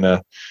Rice is going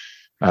to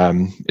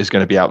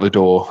be out the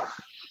door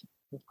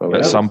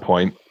at some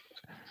point.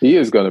 He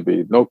is going to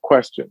be, no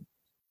question.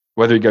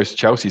 Whether he goes to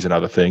Chelsea is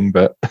another thing,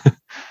 but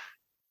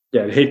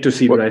yeah, I'd hate to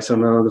see Rice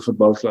on another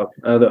football club,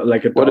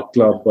 like a top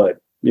club, but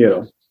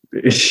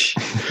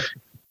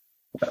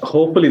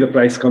hopefully the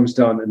price comes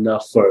down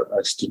enough for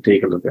us to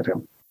take a look at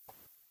him.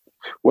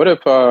 What if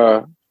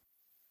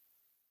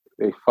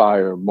they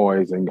fire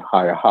Moyes and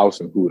hire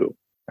Hasenhüttl,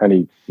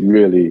 and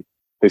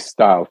his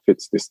style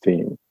fits this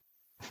team?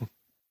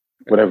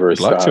 Whatever his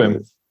style to him.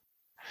 Is.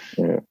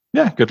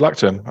 Yeah, good luck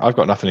to him. I've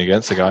got nothing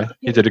against the guy.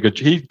 He did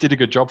a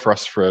good job for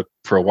us for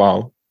a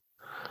while.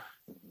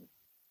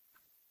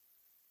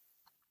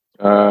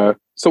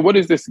 So what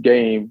is this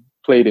game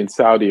played in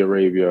Saudi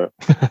Arabia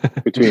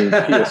between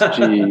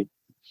PSG?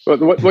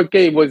 What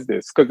game was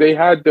this? Because they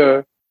had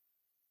the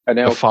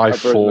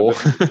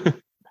 5-4.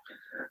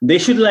 They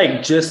should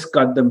just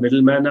cut the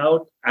middleman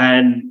out,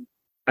 and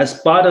as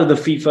part of the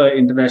FIFA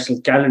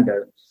international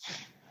calendar,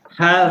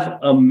 have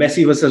a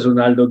Messi versus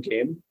Ronaldo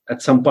game at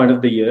some point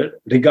of the year,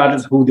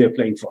 regardless of who they're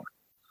playing for.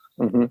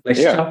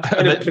 Stop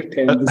trying to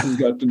pretend this has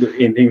got to do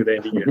anything with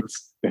anything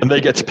else. And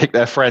they get to pick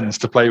their friends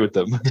to play with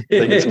them.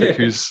 They get to pick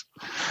who's...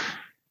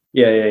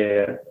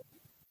 Yeah,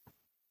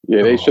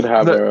 they should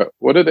have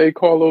what do they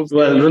call those?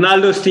 Well,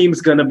 Ronaldo's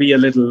team's going to be a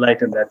little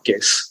light in that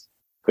case.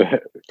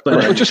 But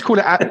just call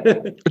it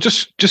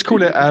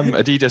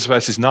Adidas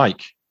versus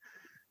Nike.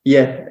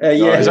 Yeah.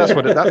 Because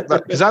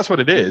that's what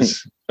it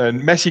is.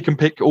 And Messi can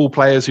pick all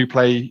players who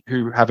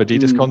have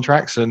Adidas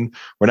contracts, and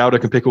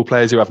Ronaldo can pick all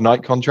players who have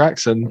Nike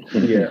contracts, and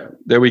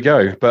there we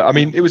go. But I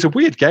mean, it was a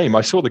weird game.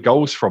 I saw the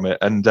goals from it,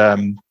 and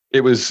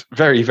it was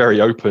very,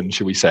 very open,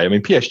 shall we say? I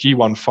mean, PSG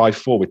won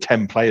 5-4 with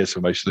 10 players for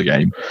most of the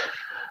game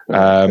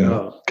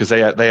because they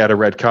had a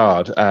red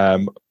card.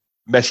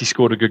 Messi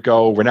scored a good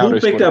goal. Ronaldo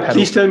scored a penalty.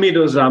 Please tell me it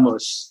was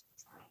Ramos.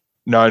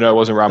 No, it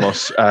wasn't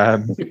Ramos.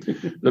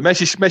 But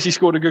Messi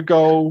scored a good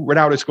goal.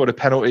 Ronaldo scored a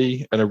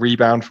penalty and a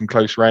rebound from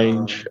close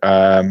range.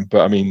 But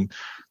I mean,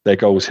 their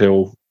goals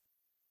he'll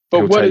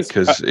take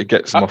because it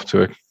gets them off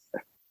to a...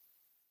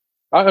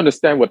 I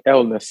understand what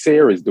El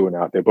Nasser is doing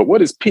out there, but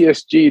what is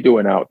PSG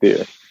doing out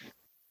there?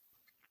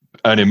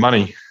 Earning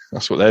money.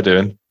 That's what they're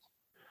doing.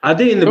 Are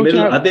they in the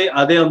middle? Are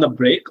they on the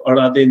break, or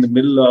are they in the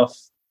middle of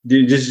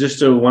just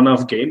a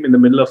one-off game in the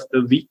middle of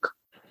the week?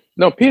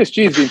 No,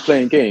 PSG has been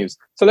playing games.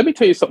 So let me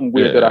tell you something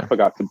weird that I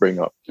forgot to bring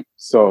up.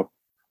 So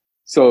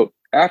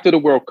after the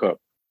World Cup,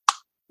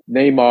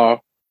 Mbappe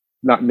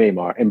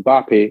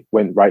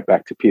went right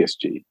back to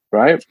PSG,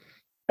 right?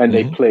 And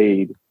they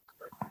played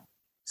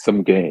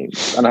some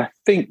games. And I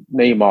think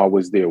Neymar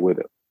was there with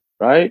him,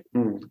 right?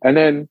 And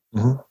then,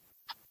 then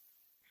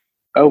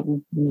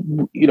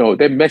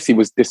Messi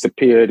was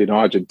disappeared in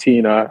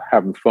Argentina,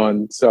 having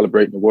fun,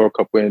 celebrating the World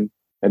Cup win.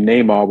 And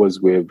Neymar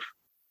was with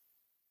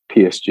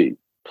PSG,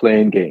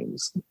 playing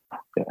games.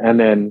 And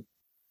then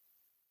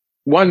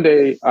one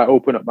day I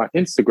open up my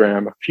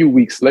Instagram a few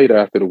weeks later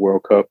after the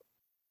World Cup,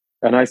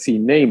 and I see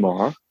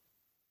Neymar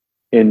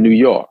in New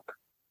York.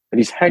 And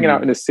he's hanging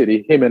out in the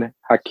city, him and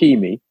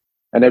Hakimi,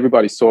 and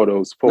everybody saw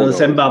those photos.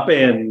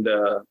 Mbappe and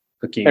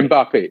Hakimi.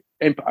 Mbappe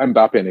and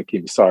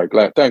Hakimi. Sorry,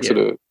 glad. Thanks for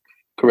the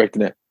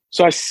correcting that.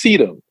 So I see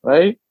them,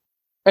 right?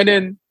 And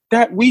then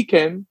that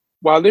weekend,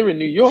 while they're in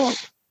New York,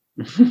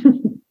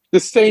 the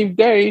same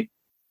day,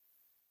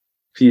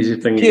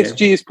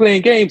 PSG is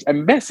playing games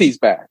and Messi's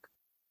back.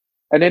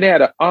 And then they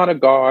had an honor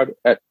guard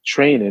at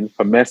training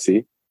for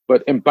Messi,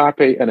 but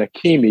Mbappe and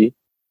Hakimi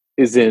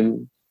is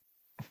in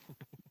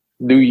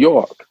New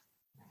York.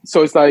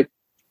 So it's like,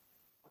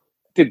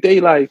 did they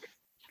like,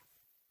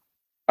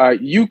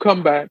 you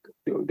come back,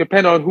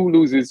 depending on who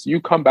loses, you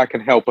come back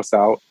and help us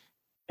out.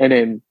 And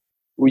then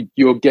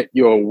you'll get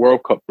your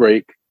World Cup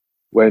break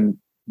when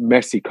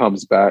Messi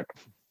comes back.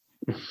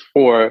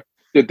 Or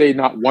did they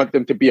not want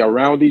them to be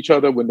around each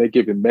other when they're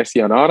giving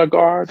Messi an honor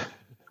guard?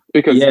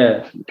 Because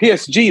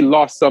PSG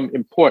lost some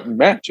important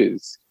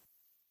matches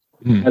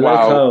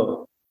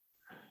while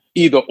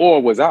either or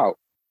was out.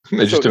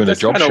 They're just doing a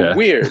job share.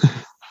 Weird.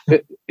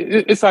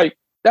 It's like,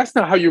 that's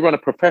not how you run a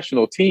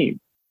professional team.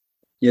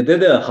 Yeah, they're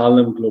the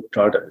Harlem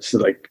Globetrotters. So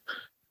like,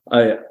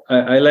 I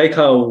like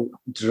how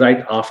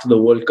right after the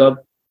World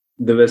Cup,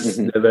 there were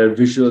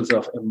visuals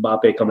of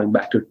Mbappe coming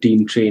back to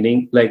team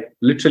training, like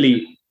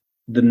literally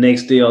the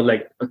next day or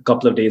like a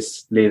couple of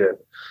days later.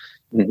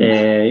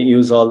 And he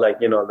was all like,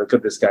 look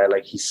at this guy,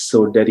 like he's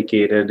so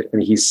dedicated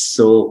and he's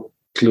so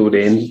clued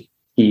in.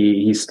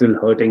 He's still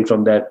hurting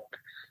from that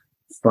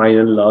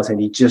final loss and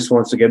he just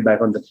wants to get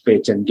back on the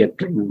pitch and get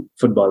playing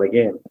football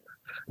again.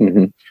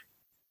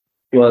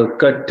 Well,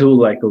 cut to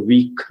like a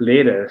week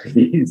later,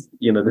 he's,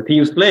 the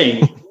team's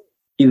playing,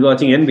 he's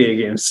watching NBA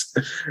games.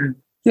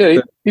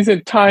 Yeah, he's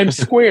in Times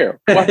Square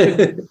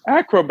watching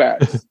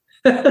acrobats.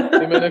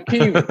 Him and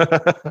Hakimi.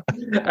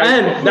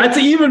 And that's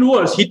even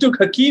worse. He took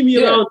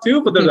Hakimi around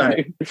too for the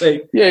night.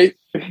 Like,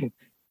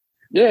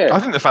 yeah. I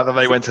think the fact that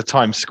they went to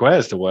Times Square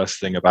is the worst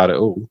thing about it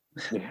all.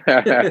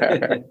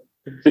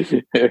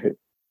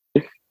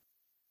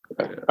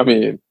 I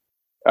mean,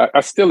 I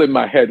still in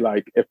my head,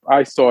 like if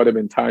I saw them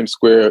in Times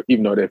Square,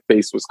 even though their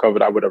face was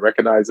covered, I would have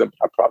recognized them.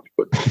 I probably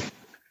couldn't.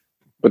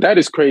 But that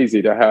is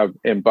crazy to have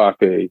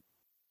Mbappe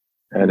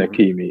and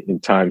Hakimi in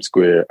Times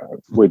Square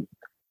with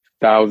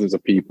thousands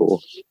of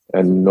people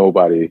and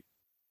nobody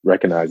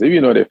recognized it,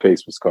 even though their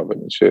face was covered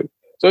and shit.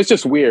 So it's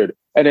just weird.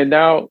 And then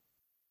now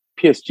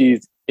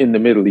PSG's in the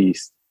Middle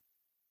East.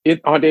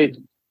 PSG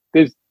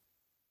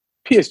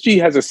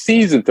has a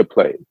season to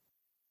play.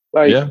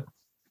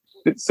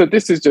 So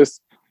this is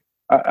just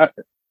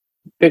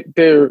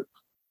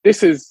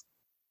this is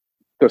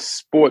the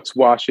sports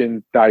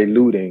washing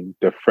diluting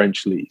the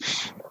French league.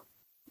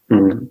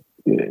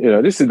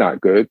 This is not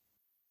good.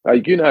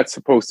 Like, you're not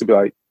supposed to be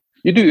like,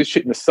 you do this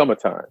shit in the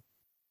summertime.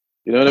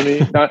 You know what I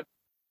mean? Not,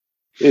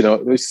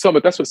 the summer.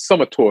 That's what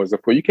summer tours are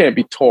for. You can't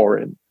be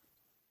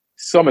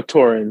summer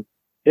touring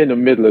in the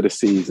middle of the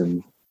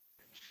season,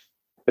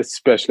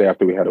 especially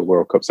after we had a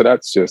World Cup. So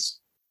that's just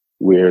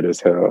weird as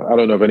hell. I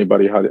don't know if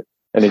anybody had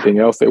anything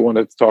else they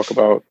wanted to talk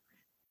about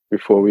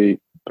before we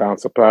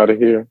bounce up out of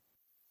here.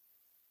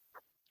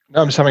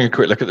 No, I'm just having a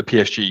quick look at the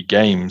PSG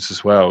games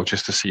as well,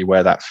 just to see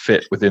where that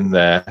fit within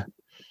their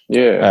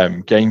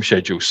game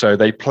schedule. So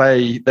they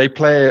played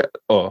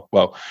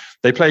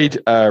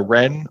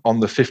Rennes on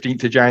the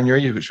 15th of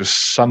January, which was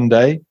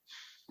Sunday.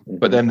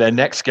 But then their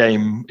next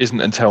game isn't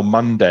until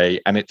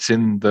Monday, and it's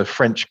in the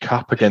French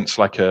Cup against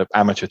like a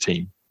amateur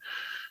team.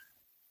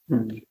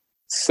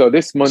 So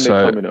this Monday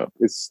coming up,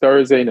 it's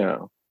Thursday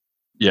now.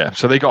 Yeah,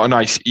 so they got a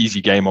nice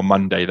easy game on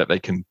Monday that they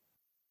can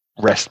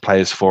rest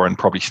players for and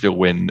probably still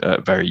win at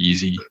a very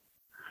easy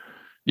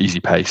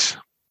pace.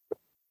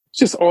 It's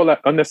just all that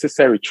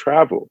unnecessary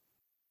travel.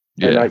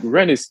 Yeah. And like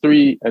Rennes is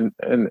 3 and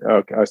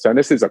so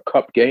this is a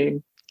cup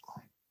game.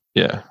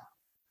 Yeah.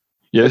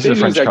 Yeah, this is a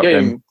French Cup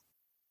game.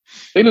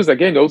 They lose that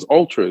game, those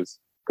ultras,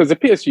 because the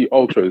PSG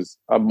ultras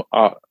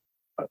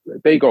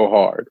they go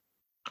hard.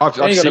 I've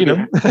seen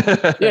them.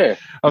 Yeah.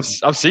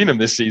 I've seen them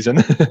this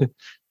season.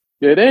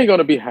 Yeah, they ain't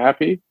gonna be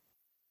happy.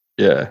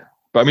 Yeah.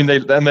 But I mean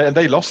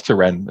they lost to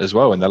Rennes as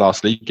well in their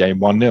last league game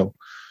 1-0.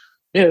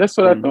 Yeah, that's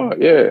what I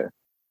thought. Yeah.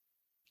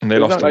 And they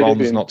lost to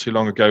Lens not too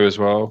long ago as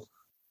well.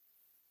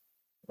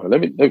 Well,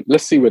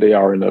 let's see where they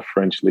are in the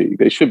French league.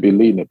 They should be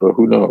leading it, but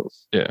who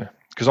knows? Yeah,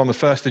 because on the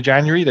 1st of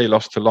January, they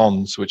lost to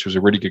Lens, which was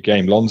a really good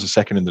game. Lens are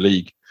second in the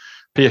league.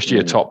 PSG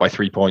are top by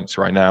 3 points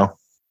right now.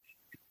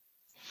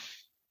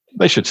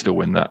 They should still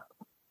win that.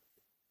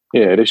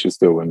 Yeah, they should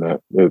still win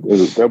that.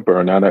 They'll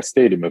burn out that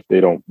stadium if they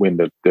don't win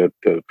the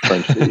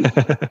French league.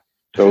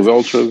 Those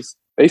ultras,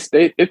 they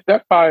stay. If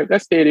that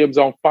stadium's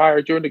on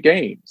fire during the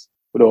games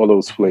with all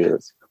those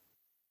flares.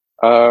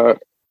 I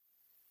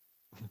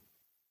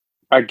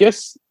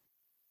guess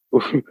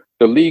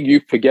the league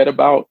you forget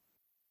about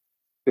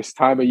this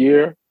time of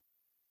year,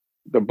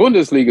 the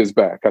Bundesliga is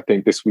back, I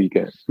think, this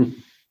weekend.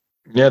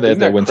 Yeah,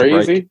 they're winter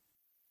crazy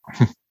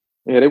break.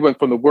 Yeah, they went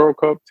from the World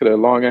Cup to their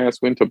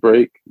long-ass winter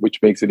break, which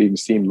makes it even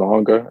seem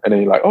longer. And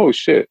then you're like, oh,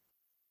 shit.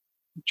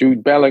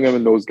 Jude Bellingham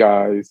and those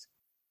guys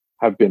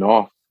have been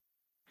off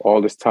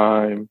all this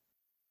time.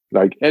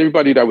 Like,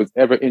 everybody that was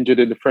ever injured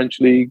in the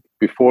French league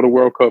before the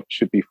World Cup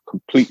should be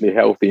completely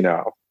healthy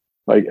now.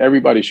 Like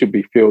everybody should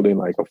be fielding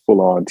like a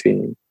full-on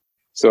team.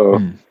 So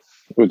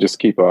we'll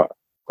just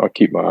I'll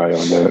keep my eye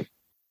on that.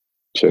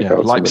 Check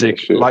out Leipzig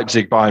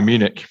Bayern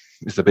Munich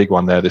is the big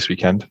one there this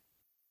weekend.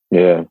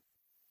 Yeah,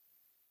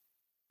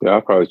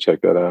 I'll probably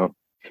check that out.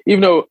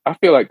 Even though I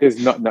feel like there's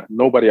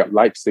nobody at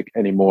Leipzig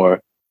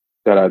anymore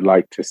that I'd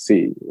like to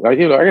see. Like,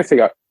 I guess they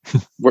got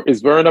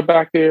is Werner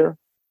back there?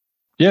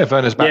 Yeah,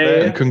 Werner's back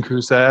there and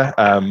Kunku's there.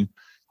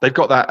 They've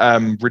got that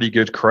really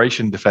good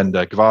Croatian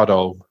defender,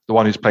 Gvardol, the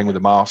one who's playing with the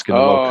mask in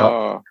the World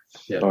Cup.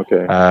 Yeah.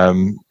 Okay.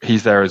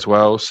 He's there as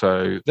well.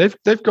 So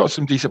they've got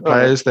some decent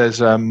players.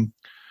 There's a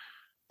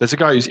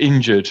guy who's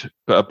injured,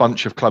 but a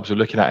bunch of clubs are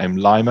looking at him,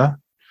 Lima.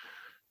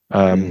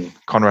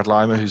 Konrad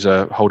Lima, who's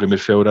a holding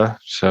midfielder.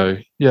 So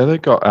yeah,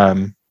 they've got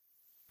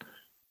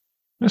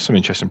there's some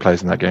interesting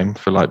players in that game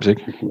for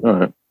Leipzig.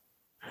 All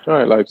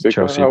right, Leipzig.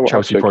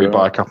 Chelsea probably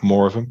buy a couple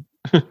more of them.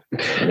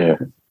 Yeah.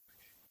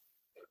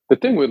 The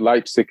thing with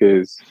Leipzig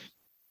is,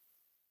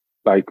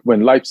 like,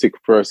 when Leipzig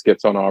first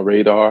gets on our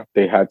radar,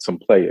 they had some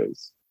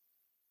players.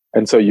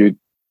 And so you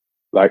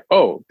like,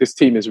 oh, this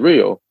team is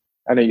real.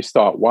 And then you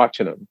start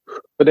watching them.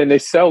 But then they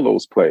sell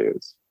those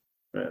players.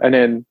 Yeah. And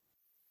then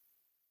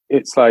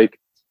it's like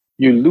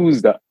you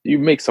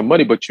make some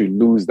money, but you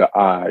lose the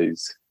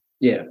eyes.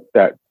 Yeah.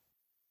 That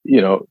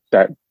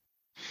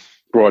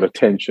brought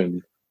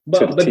attention.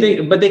 But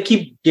they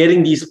keep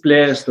getting these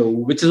players though,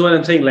 which is what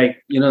I'm saying.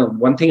 Like,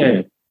 one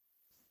thing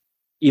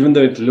even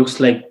though it looks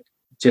like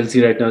Chelsea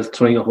right now is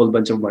throwing a whole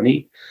bunch of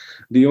money,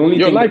 the only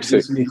thing that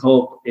gives me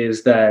hope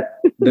is that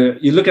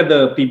you look at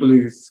the people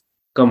who've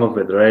come up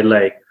with, right?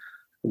 Like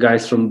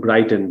guys from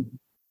Brighton,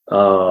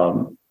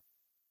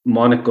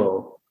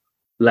 Monaco,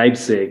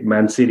 Leipzig,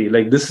 Man City.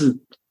 Like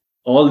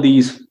all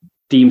these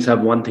teams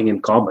have one thing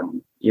in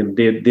common.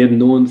 They're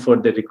known for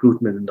their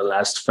recruitment in the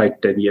last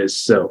 5-10 years.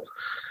 So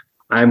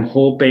I'm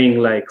hoping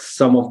like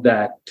some of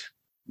that,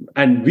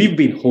 and we've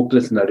been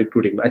hopeless in our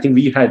recruiting. I think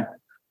we had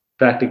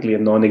practically a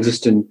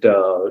non-existent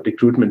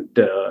recruitment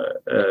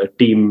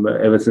team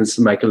ever since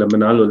Michael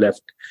Emenalo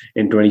left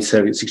in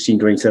 2016,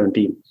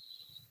 2017.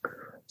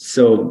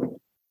 So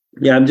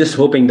yeah, I'm just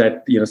hoping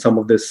that some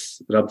of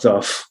this rubs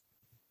off.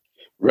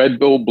 Red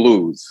Bull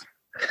Blues.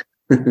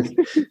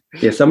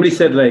 Yeah, somebody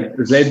said like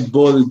Red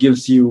Bull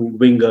gives you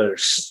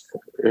wingers.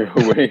 That's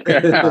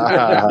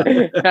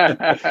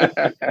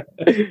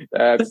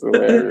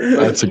hilarious.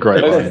 That's a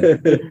great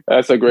one.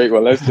 That's a great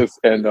one. Let's just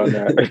end on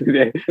that.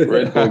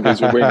 Red Bull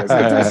gives you wingers.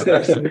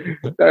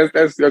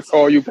 That's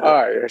all you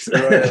buy.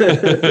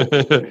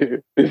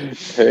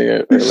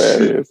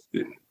 Hilarious.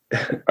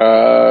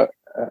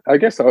 I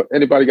guess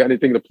anybody got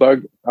anything to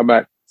plug? I'm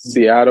at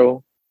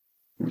Seattle.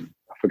 I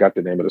forgot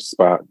the name of the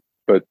spot,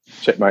 but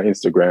check my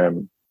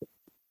Instagram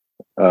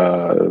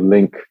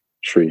link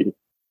tree,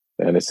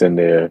 and it's in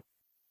there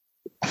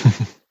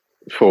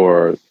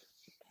for,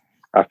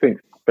 I think,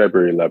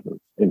 February 11th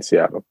in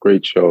Seattle.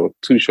 Great show.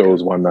 2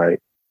 shows one night,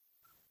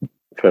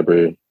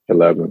 February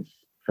 11th.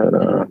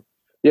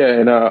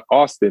 And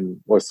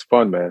Austin was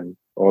fun, man.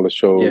 All the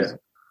shows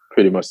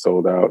pretty much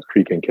sold out.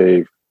 Creek and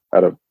Cave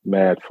had a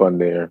mad fun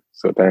there.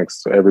 So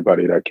thanks to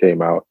everybody that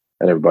came out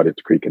and everybody at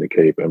the Creek and the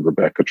Cave and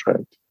Rebecca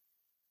Trent.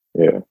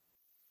 Yeah.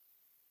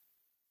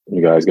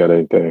 You guys got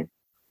anything?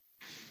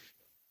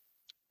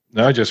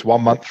 No, just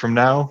 1 month from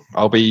now,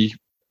 I'll be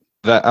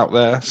out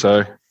there.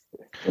 So,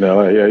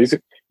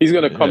 he's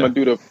going to come and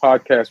do the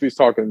podcast. We was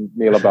talking,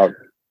 Neil, about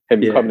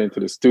him coming into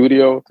the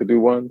studio to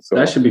do one. So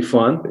that should be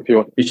fun. If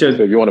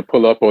you want to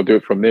pull up or do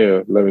it from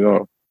there, let me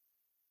know.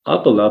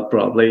 I'll pull up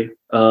probably.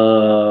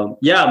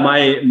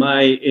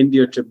 My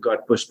India trip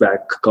got pushed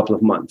back a couple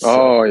of months.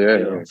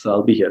 So, so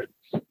I'll be here.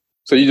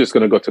 So you're just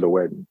going to go to the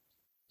wedding?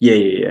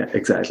 Yeah,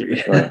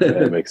 exactly. Right,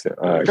 that makes sense.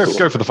 All right,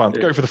 go for the fun.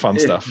 Go for the fun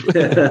stuff.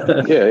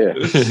 Yeah.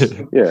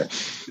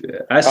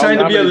 I was trying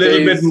to be a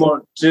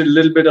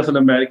little bit of an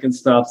American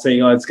stuff,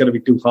 saying, "Oh, it's going to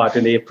be too hot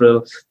in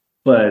April,"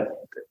 but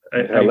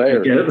I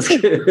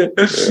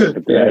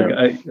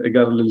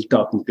got a little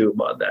talking to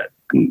about that.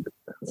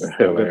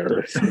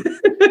 Hilarious.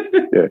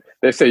 Yeah,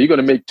 they say you're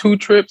going to make 2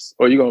 trips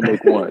or you're going to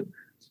make 1.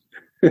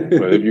 But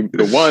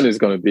the one is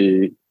going to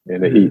be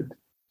in the heat.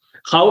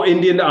 How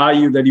Indian are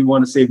you that you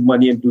want to save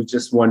money and do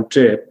just 1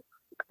 trip?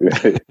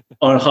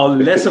 Or how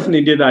less of an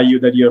Indian are you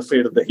that you're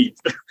afraid of the heat?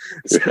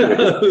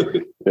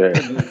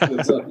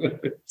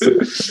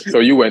 So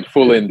you went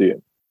full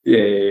Indian.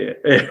 Yeah.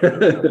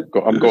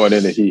 I'm going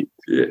in the heat.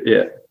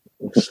 Yeah.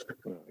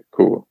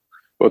 Cool.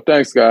 Well,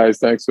 thanks, guys.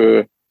 Thanks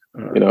for,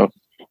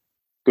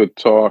 good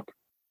talk.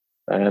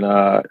 And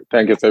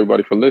thank you to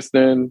everybody for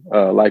listening.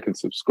 Like and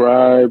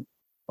subscribe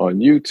on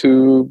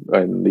YouTube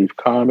and leave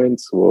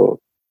comments. We'll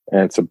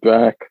answer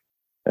back.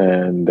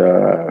 And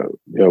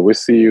we'll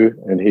see you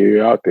and hear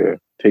you out there.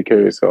 Take care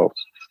of yourself.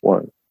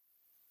 1.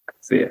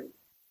 See ya.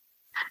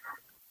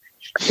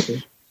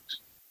 Shut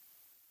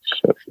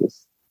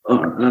this.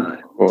 All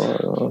right.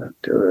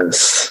 Do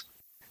this.